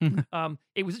problem.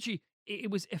 It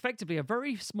was effectively a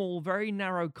very small, very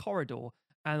narrow corridor,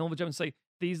 and all the Germans say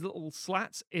these little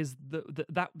slats is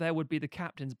that there would be the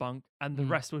captain's bunk, and the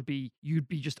rest would be you'd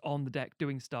be just on the deck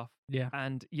doing stuff. Yeah,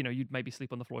 and you'd maybe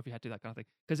sleep on the floor if you had to do that kind of thing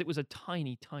because it was a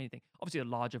tiny, tiny thing. Obviously,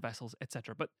 larger vessels,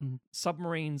 etc. But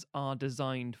submarines are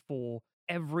designed for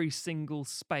every single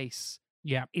space.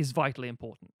 Yeah, is vitally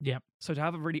important. Yeah, so to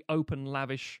have a really open,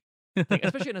 lavish thing,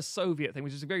 especially in a Soviet thing,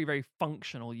 which is very, very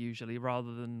functional usually,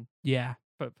 rather than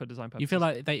for design purposes. You feel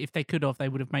like if they could have, they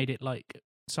would have made it like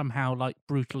somehow like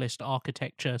brutalist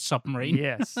architecture submarine.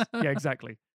 Yes, yeah,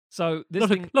 exactly. So this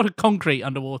lot of concrete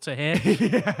underwater here.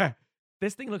 Yeah.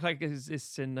 This thing looked like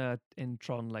it's in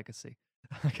Tron Legacy,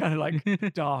 kind of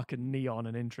like dark and neon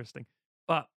and interesting.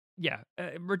 But yeah,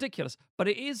 ridiculous. But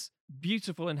it is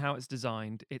beautiful in how it's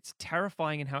designed. It's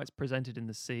terrifying in how it's presented in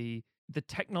the sea. The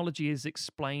technology is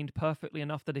explained perfectly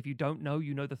enough that if you don't know,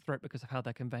 you know the threat because of how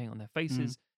they're conveying on their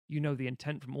faces. You know the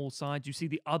intent from all sides. You see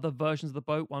the other versions of the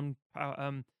boat. One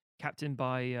captained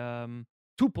by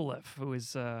Tupolev, who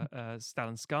is Stellan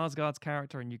Skarsgård's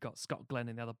character, and you've got Scott Glenn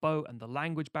in the other boat, and the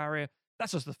language barrier.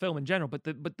 That's just the film in general, but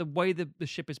the way the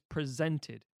ship is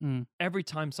presented, every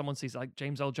time someone sees, like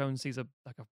James Earl Jones sees a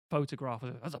photograph,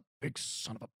 that's a big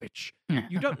son of a bitch.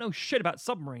 You don't know shit about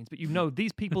submarines, but you know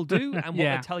these people do, and what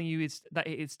they're telling you is that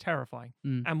it's terrifying.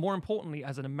 And more importantly,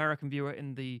 as an American viewer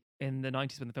in the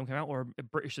 90s when the film came out, or a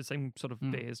British, the same sort of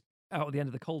fears, out at the end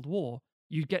of the Cold War,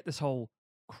 you get this whole,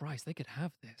 Christ, they could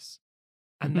have this.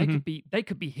 And they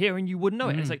could be here and you wouldn't know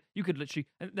it. And it's like you could literally.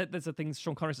 And there's a thing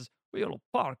Sean Connery says, "We'll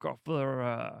park off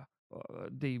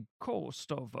the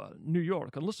coast of New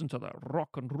York and listen to that rock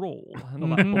and roll and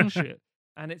all that bullshit."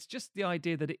 And it's just the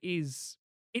idea that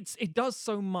it does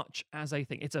so much as a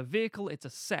thing. It's a vehicle, it's a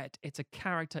set, it's a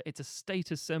character, it's a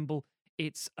status symbol,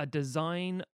 it's a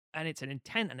design, and it's an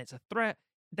intent, and it's a threat.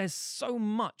 There's so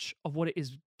much of what it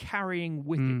is carrying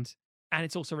with it, and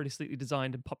it's also really sleekly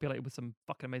designed and populated with some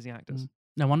fucking amazing actors.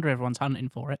 No wonder everyone's hunting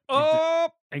for it. Oh,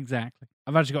 exactly.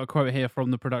 I've actually got a quote here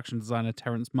from the production designer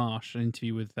Terrence Marsh, an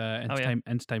interview with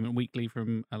Entertainment Weekly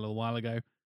from a little while ago.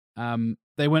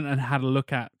 They went and had a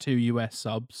look at 2 US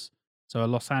subs, so a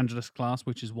Los Angeles class,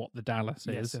 which is what the Dallas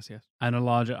is, yes. and a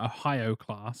larger Ohio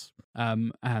class.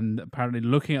 And apparently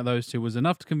looking at those two was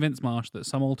enough to convince Marsh that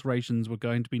some alterations were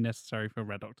going to be necessary for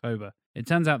Red October. It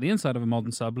turns out the inside of a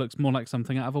modern sub looks more like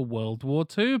something out of a World War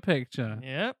II picture.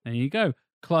 Yep. There you go.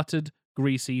 Cluttered,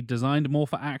 greasy, designed more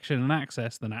for action and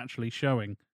access than actually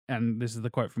showing. And this is the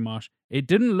quote from Marsh. It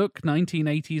didn't look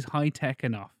 1980s high-tech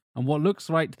enough. And what looks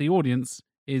right to the audience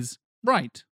is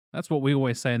right. That's what we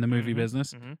always say in the movie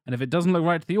business. And if it doesn't look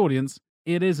right to the audience,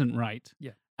 it isn't right.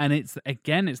 Yeah. And it's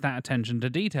that attention to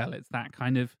detail. It's that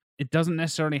kind of, it doesn't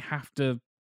necessarily have to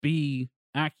be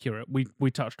accurate.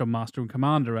 We touched on Master and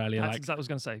Commander earlier. That's exactly what I was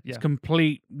going to say. Yeah. It's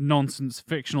complete nonsense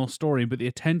fictional story, but the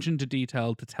attention to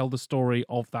detail to tell the story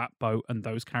of that boat and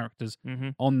those characters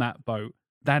on that boat,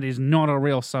 that is not a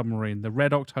real submarine. The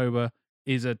Red October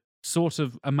is a sort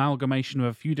of amalgamation of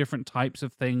a few different types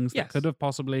of things that could have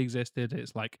possibly existed.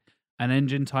 It's like an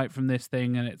engine type from this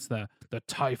thing, and it's the the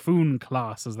Typhoon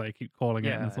class, as they keep calling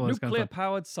it. And it's all this kind of stuff.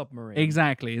 Nuclear-powered submarine.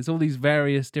 Exactly. It's all these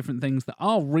various different things that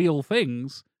are real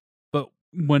things, but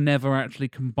were never actually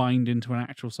combined into an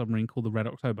actual submarine called the Red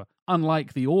October.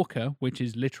 Unlike the Orca, which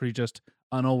is literally just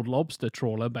an old lobster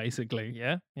trawler, basically.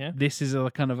 Yeah. This is a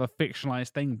kind of a fictionalized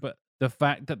thing, but the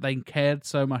fact that they cared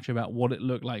so much about what it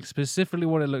looked like, specifically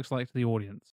what it looks like to the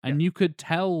audience, and you could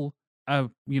tell a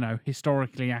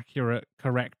historically accurate,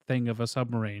 correct thing of a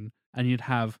submarine, and you'd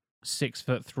have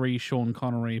 6'3" Sean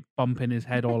Connery bumping his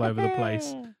head all over the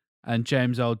place, and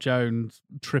James Earl Jones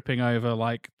tripping over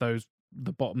like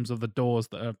the bottoms of the doors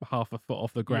that are half a foot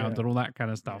off the ground and all that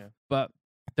kind of stuff. But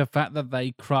the fact that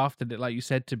they crafted it, like you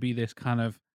said, to be this kind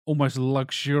of almost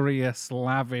luxurious,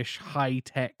 lavish,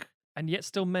 high-tech, and yet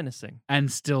still menacing.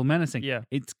 Yeah.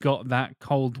 It's got that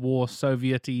Cold War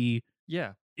Soviet-y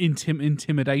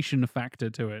intimidation factor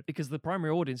to it. Because the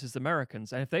primary audience is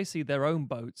Americans, and if they see their own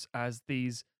boats as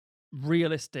these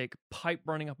realistic pipe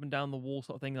running up and down the wall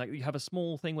sort of thing, like you have a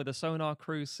small thing where the sonar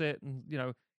crew sit and,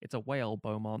 it's a whale,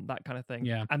 Beaumont, that kind of thing.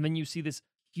 Yeah. And then you see this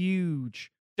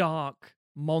huge, dark,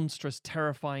 monstrous,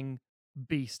 terrifying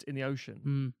beast in the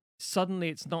ocean. Suddenly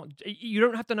it's not, you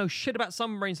don't have to know shit about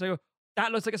submarines to go,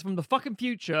 that looks like it's from the fucking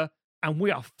future, and we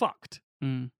are fucked.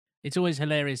 It's always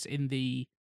hilarious in the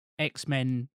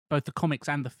X-Men, both the comics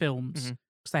and the films,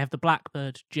 because they have the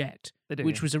Blackbird jet,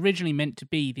 which was originally meant to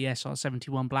be the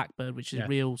SR-71 Blackbird, which is a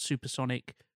real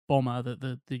supersonic bomber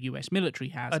that the US military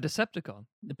has. A Decepticon.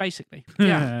 Basically,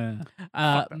 yeah.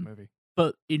 Fuck that movie.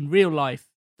 But in real life,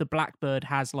 the Blackbird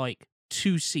has like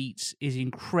 2 seats, is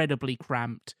incredibly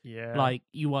cramped. Yeah. Like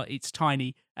it's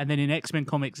tiny. And then in X-Men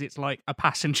comics, it's like a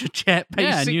passenger jet, basically.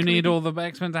 Yeah, and you need all the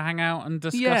X-Men to hang out and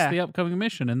discuss the upcoming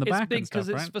mission in the back. It's big because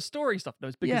it's for story stuff. No,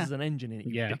 it's big because there's an engine in it,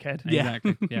 you dickhead.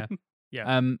 Exactly.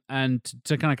 Yeah. And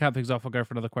to kind of cap things off, I'll go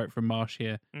for another quote from Marsh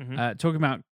here. Talking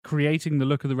about creating the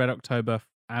look of the Red October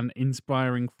and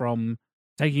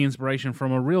taking inspiration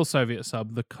from a real Soviet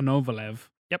sub, the Konovalov.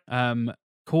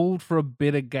 Called for a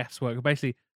bit of guesswork.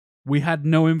 Basically, we had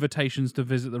no invitations to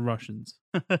visit the Russians.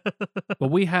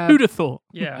 But we had... Who'd have thought?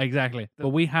 Yeah. Exactly. But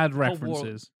we had Cold War,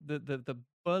 references. the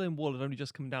Berlin Wall had only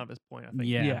just come down at this point, I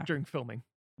think. During filming.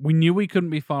 We knew we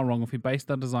couldn't be far wrong if we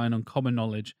based our design on common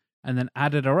knowledge and then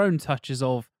added our own touches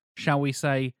of, shall we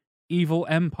say, evil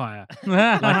empire.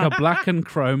 Like a black and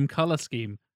chrome color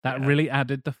scheme. That really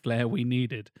added the flair we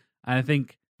needed. And I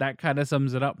think that kind of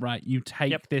sums it up, right? You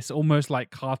take this almost like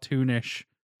cartoonish,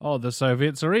 the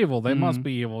Soviets are evil, they must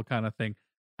be evil kind of thing.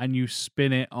 And you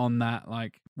spin it on that,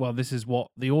 like, well, this is what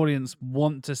the audience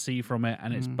want to see from it.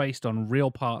 And it's based on real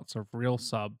parts of real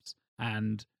subs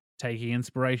and taking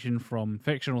inspiration from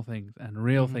fictional things and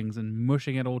real things and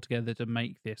mushing it all together to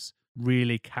make this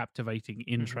really captivating,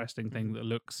 interesting thing that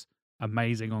looks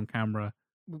amazing on camera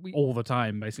all the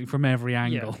time, basically, from every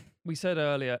angle. We said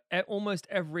earlier, almost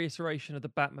every iteration of the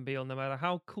Batmobile, no matter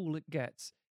how cool it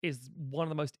gets, is one of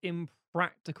the most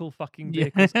impractical fucking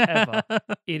vehicles ever.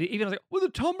 Even I was like, well, the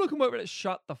Tom locomotive,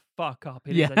 shut the fuck up.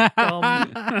 It is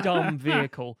a dumb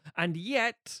vehicle. And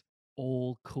yet,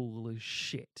 all cool as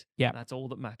shit. Yeah. That's all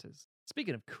that matters.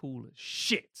 Speaking of cool as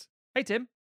shit. Hey, Tim.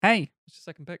 Hey. What's your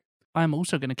second pick? I'm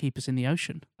also going to keep us in the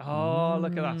ocean. Oh,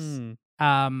 look at us.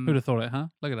 Who'd have thought it, huh?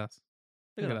 Look at us.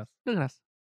 Look at us. Look at us.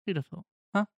 Who'd have thought?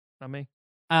 Huh? Not me.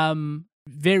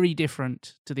 Very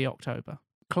different to the October.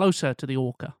 Closer to the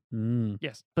Orca.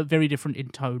 Yes. But very different in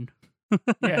tone.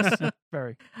 Yes,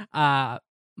 very.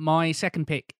 My second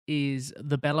pick is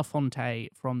the Belafonte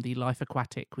from the Life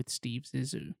Aquatic with Steve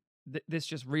Zissou. This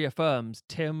just reaffirms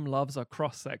Tim loves a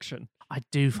cross-section. I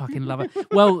do fucking love it.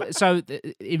 Well, so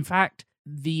in fact,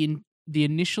 the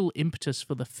initial impetus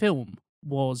for the film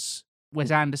was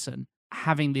Wes Anderson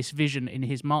having this vision in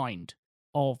his mind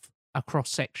of a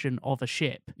cross-section of a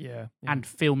ship and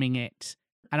filming it.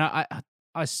 And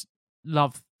I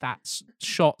love that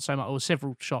shot so much, or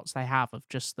several shots they have of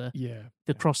just the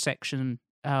cross-section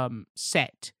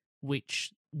set,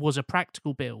 which was a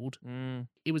practical build.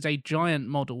 It was a giant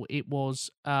model. It was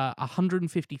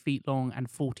 150 feet long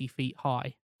and 40 feet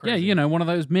high. Crazy. Yeah, one of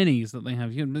those minis that they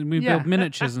have. We build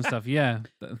miniatures and stuff. Yeah,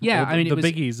 I mean, the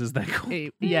biggies as they're called.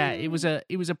 It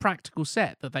was a practical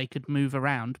set that they could move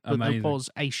around, but there was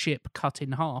a ship cut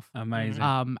in half. Amazing.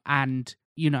 And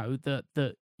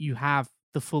that you have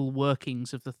the full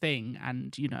workings of the thing,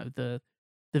 and the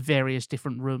various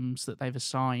different rooms that they've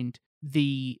assigned.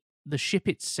 The ship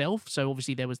itself. So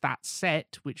obviously there was that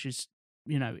set, which is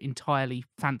entirely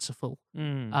fanciful.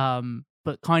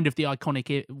 But kind of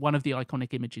one of the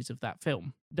iconic images of that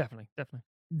film. Definitely.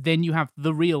 Then you have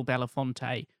the real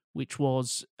Belafonte, which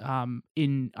was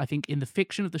in the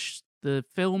fiction of The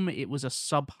film, it was a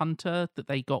Sub Hunter that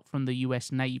they got from the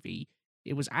US Navy.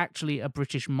 It was actually a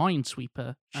British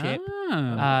minesweeper ship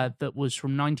that was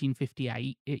from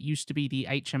 1958. It used to be the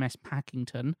HMS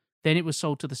Packington. Then it was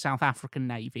sold to the South African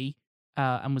Navy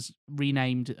and was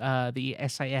renamed the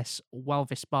SAS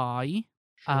Walvis Bay.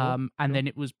 And then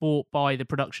it was bought by the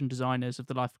production designers of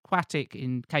the Life Aquatic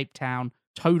in Cape Town,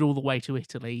 towed all the way to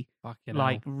Italy,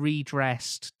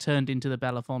 redressed, turned into the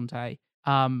Belafonte.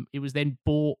 It was then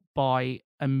bought by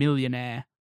a millionaire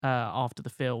after the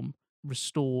film,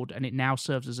 restored, and it now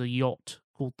serves as a yacht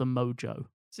called the Mojo.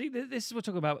 See, this is what we're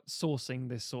talking about, sourcing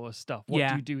this sort of stuff. What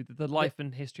do you do with the life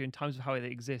and history and times of how it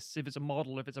exists? If it's a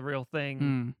model, if it's a real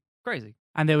thing. Crazy.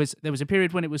 And there was a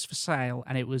period when it was for sale,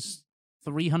 and it was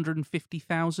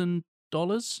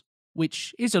 $350,000,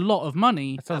 which is a lot of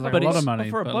money. That sounds like a lot of money.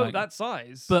 For a boat that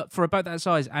size. But for a boat that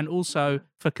size, and also,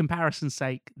 for comparison's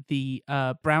sake, the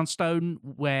brownstone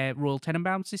where Royal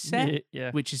Tenenbaums is set,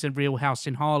 which is a real house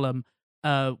in Harlem,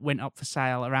 went up for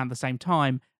sale around the same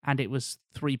time, and it was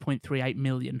 $3.38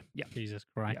 million. Yeah. Jesus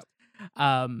Christ.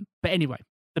 But anyway,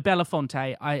 the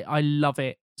Belafonte, I love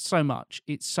it so much.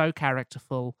 It's so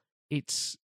characterful.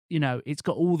 It's, you know, it's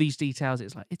got all these details.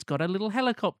 It's like, it's got a little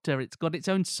helicopter. It's got its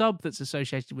own sub that's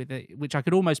associated with it, which I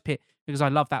could almost pick because I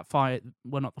love that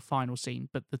well, not the final scene,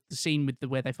 but the scene with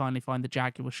where they finally find the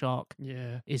jaguar shark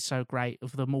is so great,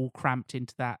 of them all cramped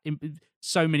into that.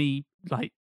 So many,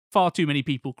 far too many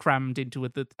people crammed into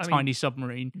the tiny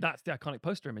submarine. That's the iconic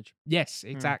poster image. Yes,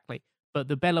 exactly. But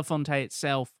the Belafonte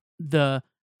itself,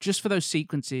 just for those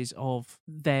sequences of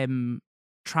them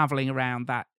traveling around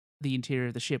the interior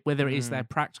of the ship, whether it is their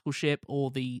practical ship or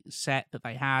the set that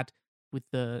they had with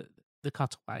the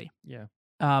cutaway. Yeah.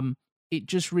 It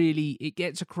just really, it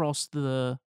gets across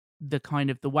the kind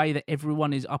of the way that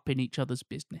everyone is up in each other's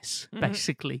business,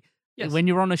 basically. Yes. When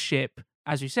you're on a ship,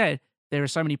 as you said, there are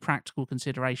so many practical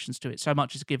considerations to it. So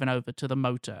much is given over to the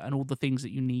motor and all the things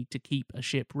that you need to keep a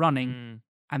ship running.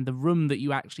 And the room that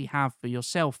you actually have for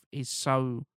yourself is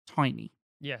so tiny.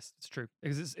 Yes, it's true.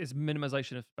 Because it's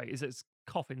minimization of space. It's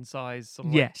coffin size. Sort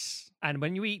of yes. And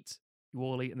when you eat, you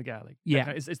all eat in the galley. Yeah.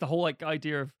 It's the whole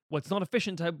idea of, well, it's not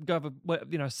efficient to go have a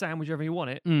sandwich wherever you want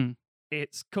it.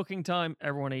 It's cooking time.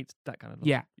 Everyone eats, that kind of thing.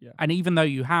 Yeah. And even though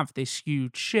you have this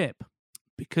huge ship,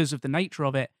 because of the nature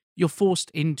of it, you're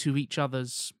forced into each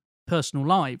other's personal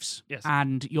lives. Yes.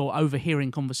 And you're overhearing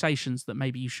conversations that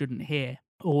maybe you shouldn't hear.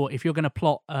 Or if you're going to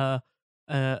plot a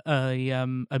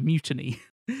mutiny,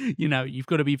 you've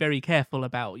got to be very careful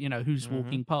about, who's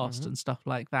walking past and stuff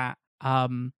like that.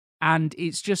 And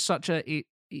it's just such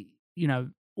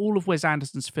all of Wes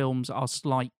Anderson's films are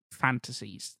slight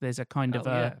fantasies. There's a kind of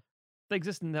a... They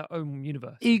exist in their own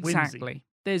universe. Exactly.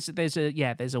 Whimsy.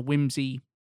 There's a whimsy,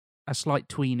 a slight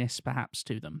tweeness perhaps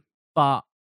to them. But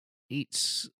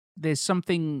there's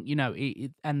something,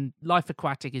 and Life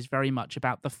Aquatic is very much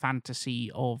about the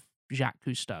fantasy of Jacques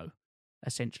Cousteau,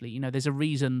 essentially. There's a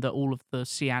reason that all of the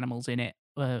sea animals in it,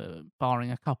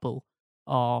 barring a couple,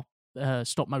 are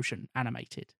stop motion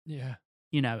animated. Yeah.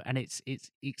 And it's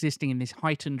existing in this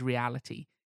heightened reality.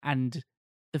 And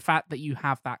the fact that you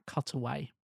have that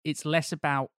cutaway, it's less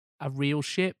about a real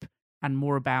ship and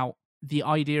more about the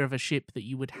idea of a ship that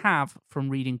you would have from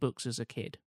reading books as a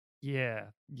kid. Yeah.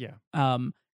 Yeah.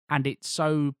 And it's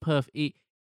so perfect.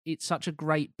 It's such a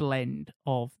great blend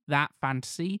of that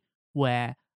fantasy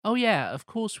where, oh yeah, of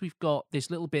course we've got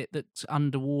this little bit that's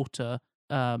underwater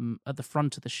at the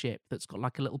front of the ship that's got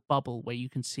like a little bubble where you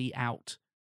can see out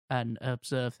and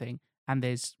observe things. And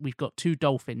we've got two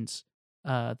dolphins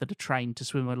that are trained to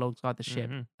swim alongside the ship,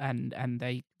 and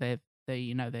they're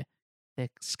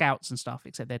scouts and stuff,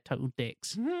 except they're total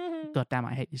dicks. God damn,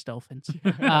 I hate these dolphins.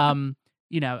 And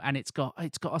it's got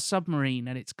a submarine,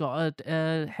 and it's got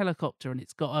a helicopter, and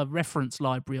it's got a reference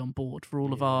library on board for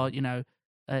all of our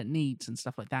needs and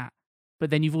stuff like that. But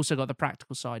then you've also got the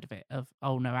practical side of it of,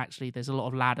 oh no, actually there's a lot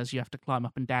of ladders you have to climb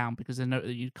up and down because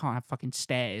you can't have fucking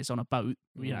stairs on a boat.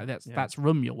 That's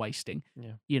room you're wasting.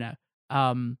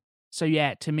 So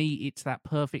yeah, to me it's that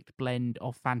perfect blend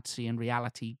of fantasy and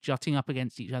reality jutting up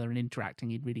against each other and interacting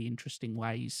in really interesting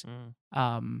ways.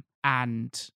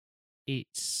 And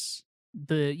it's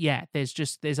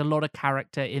there's a lot of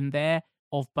character in there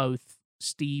of both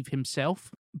Steve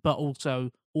himself but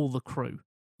also all the crew.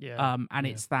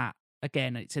 It's that,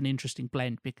 again, it's an interesting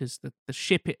blend because the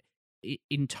ship,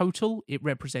 in total, it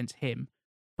represents him,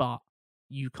 but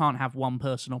you can't have one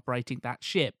person operating that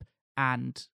ship,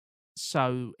 and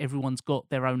so everyone's got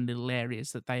their own little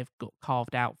areas that they've got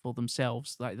carved out for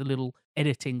themselves, like the little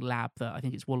editing lab that I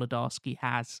think it's Wolodarski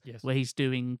has, where he's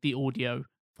doing the audio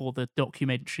for the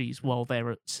documentaries while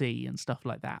they're at sea and stuff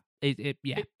like that.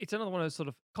 It's another one of those sort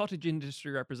of cottage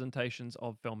industry representations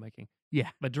of filmmaking. Yeah.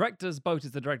 The director's boat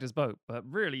is the director's boat, but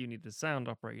really you need the sound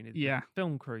operator, you need Yeah. the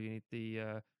film crew, you need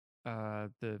the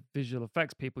visual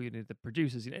effects people, you need the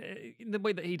producers. You know, in the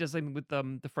way that he does something with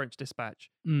the French Dispatch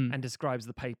and describes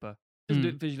the paper. Doesn't do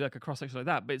it visually like a cross section like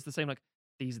that, but it's the same. Like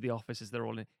these are the offices they're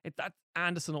all in. That's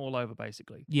Anderson all over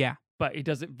basically. Yeah. But he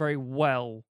does it very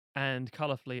well and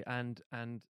colorfully and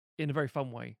in a very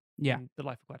fun way. Yeah. In The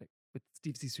Life Aquatic with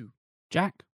Steve Zissou.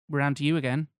 Jack, we're on to you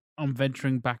again. I'm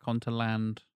venturing back onto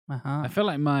land. Uh-huh. I feel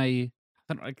like I'm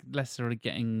not necessarily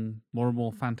getting more and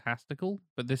more fantastical,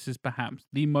 but this is perhaps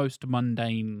the most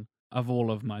mundane of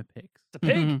all of my picks. It's a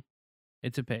pig.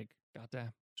 It's a pig.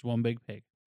 Goddamn. It's one big pig.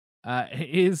 It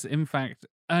is, in fact,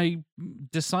 a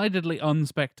decidedly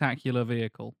unspectacular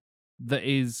vehicle that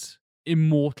is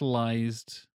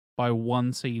immortalized by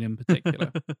one scene in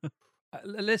particular.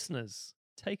 Listeners,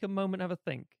 take a moment, have a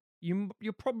think.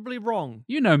 You're probably wrong.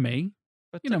 You know me.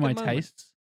 But You know take a my moment.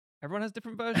 tastes. Everyone has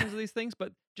different versions of these things,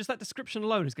 but just that description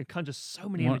alone is going to conjure so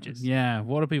many images. Yeah,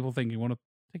 what are people thinking? Want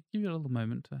to give you a little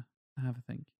moment to have a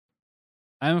think.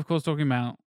 I am, of course, talking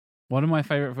about one of my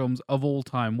favorite films of all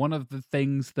time. One of the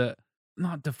things that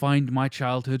not defined my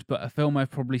childhood, but a film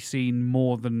I've probably seen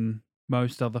more than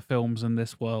most other films in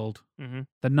this world. Mhm.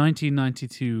 The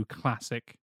 1992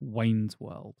 classic Wayne's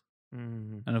World.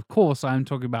 Mhm. And of course, I'm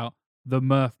talking about the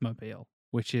Mirthmobile,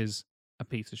 which is a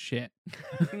piece of shit.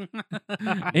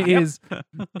 It is,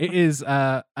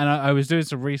 and I was doing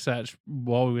some research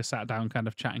while we were sat down kind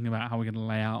of chatting about how we're going to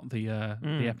lay out the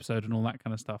episode and all that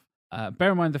kind of stuff.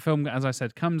 Bear in mind, the film, as I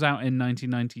said, comes out in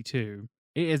 1992.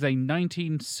 It is a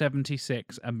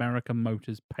 1976 American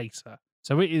Motors Pacer.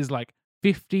 So it is like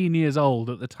 15 years old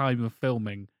at the time of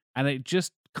filming, and it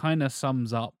just kind of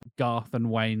sums up Garth and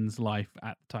Wayne's life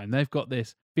at the time. They've got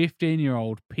this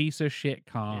 15-year-old piece of shit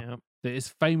car that is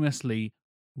famously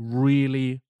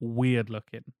really weird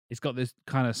looking. It's got this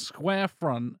kind of square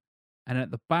front, and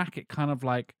at the back it kind of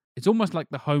like, it's almost like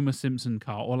the Homer Simpson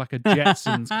car or like a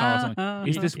Jetsons car or something.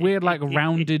 It's this weird like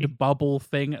rounded bubble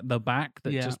thing at the back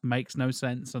that just makes no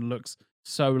sense and looks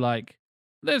so like,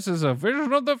 this is a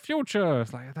vision of the future.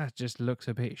 It's like, that just looks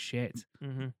a bit shit.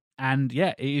 Mhm. And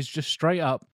yeah, it is just straight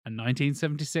up a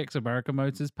 1976 American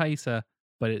Motors Pacer,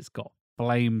 but it's got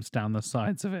flames down the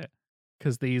sides of it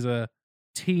because these are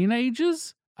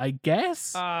teenagers, I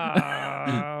guess.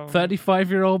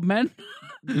 35-year-old men.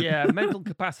 Yeah, mental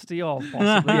capacity of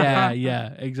possibly.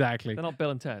 Yeah, exactly. They're not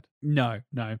Bill and Ted. No.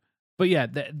 But yeah,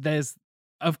 there's,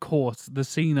 of course, the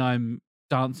scene I'm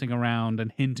dancing around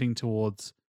and hinting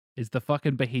towards is the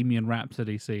fucking Bohemian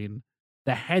Rhapsody scene.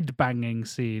 The headbanging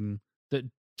scene that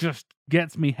just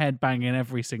gets me headbanging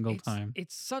every single time.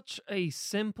 It's such a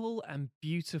simple and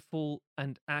beautiful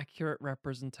and accurate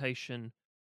representation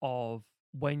of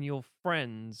when your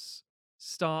friends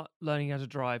start learning how to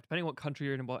drive, depending on what country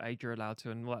you're in and what age you're allowed to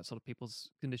and all that sort of people's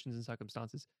conditions and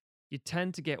circumstances. You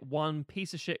tend to get one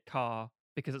piece of shit car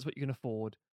because that's what you can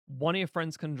afford. One of your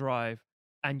friends can drive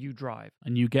and you drive.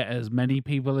 And you get as many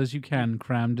people as you can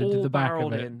crammed into All the back of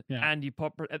barreled it. in, and you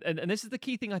pop, and this is the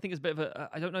key thing. I think is a bit of a,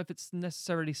 I don't know if it's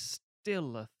necessarily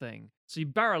still a thing. So you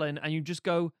barrel in and you just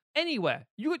go anywhere.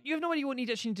 You have no idea what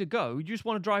you actually need to go. You just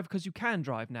want to drive because you can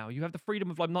drive now. You have the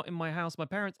freedom of, like, not in my house, my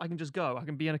parents, I can just go. I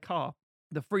can be in a car.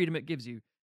 The freedom it gives you,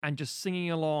 and just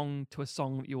singing along to a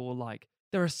song that you all like.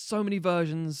 There are so many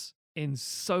versions in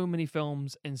so many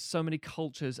films, in so many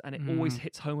cultures, and it always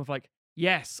hits home of like,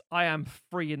 yes, I am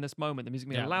free in this moment. The music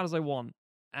can be as loud as I want.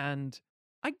 And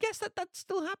I guess that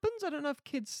still happens. I don't know if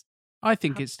kids I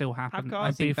think it still happens.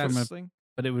 cars. I think that's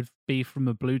But it would be from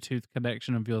a Bluetooth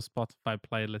connection of your Spotify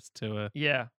playlist to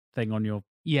a thing on your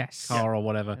car or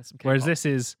whatever. Whereas this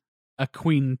is a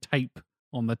Queen tape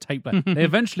on the tape player. They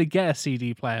eventually get a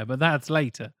CD player, but that's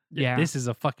later. Yeah. This is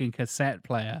a fucking cassette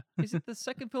player. Is it the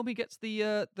second film he gets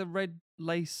the red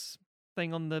lace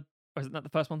thing on the? Or isn't that the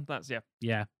first one? That's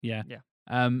Yeah. Yeah.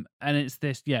 And it's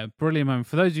this, brilliant moment.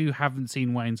 For those of you who haven't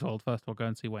seen Wayne's World, first of all, go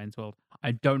and see Wayne's World.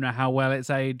 I don't know how well it's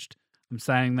aged. I'm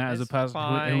saying that as a It's person who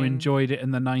fine. enjoyed it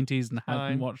in the 90s and Fine.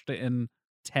 hasn't watched it in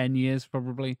 10 years,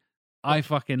 probably. I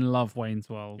fucking love Wayne's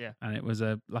World. Yeah. And it was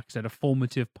like I said, a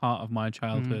formative part of my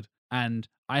childhood. And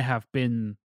I have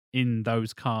been in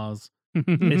those cars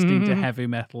listening to heavy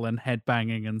metal and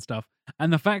headbanging and stuff.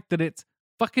 And the fact that it's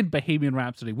fucking Bohemian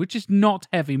Rhapsody, which is not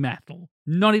heavy metal,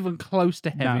 not even close to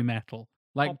heavy metal.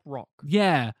 Like Pop rock.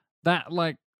 Yeah, that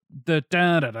like the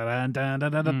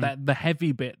that the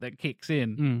heavy bit that kicks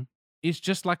in is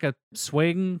just like a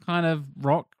swing kind of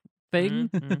rock thing.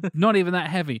 Not even that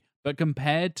heavy, but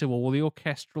compared to all the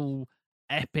orchestral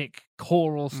epic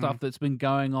choral stuff that's been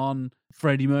going on.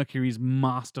 Freddie Mercury's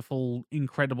masterful,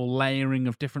 incredible layering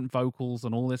of different vocals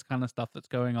and all this kind of stuff that's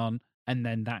going on. And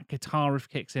then that guitar riff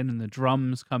kicks in and the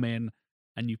drums come in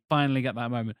and you finally get that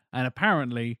moment. And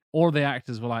apparently all the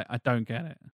actors were like, I don't get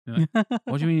it. You're like,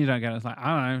 what do you mean you don't get it? It's like, I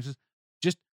don't know. It's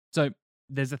just so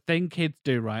there's a thing kids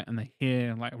do, right? And they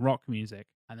hear like rock music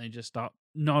and they just start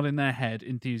nodding their head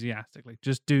enthusiastically.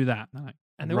 Just do that. And they're like,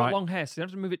 and they've got long hair, so you don't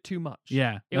have to move it too much.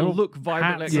 Yeah. It'll look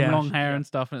vibrant. Hats and long hair and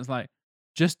stuff. And it's like,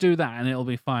 just do that and it'll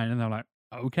be fine. And they're like,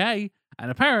 okay.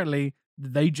 And apparently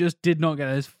they just did not get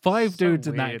it. There's 5 dudes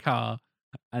in that car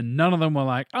and none of them were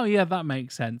like, oh yeah, that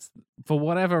makes sense. For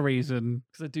whatever reason.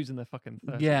 Because the dudes in their fucking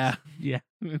 30s. Yeah,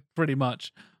 pretty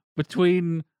much.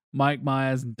 Between Mike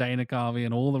Myers and Dana Carvey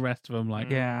and all the rest of them, like,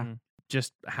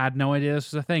 just had no idea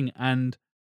this was a thing. And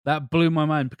that blew my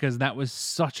mind because that was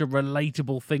such a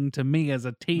relatable thing to me as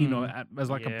a teen or as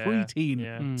like a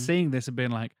preteen, seeing this and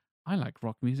being like, I like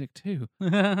rock music too.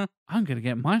 I'm going to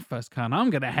get my first car and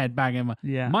I'm going to headbang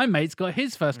in my mate's got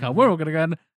his first car. We're all going to go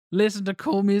and listen to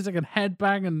cool music and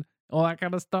headbang and all that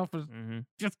kind of stuff. It's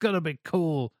just going to be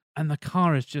cool. And the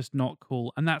car is just not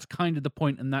cool. And that's kind of the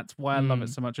point, and that's why I love it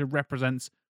so much. It represents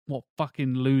what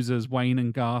fucking losers Wayne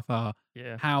and Garth are.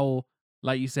 Yeah. How,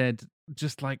 like you said,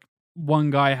 just like one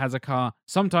guy has a car.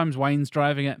 Sometimes Wayne's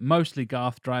driving it. Mostly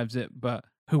Garth drives it, but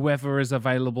whoever is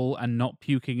available and not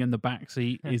puking in the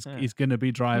backseat is going to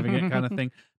be driving it kind of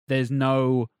thing. There's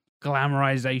no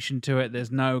glamorization to it.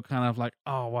 There's no kind of like,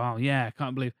 oh, wow, yeah, I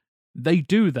can't believe. They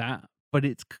do that, but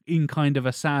it's in kind of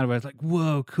a sad way. It's like,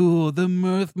 whoa, cool, the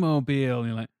Mirthmobile. And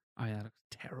you're like, oh, yeah, that looks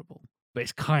terrible. But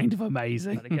it's kind of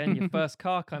amazing. But again, your first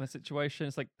car kind of situation.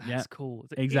 It's like, that's cool.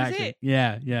 Is exactly. it?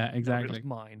 Yeah, exactly. It's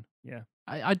mine. Yeah.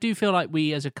 I do feel like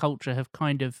we as a culture have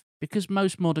kind of, because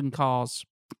most modern cars,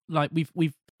 like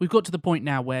we've got to the point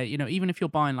now where, you know, even if you're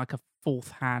buying like a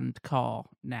fourth hand car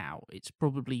now, it's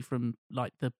probably from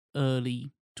like the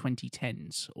early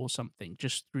 2010s or something,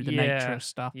 just through the nature of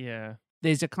stuff. Yeah.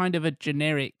 There's a kind of a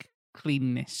generic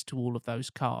cleanness to all of those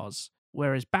cars.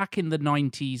 Whereas back in the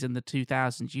 90s and the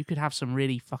 2000s, you could have some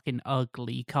really fucking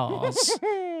ugly cars.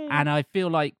 And I feel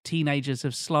like teenagers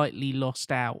have slightly lost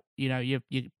out. You know, your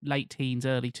late teens,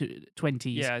 early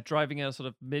 20s. Yeah, driving a sort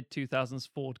of mid-2000s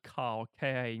Ford car or KA,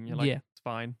 and you're like, it's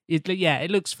fine. It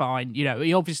looks fine. You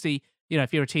know, obviously, you know,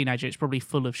 if you're a teenager, it's probably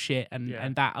full of shit,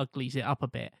 and that uglies it up a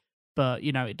bit. But,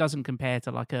 you know, it doesn't compare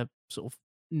to like a sort of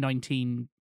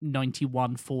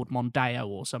 1991 Ford Mondeo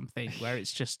or something, where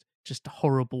it's just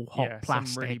horrible hot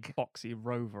plastic. Some really boxy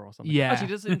Rover or something. Yeah. Actually,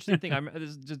 this is an interesting thing. This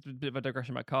is just a bit of a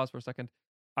digression about cars for a second.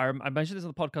 I mentioned this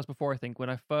on the podcast before, I think, when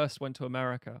I first went to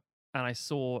America and I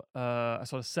saw a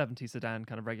sort of 70s sedan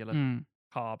kind of regular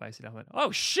car, basically. I went,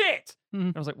 oh, shit!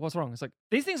 And I was like, what's wrong? It's like,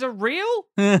 these things are real?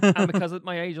 And because at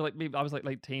my age, like I was like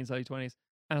late teens, early 20s. And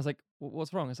I was like,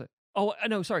 what's wrong? It's like, oh,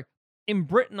 no, sorry. In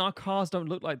Britain, our cars don't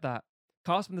look like that.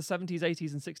 Cars from the 70s,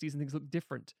 80s, and 60s and things look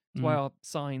different. That's why our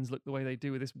signs look the way they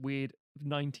do with this weird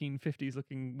 1950s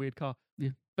looking weird car.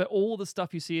 Yeah. But all the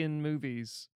stuff you see in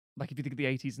movies, like if you think of the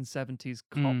 80s and 70s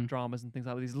cop dramas and things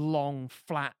like that, these long,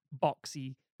 flat,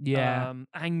 boxy,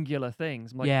 angular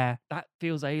things. I'm like, that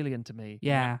feels alien to me.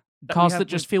 Yeah. Cars that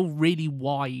just feel really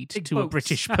wide to a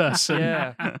British person.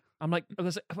 Yeah. I'm like,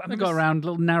 we got around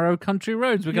little narrow country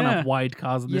roads. We're going to have wide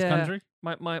cars in this country.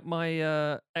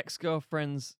 My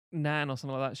ex-girlfriend's nan or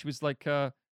something like that, she was like,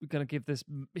 we're going to give this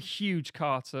huge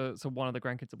car to one of the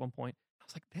grandkids at one point. I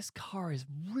was like, this car is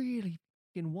really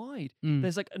fucking wide.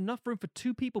 There's like enough room for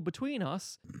 2 people between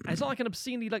us. And it's not like an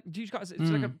obscenely like huge car. It's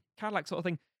like a Cadillac sort of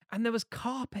thing. And there was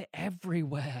carpet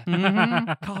everywhere.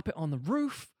 Carpet on the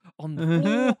roof, on the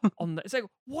floor, it's like,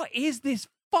 what is this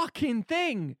fucking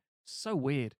thing? So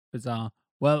weird. Bizarre.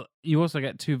 Well, you also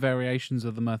get 2 variations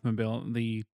of the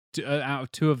Mirthmobile. Out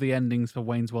of 2 of the endings for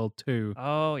Wayne's World 2.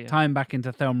 Oh, yeah. Tying back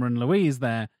into Thelma and Louise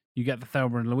there, you get the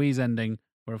Thelma and Louise ending,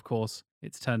 where, of course,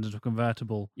 it's turned into a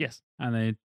convertible. Yes. And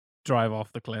they drive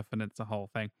off the cliff, and it's a whole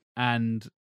thing. And,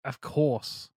 of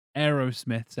course,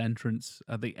 Aerosmith's entrance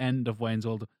at the end of Wayne's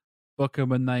World, Book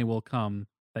 'em and They Will Come.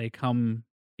 They come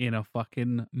in a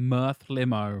fucking Mirth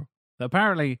limo that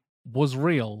apparently was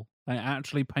real. They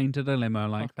actually painted a limo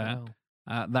like that.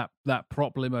 Hell. That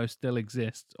prop limo still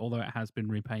exists, although it has been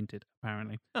repainted,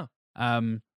 apparently. Oh.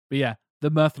 But yeah, the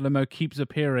Mirth limo keeps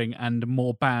appearing, and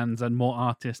more bands and more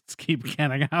artists keep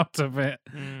getting out of it.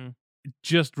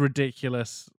 Just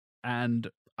ridiculous, and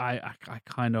I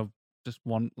kind of just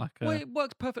want like a... Well, it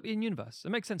works perfectly in universe.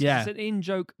 It makes sense. Yeah. It's an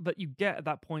in-joke that you get at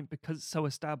that point because it's so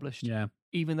established,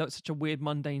 even though it's such a weird,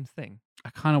 mundane thing. I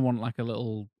kind of want like a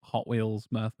little Hot Wheels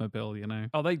Mirthmobile, you know?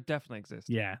 Oh, they definitely exist.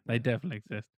 Yeah, they definitely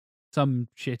exist. some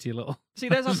shitty little. See,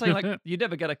 there's what I'm saying. Like, you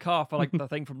never get a car for like the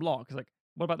thing from Lock. It's like,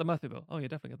 what about the Murphyville? Oh, you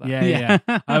definitely get that.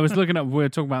 Yeah. I was looking up. We were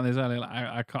talking about this earlier.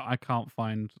 Like, I can't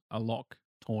find a Lock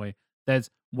toy. There's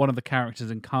one of the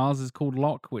characters in Cars is called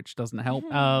Lock, which doesn't help.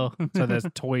 Oh, so there's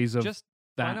toys of Just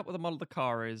that. find out what the model of the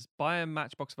car is, buy a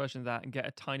Matchbox version of that, and get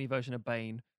a tiny version of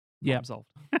Bane. Yeah. Problem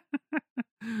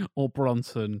solved. Or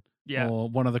Bronson. Yeah. Or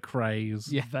one of the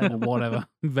Krays. Yeah. Or whatever.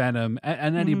 Venom.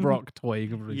 And Eddie Brock toy you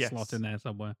could probably Yes. slot in there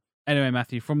somewhere. Anyway,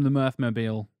 Matthew, from the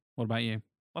Mirthmobile, what about you?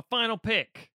 My final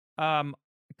pick,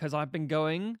 because I've been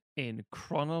going in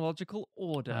chronological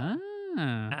order,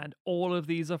 and all of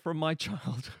these are from my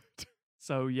childhood.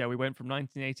 So yeah, we went from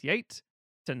 1988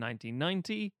 to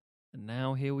 1990, and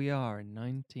now here we are in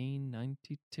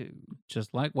 1992.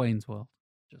 Just like Wayne's World.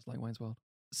 Just like Wayne's World.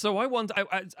 So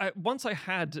once I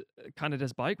had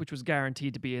Canada's Bike, which was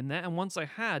guaranteed to be in there, and once I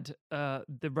had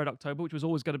the Red October, which was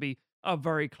always going to be a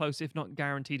very close, if not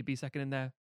guaranteed to be second in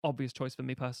there, obvious choice for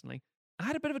me personally, I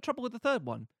had a bit of a trouble with the third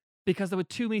one because there were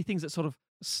too many things that sort of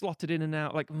slotted in and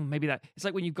out. Like maybe that it's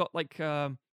like when you've got like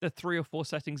the 3 or 4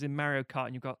 settings in Mario Kart,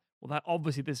 and you've got that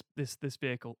obviously this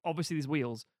vehicle, obviously these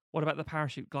wheels. What about the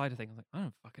parachute glider thing? I'm like, I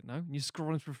don't fucking know. And you're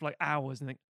scrolling through for like hours and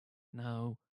think,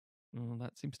 no,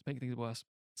 that seems to make things worse.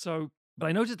 So, but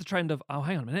I noticed the trend of, oh,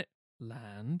 hang on a minute,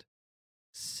 land,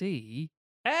 sea,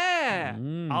 air.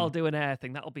 I'll do an air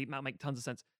thing. That'll make tons of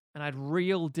sense. And I had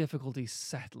real difficulty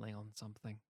settling on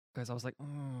something because I was like,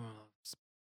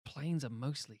 planes are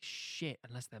mostly shit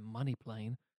unless they're money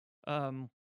plane.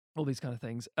 All these kind of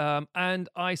things. And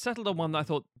I settled on one that I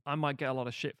thought I might get a lot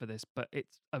of shit for this, but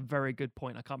it's a very good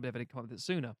point. I can't believe I didn't come up with it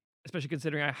sooner, especially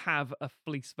considering I have a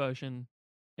fleece version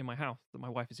in my house that my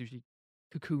wife is usually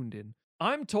cocooned in.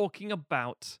 I'm talking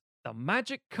about the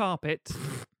magic carpet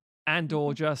and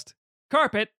or just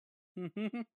carpet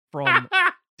from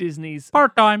Disney's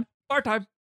part-time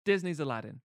Disney's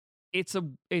Aladdin. It's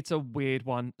a weird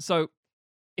one. So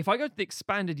if I go to the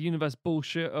expanded universe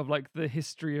bullshit of like the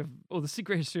history of, or the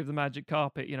secret history of the magic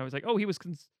carpet, it's like, oh, he was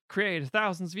created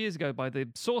thousands of years ago by the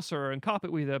sorcerer and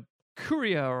carpet weaver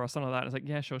Kuria or something like that. And it's like,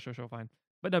 yeah, sure, fine.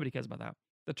 But nobody cares about that.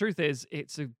 The truth is,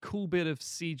 it's a cool bit of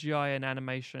CGI and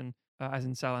animation, as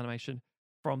in cell animation,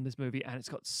 from this movie, and it's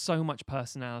got so much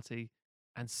personality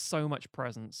and so much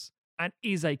presence, and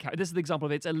is a character. This is the example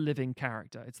of it's a living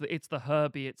character. It's the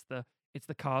Herbie, it's the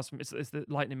cars from it's the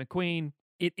Lightning McQueen.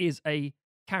 It is a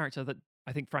character that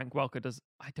I think Frank Welker does.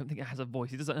 I don't think it has a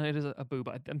voice. He doesn't know it is a boo,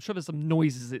 but I'm sure there's some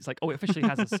noises. It's like, oh, it officially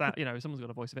has a sound. Someone's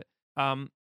got a voice of it.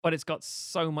 But it's got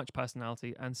so much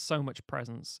personality and so much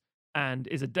presence, and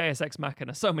is a Deus Ex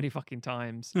Machina so many fucking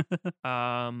times.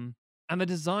 And the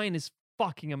design is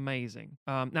fucking amazing.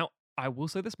 Now, I will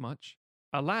say this much.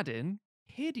 Aladdin,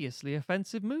 hideously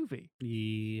offensive movie.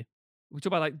 Yeah. We talk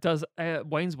about, like, does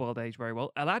Wayne's World age very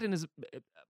well? Aladdin is,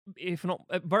 if not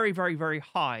very, very, very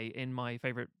high in my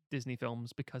favorite Disney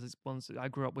films because it's ones that I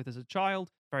grew up with as a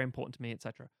child, very important to me,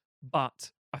 etc.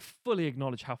 But I fully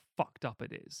acknowledge how fucked up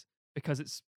it is because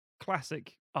it's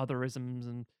classic otherisms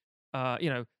and,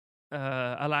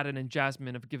 Aladdin and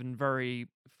Jasmine have given very,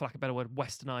 for lack of a better word,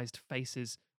 westernized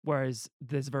faces, whereas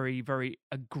there's very, very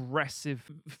aggressive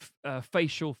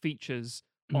facial features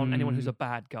on anyone who's a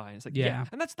bad guy. And it's like, yeah.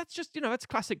 And that's just, that's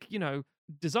classic,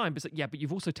 design. But it's like, yeah, but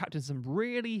you've also tapped into some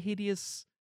really hideous,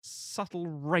 subtle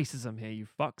racism here, you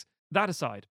fucks. That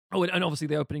aside. Oh, and obviously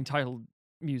the opening title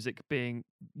music being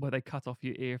where they cut off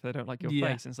your ear if they don't like your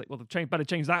face. And it's like, well, better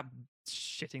change that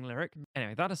shitting lyric.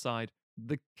 Anyway, that aside,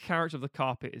 the character of the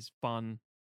carpet is fun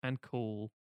and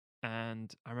cool.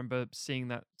 And I remember seeing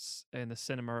that in the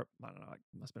cinema, I don't know, I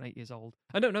must have been 8 years old.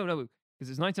 No, because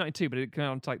it was 1992, but it came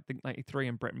out to, I think, 93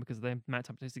 in Britain because of the amount of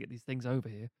time it takes to get these things over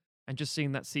here. And just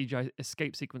seeing that CGI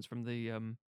escape sequence from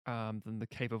the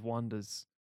Cave of Wonders,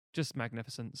 just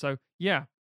magnificent. So, yeah,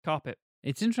 carpet.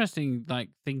 It's interesting, like,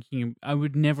 thinking, I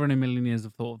would never in a million years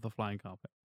have thought of the flying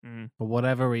carpet. For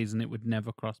whatever reason, it would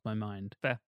never cross my mind.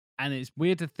 Fair. And it's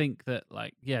weird to think that,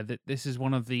 like, that this is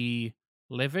one of the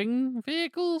living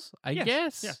vehicles, I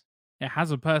guess. Yes. It has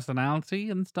a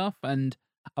personality and stuff. And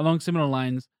along similar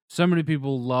lines, so many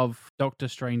people love Doctor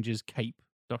Strange's cape,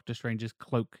 Doctor Strange's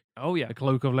cloak. Oh, yeah. The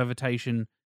cloak of levitation,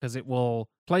 because it will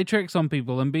play tricks on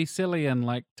people and be silly and,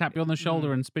 like, tap you on the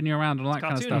shoulder and spin you around and all that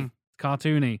kind of stuff. It's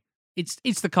cartoony.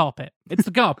 It's the carpet. It's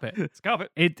the carpet. It's carpet.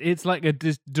 It's like a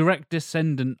direct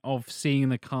descendant of seeing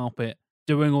the carpet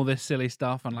doing all this silly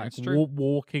stuff and like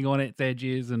walking on its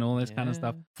edges and all this kind of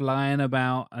stuff, flying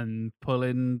about and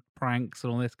pulling pranks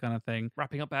and all this kind of thing.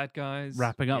 Wrapping up bad guys.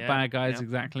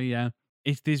 Exactly, yeah.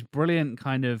 It's this brilliant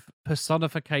kind of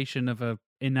personification of a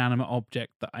inanimate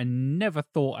object that I never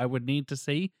thought I would need to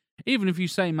see Even if you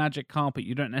say magic carpet,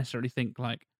 you don't necessarily think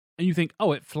like, and you think,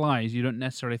 oh, it flies. You don't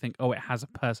necessarily think, oh, it has a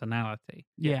personality.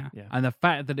 Yeah. And the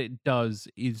fact that it does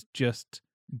is just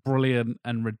brilliant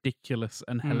and ridiculous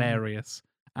and hilarious,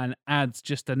 and adds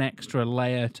just an extra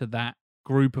layer to that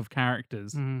group of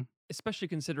characters. Especially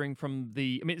considering from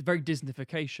I mean, it's very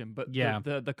Disneyfication, but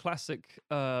the classic.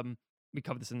 We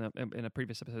covered this in a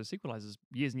previous episode of Sequelizers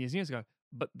years and years and years ago.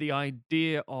 But the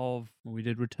idea of we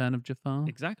did Return of Jafar.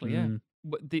 Exactly, yeah.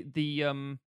 But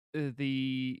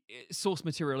the source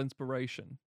material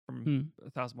inspiration from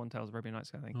 1001 Tales of Arabian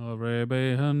Nights kind of thing.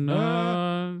 Arabian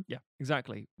Nights. Yeah,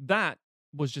 exactly. That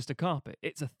was just a carpet.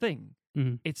 It's a thing.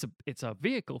 It's a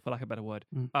vehicle, for lack of a better word.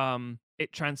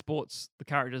 It transports the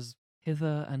characters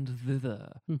hither and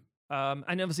thither. And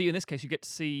obviously, in this case, you get to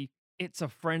see it's a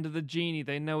friend of the genie.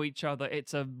 They know each other.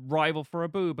 It's a rival for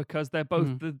Abu because they're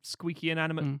both the squeaky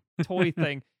inanimate toy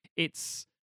thing. It's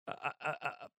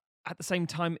at the same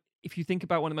time, if you think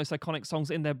about one of the most iconic songs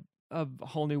in their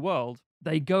Whole New World,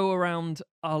 they go around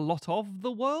a lot of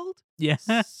the world.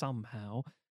 Somehow.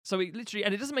 So it literally,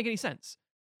 and it doesn't make any sense.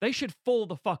 They should fall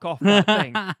the fuck off that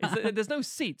thing. There's no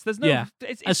seats. There's no.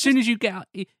 It's as soon as you get,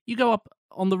 you go up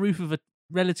on the roof of a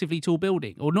relatively tall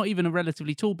building, or not even a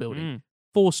relatively tall building.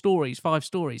 4 stories, 5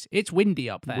 stories. It's windy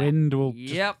up there. Wind will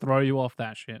just throw you off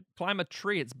that shit. Climb a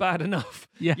tree, it's bad enough.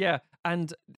 Yeah.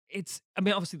 And it's, I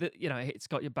mean, obviously, it's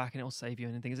got your back and it'll save you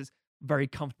and things. It's very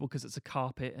comfortable because it's a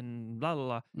carpet and blah, blah,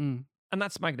 blah. And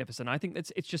that's magnificent. I think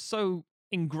it's just so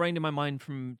ingrained in my mind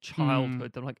from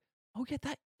childhood that I'm like, oh, yeah,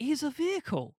 that is a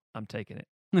vehicle. I'm taking it.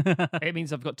 It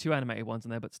means I've got 2 animated ones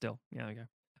in there, but still. Yeah, there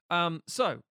we go.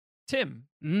 So, Tim,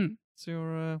 what's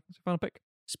your final pick?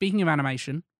 Speaking of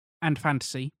animation, and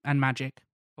fantasy and magic.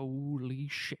 Holy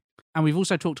shit. And we've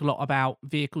also talked a lot about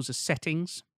vehicles as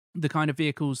settings, the kind of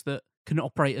vehicles that can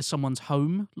operate as someone's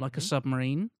home, like a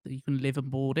submarine, that you can live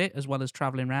aboard it as well as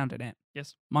traveling around in it.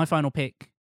 Yes. My final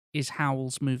pick is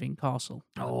Howl's Moving Castle.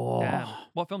 Oh. Damn.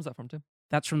 What film's that from, Tim?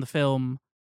 That's from the film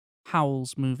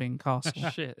Howl's Moving Castle.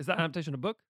 Shit. Is that an adaptation of a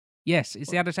book? Yes, it's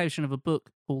the adaptation of a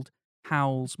book called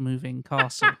Howl's Moving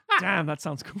Castle. Damn, that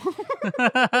sounds cool.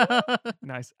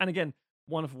 Nice. And again,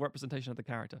 wonderful representation of the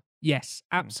character. Yes,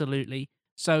 absolutely.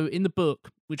 So in the book,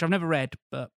 which I've never read,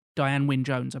 but Diane Wynne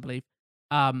Jones, I believe,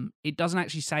 it doesn't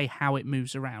actually say how it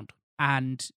moves around.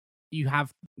 And you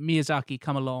have Miyazaki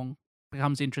come along,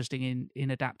 becomes interested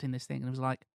in adapting this thing, and it was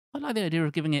like, I like the idea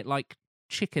of giving it like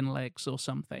chicken legs or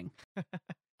something.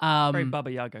 Very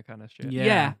Baba Yaga kind of shit.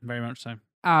 Yeah, very much so.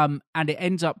 And it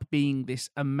ends up being this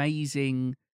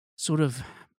amazing sort of,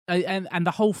 and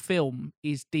the whole film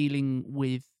is dealing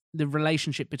with the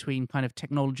relationship between kind of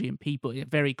technology and people, a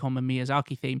very common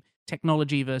Miyazaki theme,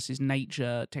 technology versus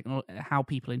nature, how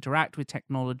people interact with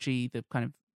technology, the kind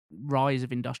of rise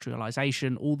of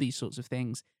industrialization, all these sorts of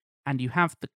things. And you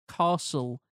have the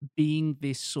castle being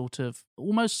this sort of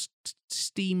almost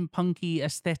steampunky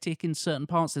aesthetic in certain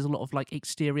parts. There's a lot of like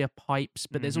exterior pipes,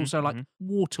 but there's also like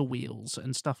water wheels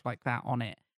and stuff like that on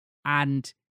it.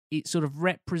 And it sort of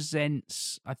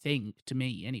represents, I think, to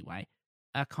me anyway,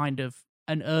 a kind of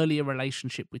an earlier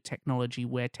relationship with technology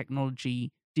where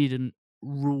technology didn't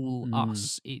rule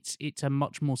us. It's a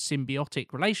much more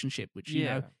symbiotic relationship, which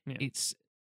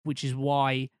which is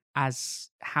why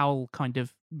as Howl kind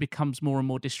of becomes more and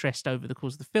more distressed over the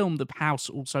course of the film, the house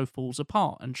also falls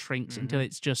apart and shrinks until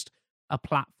it's just a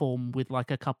platform with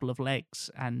like a couple of legs,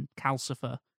 and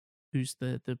Calcifer, who's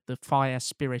the fire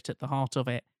spirit at the heart of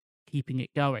it, keeping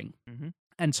it going.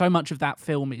 And so much of that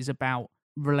film is about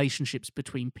relationships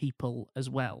between people as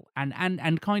well,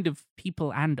 and kind of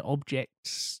people and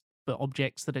objects, but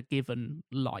objects that are given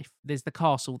life. There's the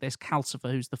castle, there's Calcifer,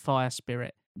 who's the fire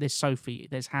spirit, there's Sophie,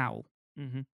 there's Howl.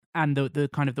 And the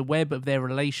kind of the web of their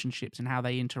relationships and how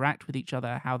they interact with each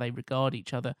other, how they regard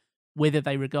each other, whether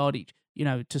they regard each,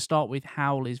 to start with,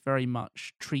 Howl is very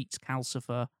much treats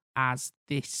Calcifer as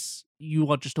this,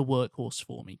 you are just a workhorse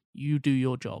for me. You do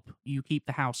your job. You keep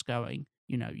the house going.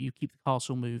 You keep the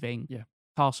castle moving. Yeah.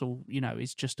 Castle,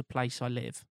 is just a place I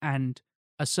live. And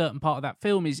a certain part of that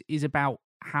film is about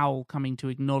Howl coming to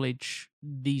acknowledge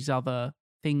these other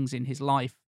things in his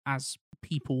life as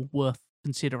people worth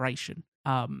consideration.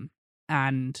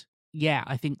 And yeah,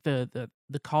 I think the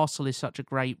castle is such a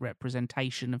great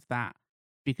representation of that,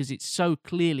 because it's so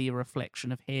clearly a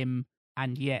reflection of him,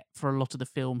 and yet for a lot of the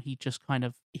film he just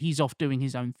he's off doing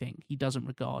his own thing. He doesn't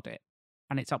regard it,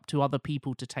 and it's up to other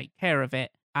people to take care of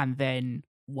it. And then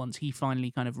once he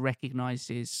finally kind of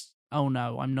recognizes, oh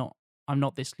no, I'm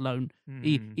not this lone,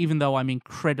 even though I'm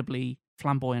incredibly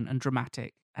flamboyant and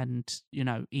dramatic and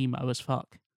emo as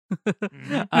fuck.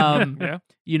 I'm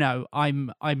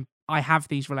I have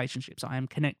these relationships. I am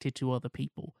connected to other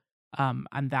people.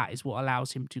 And that is what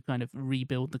allows him to kind of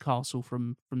rebuild the castle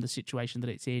from the situation that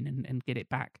it's in and get it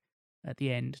back at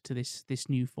the end to this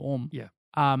new form. Yeah.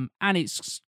 And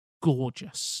it's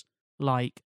gorgeous.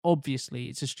 Like, obviously,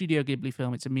 it's a Studio Ghibli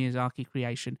film. It's a Miyazaki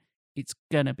creation. It's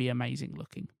gonna be amazing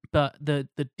looking. But the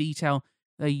detail,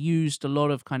 they used a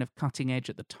lot of kind of cutting edge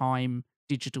at the time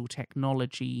digital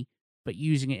technology, but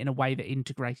using it in a way that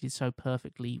integrated so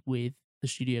perfectly with the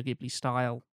Studio Ghibli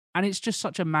style. And it's just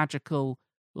such a magical,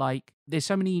 like, there's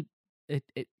so many,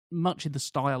 much in the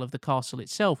style of the castle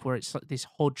itself, where it's like this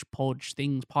hodgepodge,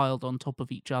 things piled on top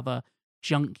of each other,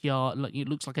 junkyard, like it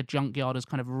looks like a junkyard has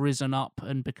kind of risen up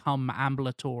and become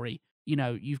ambulatory. You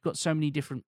know, you've got so many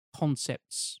different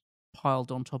concepts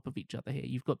piled on top of each other here.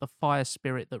 You've got the fire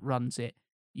spirit that runs it.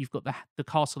 You've got the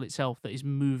castle itself that is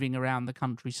moving around the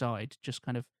countryside, just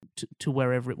kind of to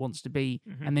wherever it wants to be.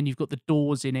 Mm-hmm. And then you've got the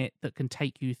doors in it that can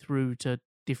take you through to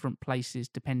different places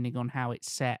depending on how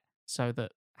it's set, so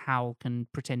that Hal can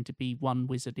pretend to be one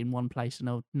wizard in one place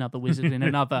and another wizard in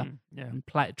another, Yeah. and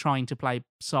trying to play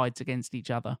sides against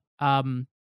each other. And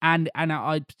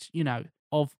I, you know,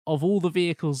 of all the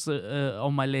vehicles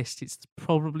on my list, it's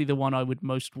probably the one I would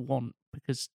most want,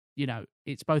 because, you know,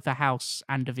 it's both a house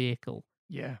and a vehicle.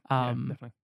 Yeah,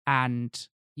 definitely. And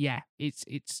yeah,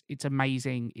 it's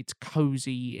amazing. It's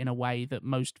cozy in a way that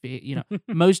most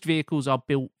vehicles are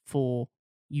built for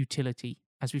utility.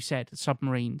 As we've said,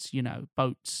 submarines, you know,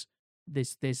 boats.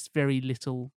 There's very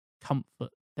little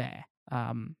comfort there.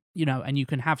 You know, and you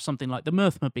can have something like the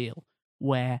Mirthmobile,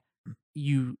 where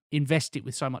you invest it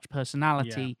with so much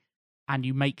personality, and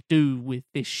you make do with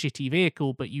this shitty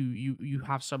vehicle, but you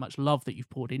have so much love that you've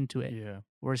poured into it. Yeah.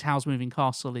 Whereas Howl's Moving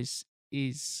Castle is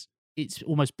it's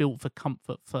almost built for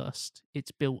comfort first.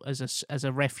 It's built as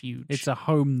a refuge. It's a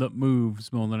home that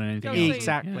moves more than anything else.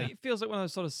 Exactly. It feels like one of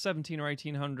those sort of 17 or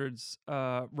 1800s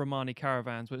Romani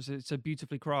caravans, where it's so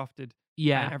beautifully crafted.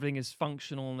 Yeah. And everything is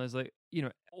functional, and there's, like, you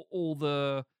know, all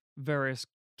the various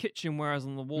kitchenwares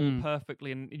on the wall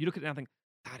perfectly. And you look at it and think,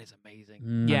 that is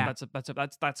amazing. Yeah.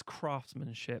 That's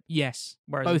craftsmanship. Yes.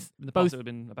 Whereas in the past it would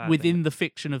have been a bad within thing. the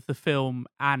fiction of the film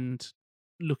and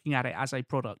looking at it as a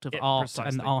product of art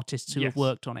precisely. and artists who have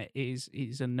worked on it is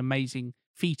an amazing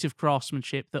feat of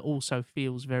craftsmanship that also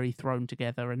feels very thrown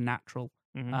together and natural.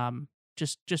 Mhm.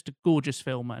 Just a gorgeous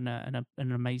film and an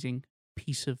amazing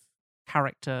piece of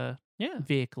character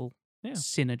vehicle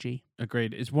synergy.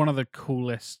 Agreed. It's one of the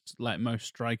coolest, like, most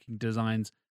striking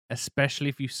designs, especially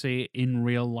if you see it in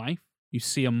real life. You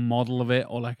see a model of it,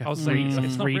 or like a I'll say it's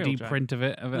not real, 3D Jack. print of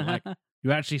it. Like,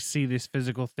 you actually see this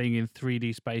physical thing in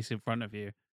 3D space in front of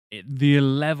you. The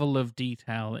level of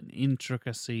detail and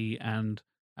intricacy, and,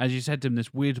 as you said, Tim,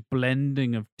 this weird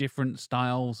blending of different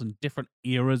styles and different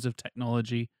eras of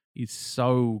technology is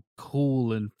so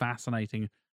cool and fascinating.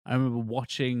 I remember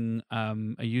watching a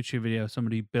YouTube video of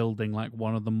somebody building, like,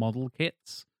 one of the model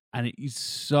kits, and it is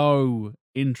so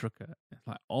intricate. It's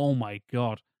like, oh my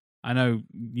God. I know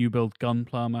you build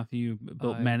Gunpla, Matthew. You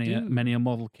built I many do. a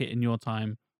model kit in your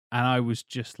time. And I was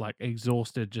just, like,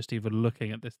 exhausted just even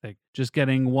looking at this thing. Just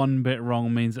getting one bit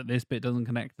wrong means that this bit doesn't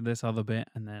connect to this other bit.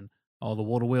 And then, the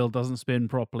water wheel doesn't spin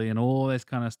properly and all this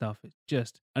kind of stuff. It's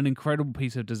just an incredible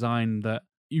piece of design that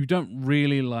you don't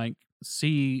really, like,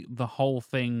 see the whole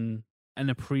thing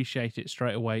and appreciate it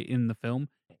straight away in the film.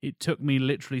 It took me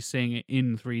literally seeing it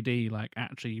in 3D, like,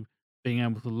 actually being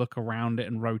able to look around it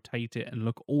and rotate it and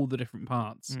look all the different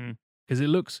parts. Because it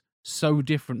looks so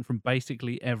different from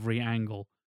basically every angle,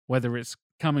 whether it's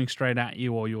coming straight at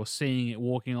you or you're seeing it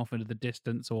walking off into the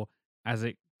distance or as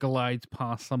it glides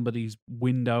past somebody's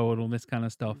window and all this kind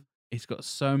of stuff. It's got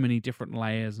so many different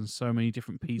layers and so many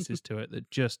different pieces to it that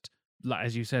just, like,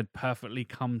 as you said, perfectly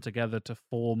come together to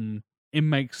form. It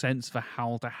makes sense for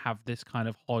Hal to have this kind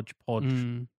of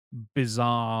hodgepodge,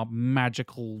 bizarre,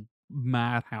 magical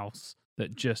madhouse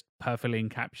that just perfectly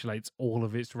encapsulates all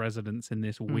of its residents in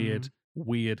this weird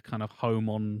kind of home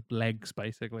on legs,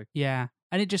 basically. Yeah.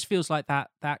 And it just feels like that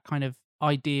kind of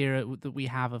idea that we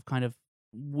have of kind of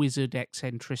wizard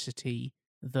eccentricity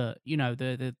that, you know,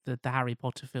 the Harry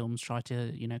Potter films try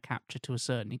to, you know, capture to a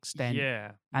certain extent.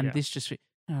 Yeah. And this just, you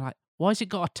know, like, why has it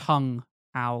got a tongue,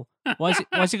 Hal? Why's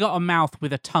it got a mouth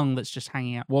with a tongue that's just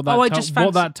hanging out? What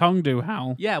that tongue do,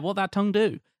 Hal? Yeah, what that tongue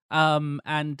do?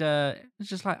 And it's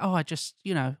just like, I just,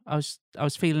 you know, I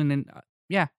was feeling in,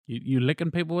 yeah. You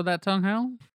licking people with that tongue,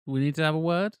 Hal? We need to have a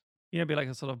word. You know, it'd be like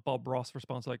a sort of Bob Ross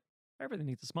response, like, everything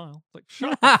needs a smile. It's like,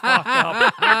 shut the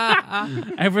fuck up.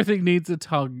 Everything needs a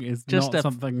tongue is just not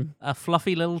something. A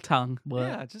fluffy little tongue.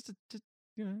 Yeah, just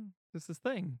you know. It's this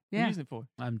thing. Yeah. I'm using it for.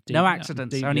 No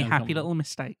accidents, only happy little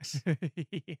mistakes.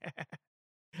 Yeah.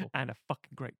 And a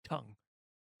fucking great tongue.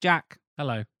 Jack,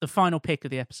 Hello. the final pick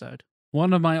of the episode.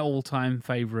 One of my all-time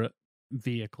favorite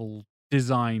vehicle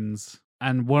designs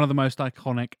and one of the most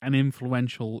iconic and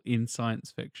influential in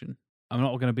science fiction. I'm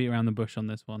not going to beat around the bush on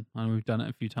this one. I know we've done it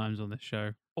a few times on this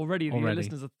show. Already the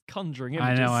listeners are conjuring I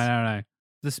images. know.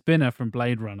 The spinner from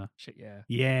Blade Runner. Shit, yeah.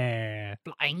 Yeah.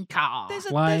 Flying car.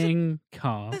 Flying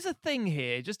car. There's a thing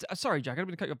here. Just sorry, Jack. I don't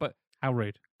mean to cut you off, but How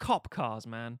rude. cop cars,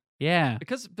 man. Yeah.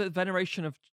 Because the veneration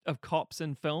of cops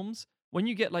in films, when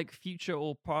you get like future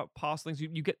or past things,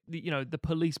 you get the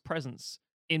police presence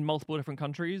in multiple different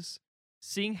countries.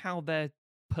 Seeing how their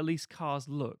police cars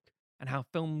look and how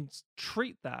films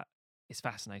treat that is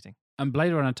fascinating. And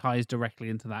Blade Runner ties directly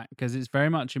into that because it's very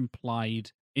much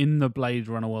implied in the Blade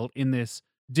Runner world in this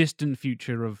distant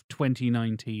future of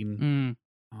 2019.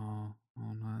 Oh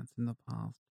no, it's in the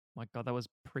past. My God, that was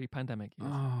pre-pandemic. Yes.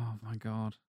 Oh my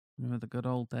God. Remember the good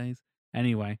old days?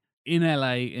 Anyway, in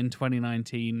LA in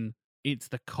 2019, it's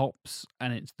the cops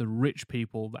and it's the rich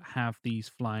people that have these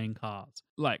flying cars.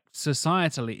 Like,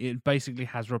 societally, it basically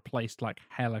has replaced like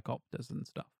helicopters and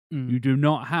stuff. You do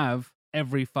not have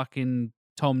every fucking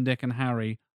Tom, Dick, and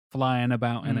Harry flying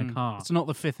about in a car. It's not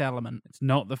the Fifth Element. It's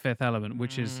not the Fifth Element,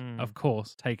 which is, of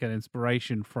course, taken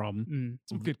inspiration from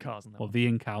some good cars in there. Well, the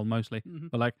Incal mostly,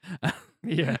 but like,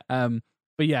 Yeah.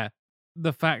 But yeah,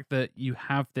 the fact that you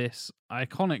have this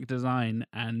iconic design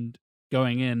and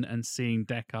going in and seeing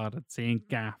Deckard and seeing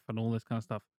Gaff and all this kind of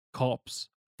stuff, cops,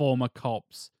 former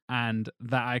cops, and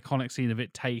that iconic scene of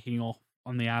it taking off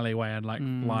on the alleyway and like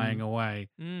flying away.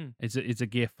 It's a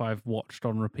GIF I've watched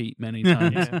on repeat many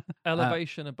times. Yeah.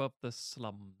 Elevation above the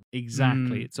slum.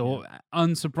 Exactly. It's all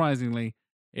unsurprisingly,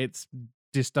 it's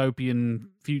dystopian,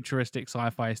 futuristic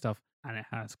sci-fi stuff, and it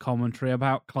has commentary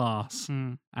about class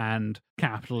and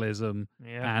capitalism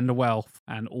and wealth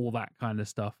and all that kind of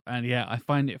stuff. And yeah, I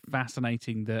find it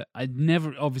fascinating that I'd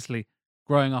never, obviously,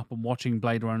 growing up and watching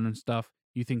Blade Runner and stuff,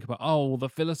 you think about the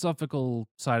philosophical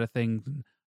side of things.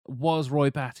 Was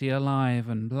Roy Batty alive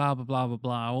and blah blah blah blah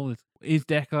blah. All this. Is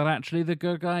Deckard actually the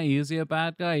good guy? Is he a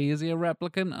bad guy? Is he a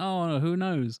replicant? Oh, who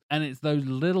knows? And it's those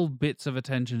little bits of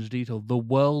attention to detail, the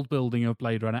world building of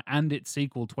Blade Runner and its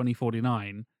sequel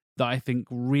 2049, that I think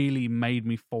really made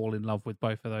me fall in love with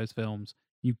both of those films.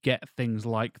 You get things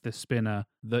like The Spinner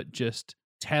that just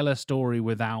tell a story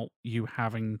without you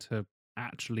having to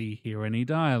actually hear any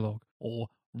dialogue or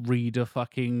read a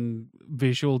fucking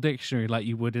visual dictionary like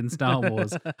you would in Star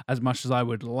Wars. As much as I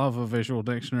would love a visual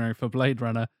dictionary for Blade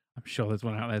Runner, I'm sure there's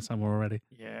one out there somewhere already.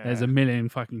 Yeah. There's a million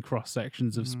fucking cross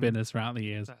sections of spinners throughout the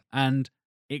years. And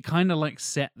it kind of like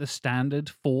set the standard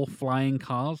for flying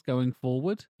cars going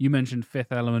forward. You mentioned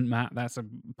Fifth Element, Matt. That's a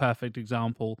perfect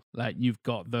example. Like, you've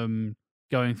got them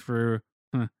going through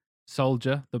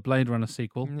Soldier, the Blade Runner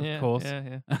sequel, of course,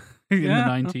 in the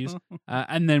 90s.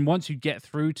 And then once you get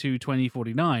through to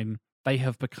 2049, they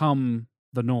have become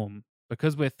the norm.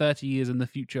 Because we're 30 years in the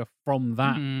future from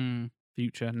that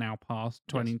future, now past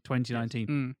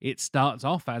 2019, it starts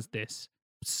off as this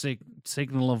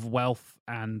signal of wealth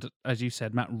and, as you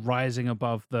said, Matt, rising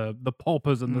above the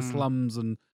paupers and the slums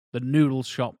and the noodle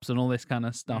shops and all this kind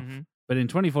of stuff. But in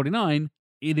 2049,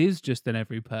 it is just an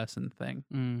every person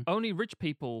thing. Only rich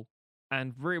people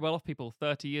and very well-off people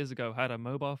 30 years ago had a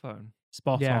mobile phone.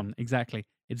 Spot on, exactly.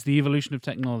 It's the evolution of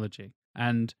technology.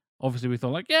 And obviously we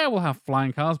thought, like, yeah, we'll have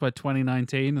flying cars by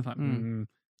 2019. It's like,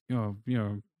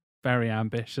 you're very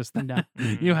ambitious.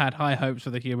 You had high hopes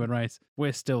for the human race.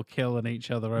 We're still killing each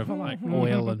other over like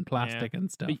oil and plastic and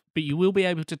stuff. But you will be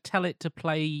able to tell it to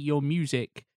play your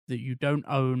music that you don't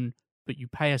own, but you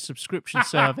pay a subscription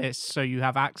service so you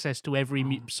have access to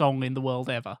every song in the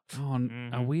world ever.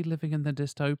 Are we living in the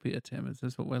dystopia, Tim? Is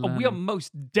this what we're learning? We are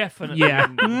most definitely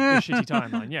in the shitty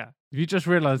timeline, yeah. If you just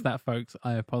realised that, folks,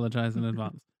 I apologise in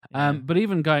advance. But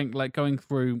even going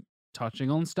through,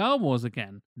 touching on Star Wars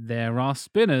again, there are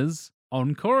spinners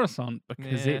on Coruscant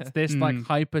because it's this like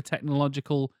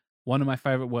hyper-technological, one of my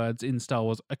favourite words in Star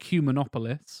Wars,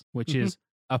 ecumenopolis, which is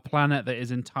a planet that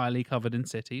is entirely covered in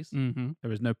cities.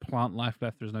 There is no plant life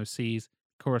left. There's no seas.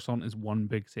 Coruscant is one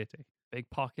big city. Big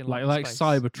parking lot. Like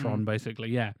Cybertron, basically,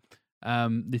 yeah.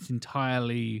 This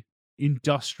entirely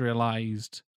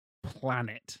industrialized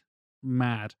planet.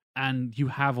 Mad. And you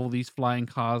have all these flying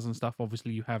cars and stuff.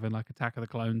 Obviously, you have in like Attack of the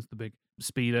Clones, the big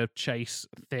speeder chase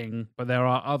thing. But there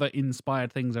are other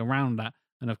inspired things around that.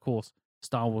 And of course,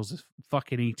 Star Wars is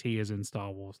fucking E.T. is in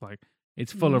Star Wars. Like,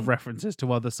 it's full of references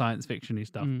to other science fiction-y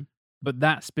stuff. But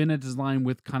that spinner design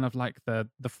with kind of like the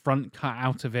front cut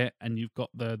out of it, and you've got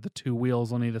the two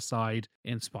wheels on either side,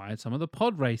 inspired some of the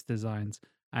pod race designs,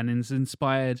 and it's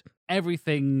inspired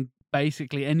everything.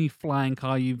 Basically, any flying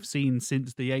car you've seen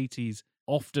since the 80s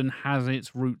often has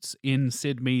its roots in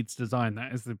Sid Mead's design.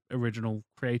 That is the original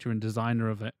creator and designer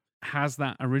of it. Has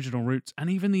that original roots, and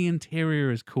even the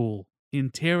interior is cool. The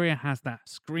interior has that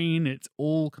screen. It's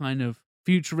all kind of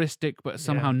futuristic, but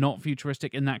somehow not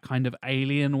futuristic in that kind of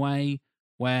alien way,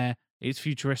 where it's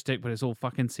futuristic, but it's all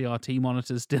fucking CRT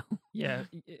monitors still. Yeah,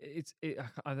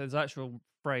 there's actual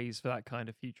phrase for that kind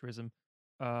of futurism,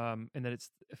 and that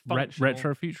it's functional.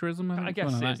 Retrofuturism. I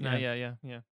guess it is now. Yeah.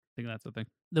 I think that's the thing.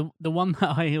 The one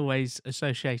that I always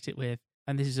associate it with,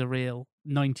 and this is a real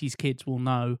 90s kids will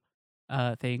know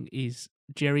thing, is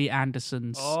Jerry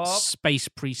Anderson's Space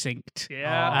Precinct,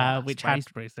 which had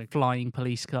flying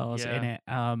police cars in it.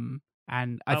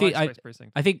 And I think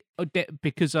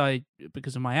because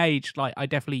of my age, like I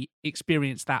definitely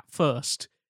experienced that first,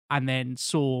 and then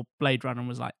saw Blade Runner and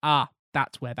was like,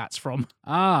 that's where that's from.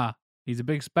 He's a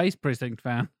big Space Precinct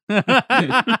fan.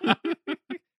 That's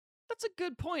a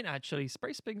good point, actually.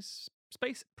 Space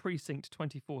Precinct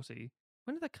 2040.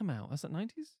 When did that come out? Was that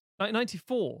 90s?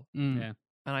 94. Yeah.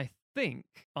 And I think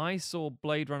I saw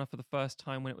Blade Runner for the first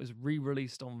time when it was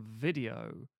re-released on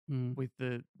video with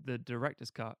the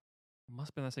director's cut. It must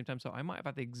have been at the same time, so I might have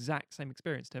had the exact same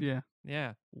experience, Tim.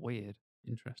 Yeah. Weird.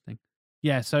 Interesting.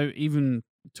 Yeah, so even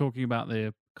talking about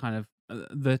the kind of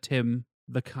the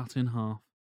cut in half,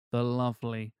 the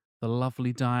lovely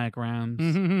diagrams,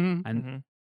 and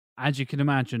as you can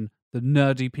imagine, the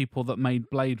nerdy people that made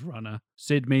Blade Runner,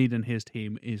 Sid Mead and his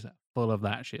team, is full of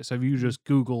that shit. So if you just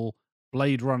Google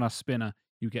Blade Runner spinner,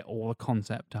 you get all the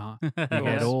concept art.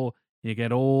 You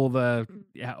get all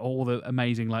the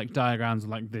amazing like diagrams,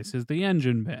 like this is the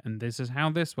engine bit, and this is how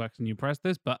this works, and you press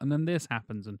this button and this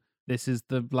happens, and this is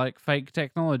the like fake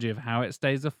technology of how it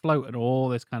stays afloat, and all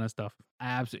this kind of stuff. I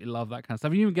absolutely love that kind of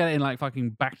stuff. You even get it in like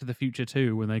fucking Back to the Future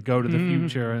 2 when they go to the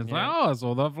future and it's like, it's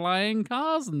all the flying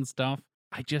cars and stuff.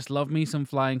 I just love me some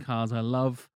flying cars. I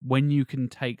love when you can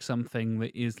take something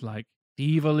that is like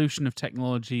the evolution of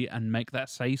technology and make that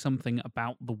say something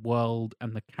about the world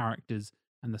and the characters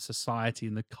and the society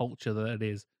and the culture that it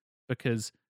is.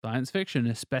 Because science fiction,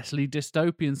 especially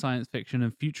dystopian science fiction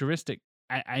and futuristic,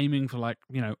 aiming for like,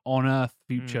 on Earth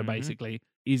future basically,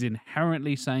 is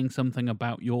inherently saying something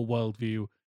about your worldview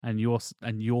and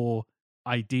your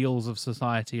ideals of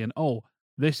society. And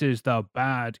this is the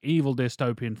bad, evil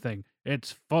dystopian thing.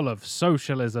 It's full of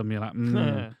socialism. You're like,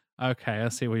 okay, I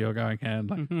see where you're going here.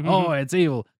 Like, it's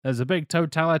evil. There's a big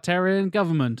totalitarian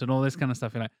government and all this kind of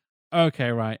stuff. You're like, okay,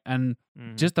 right. And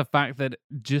just the fact that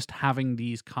just having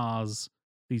these cars,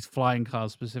 these flying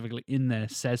cars specifically in there,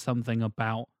 says something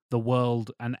about the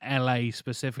world and LA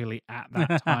specifically at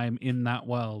that time in that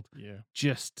world.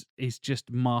 Is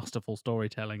just masterful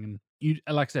storytelling. And you,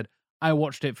 like I said, I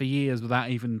watched it for years without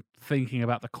even thinking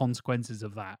about the consequences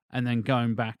of that, and then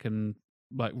going back and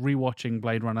like rewatching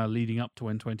Blade Runner leading up to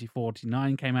when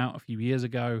 2049 came out a few years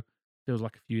ago. Feels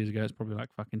like a few years ago. It's probably like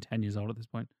fucking 10 years old at this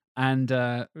point. And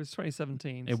it was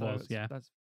 2017. It was, yeah. That's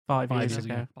 5 years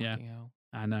ago. Yeah.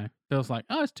 I know. Feels like,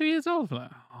 it's 2 years old. Like,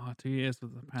 2 years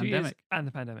with the pandemic. 2 years and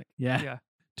the pandemic. Yeah.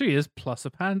 2 years plus a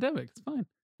pandemic. It's fine.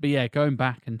 But yeah, going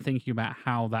back and thinking about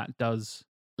how that does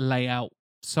lay out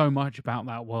so much about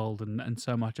that world and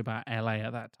so much about LA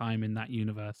at that time in that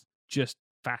universe just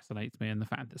fascinates me. And the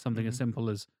fact that something as simple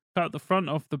as cut the front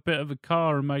off the bit of a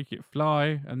car and make it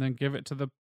fly and then give it to the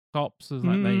cops is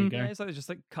like, there you go. Yeah, it's like they just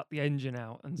like cut the engine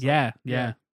out. And yeah.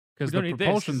 Because the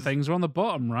propulsion things are on the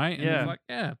bottom, right? And it's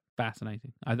like,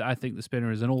 fascinating. I think the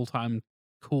spinner is an all-time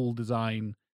cool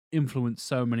design, influenced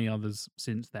so many others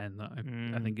since then that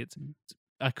I think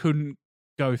I couldn't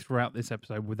go throughout this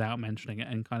episode without mentioning it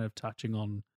and kind of touching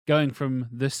on going from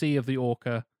the Sea of the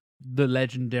Orca, the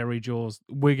legendary Jaws,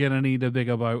 we're going to need a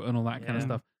bigger boat and all that kind of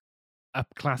stuff. A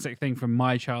classic thing from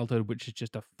my childhood, which is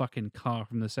just a fucking car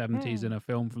from the 70s in a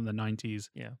film from the 90s.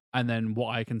 Yeah. And then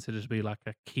what I consider to be like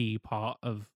a key part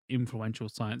of influential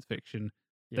science fiction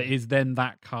that is then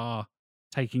that car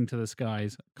taking to the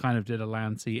skies. Kind of did a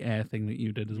land, sea, air thing that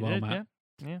you did as well, Matt.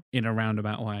 Yeah. In a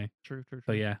roundabout way. True.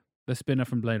 So yeah, the spinner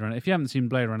from Blade Runner. If you haven't seen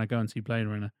Blade Runner, go and see Blade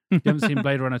Runner. If you haven't seen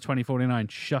Blade Runner 2049,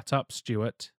 shut up,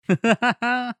 Stuart.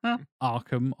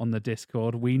 Arkham on the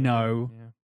Discord. We know.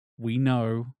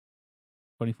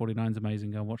 2049 is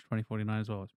amazing. Go watch 2049 as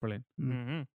well. It's brilliant.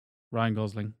 Ryan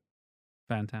Gosling,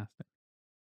 fantastic.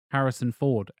 Harrison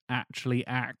Ford actually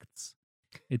acts.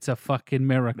 It's a fucking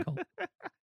miracle.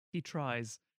 He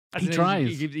tries. He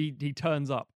tries. He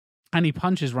turns up. And he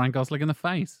punches Ryan Gosling in the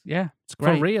face. Yeah, it's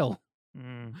great. For real.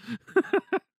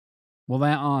 Well,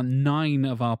 there are 9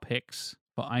 of our picks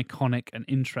for iconic and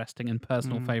interesting and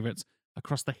personal Mm. favourites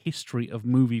across the history of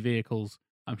movie vehicles.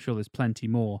 I'm sure there's plenty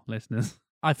more, listeners.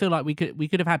 I feel like we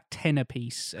could have had 10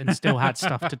 apiece and still had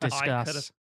stuff to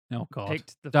discuss. Oh, God.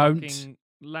 Picked the Don't. fucking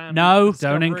Land No,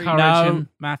 Don't Discovery, encourage no, him.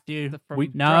 Matthew. from We,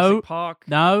 Jurassic no, Park.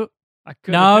 no, I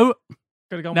could no.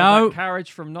 have gone no. with that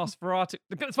carriage from Nosferatu.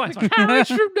 It's fine. It's fine. Carriage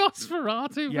from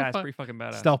Nosferatu. Yeah, it's pretty fucking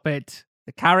badass. Stop it.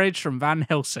 The carriage from Van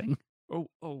Helsing. Oh,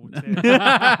 dear.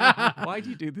 Why do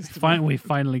you do this to me? We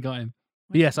finally got him.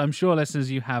 But yes, I'm sure, listeners,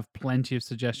 you have plenty of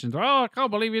suggestions. Oh, I can't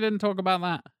believe you didn't talk about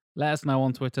that. Let us know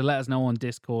on Twitter. Let us know on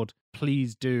Discord.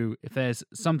 Please do. If there's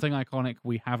something iconic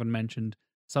we haven't mentioned,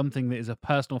 something that is a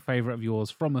personal favorite of yours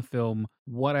from a film,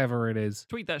 whatever it is,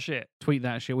 Tweet that shit. tweet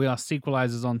that shit. We are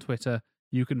Sequelizers on Twitter.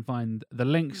 You can find the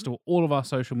links to all of our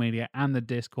social media and the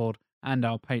Discord and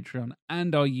our Patreon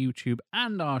and our YouTube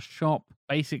and our shop.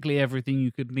 Basically everything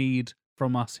you could need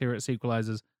from us here at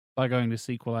Sequelizers by going to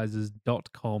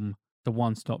sequelizers.com, the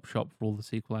one-stop shop for all the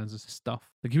Sequelizers stuff.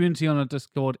 The community on our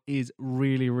Discord is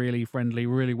really, really friendly,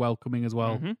 really welcoming as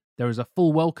well. Mhm. There is a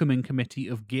full welcoming committee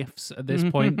of gifts at this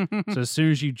point. So as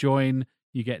soon as you join,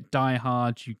 you get Die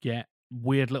Hard, you get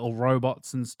weird little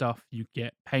robots and stuff, you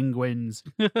get penguins,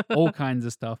 all kinds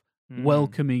of stuff,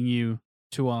 welcoming you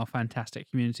to our fantastic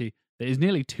community that is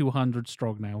nearly 200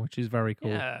 strong now, which is very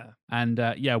cool. Yeah. And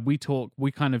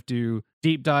we kind of do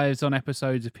deep dives on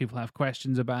episodes if people have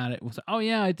questions about it. We'll say, oh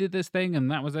yeah, I did this thing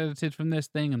and that was edited from this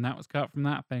thing and that was cut from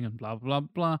that thing and blah, blah,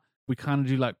 blah. We kind of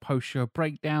do like post-show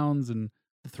breakdowns, and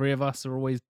the three of us are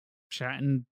always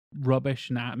chatting rubbish.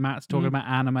 And Matt's talking about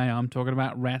anime, I'm talking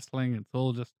about wrestling. It's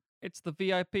all just... It's the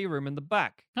VIP room in the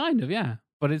back. Kind of, yeah.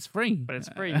 But it's free. But it's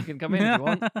free. You can come in if you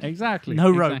want. Exactly. No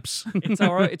exactly. ropes.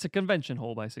 It's a convention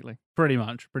hall, basically. Pretty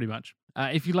much.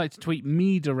 If you'd like to tweet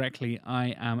me directly,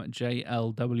 I am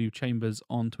JLW Chambers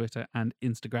on Twitter and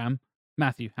Instagram.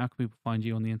 Matthew, how can people find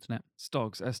you on the internet?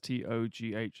 Stogs,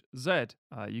 STOGHZ.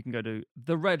 You can go to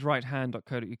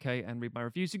theredrighthand.co.uk and read my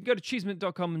reviews. You can go to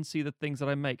cheesemint.com and see the things that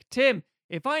I make. Tim,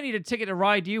 if I need a ticket to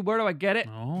ride you, where do I get it?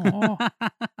 Oh.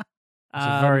 It's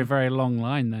a very, very long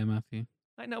line there, Matthew.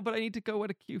 I know, but I need to go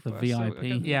at a queue The first. So I VIP.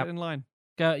 can Yeah. get in line.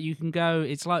 You can go.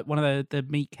 It's like one of the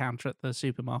meat counter at the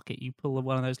supermarket. You pull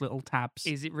one of those little tabs.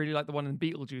 Is it really like the one in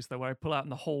Beetlejuice, though, where I pull out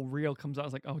and the whole reel comes out? I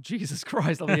was like, oh, Jesus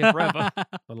Christ, I'll be here forever.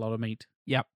 A lot of meat.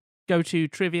 Yep. Go to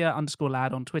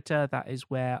trivia_lad on Twitter. That is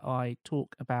where I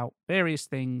talk about various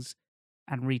things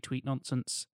and retweet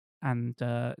nonsense. And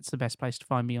it's the best place to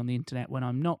find me on the internet when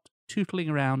I'm not tootling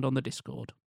around on the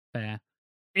Discord. Fair.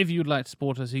 If you would like to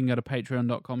support us, you can go to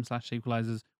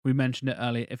patreon.com/sequelizers. We mentioned it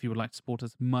earlier. If you would like to support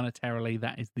us monetarily,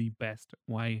 that is the best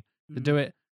way to do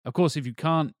it. Of course, if you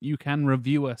can't, you can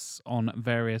review us on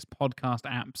various podcast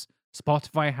apps.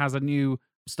 Spotify has a new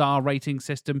star rating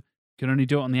system. You can only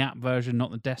do it on the app version,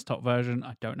 not the desktop version.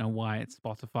 I don't know why. It's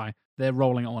Spotify. They're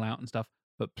rolling it all out and stuff.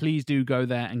 But please do go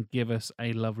there and give us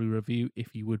a lovely review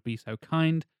if you would be so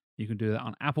kind. You can do that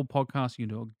on Apple Podcasts. You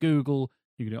can do it on Google.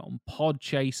 You can do it on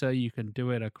Podchaser. You can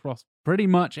do it across pretty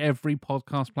much every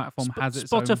podcast platform has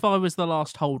its own. Spotify was the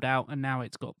last holdout, and now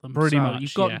it's got them. Pretty So much,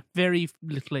 You've got yeah. very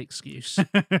little excuse.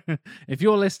 If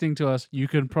you're listening to us, you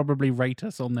can probably rate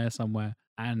us on there somewhere.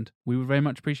 And we would very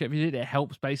much appreciate if you did. It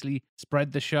helps basically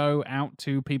spread the show out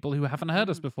to people who haven't heard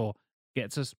us before.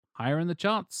 Gets us higher in the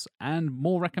charts and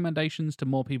more recommendations to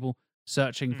more people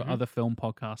searching for other film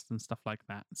podcasts and stuff like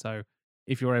that. So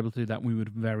if you're able to do that, we would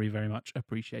very, very much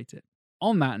appreciate it.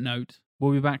 On that note,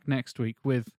 we'll be back next week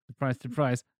with,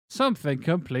 surprise, something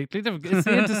completely different. It's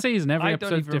the interseason. Every I episode's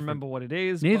don't even different. remember what it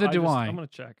is. Neither but do I. I'm going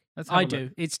to check. Let's have I a do.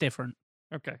 look. It's different.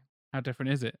 Okay. How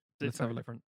different is it? It's Let's have a very look.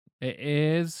 different. It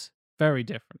is very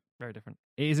different. Very different.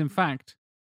 It is, in fact,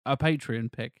 a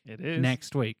Patreon pick. It is.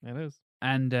 Next week. It is.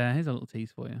 And here's a little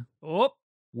tease for you. Oh.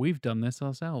 We've done this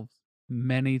ourselves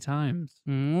many times.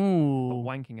 A Ooh.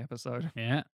 wanking episode.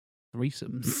 Yeah.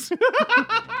 Threesomes.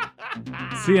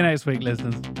 See you next week,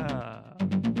 listeners.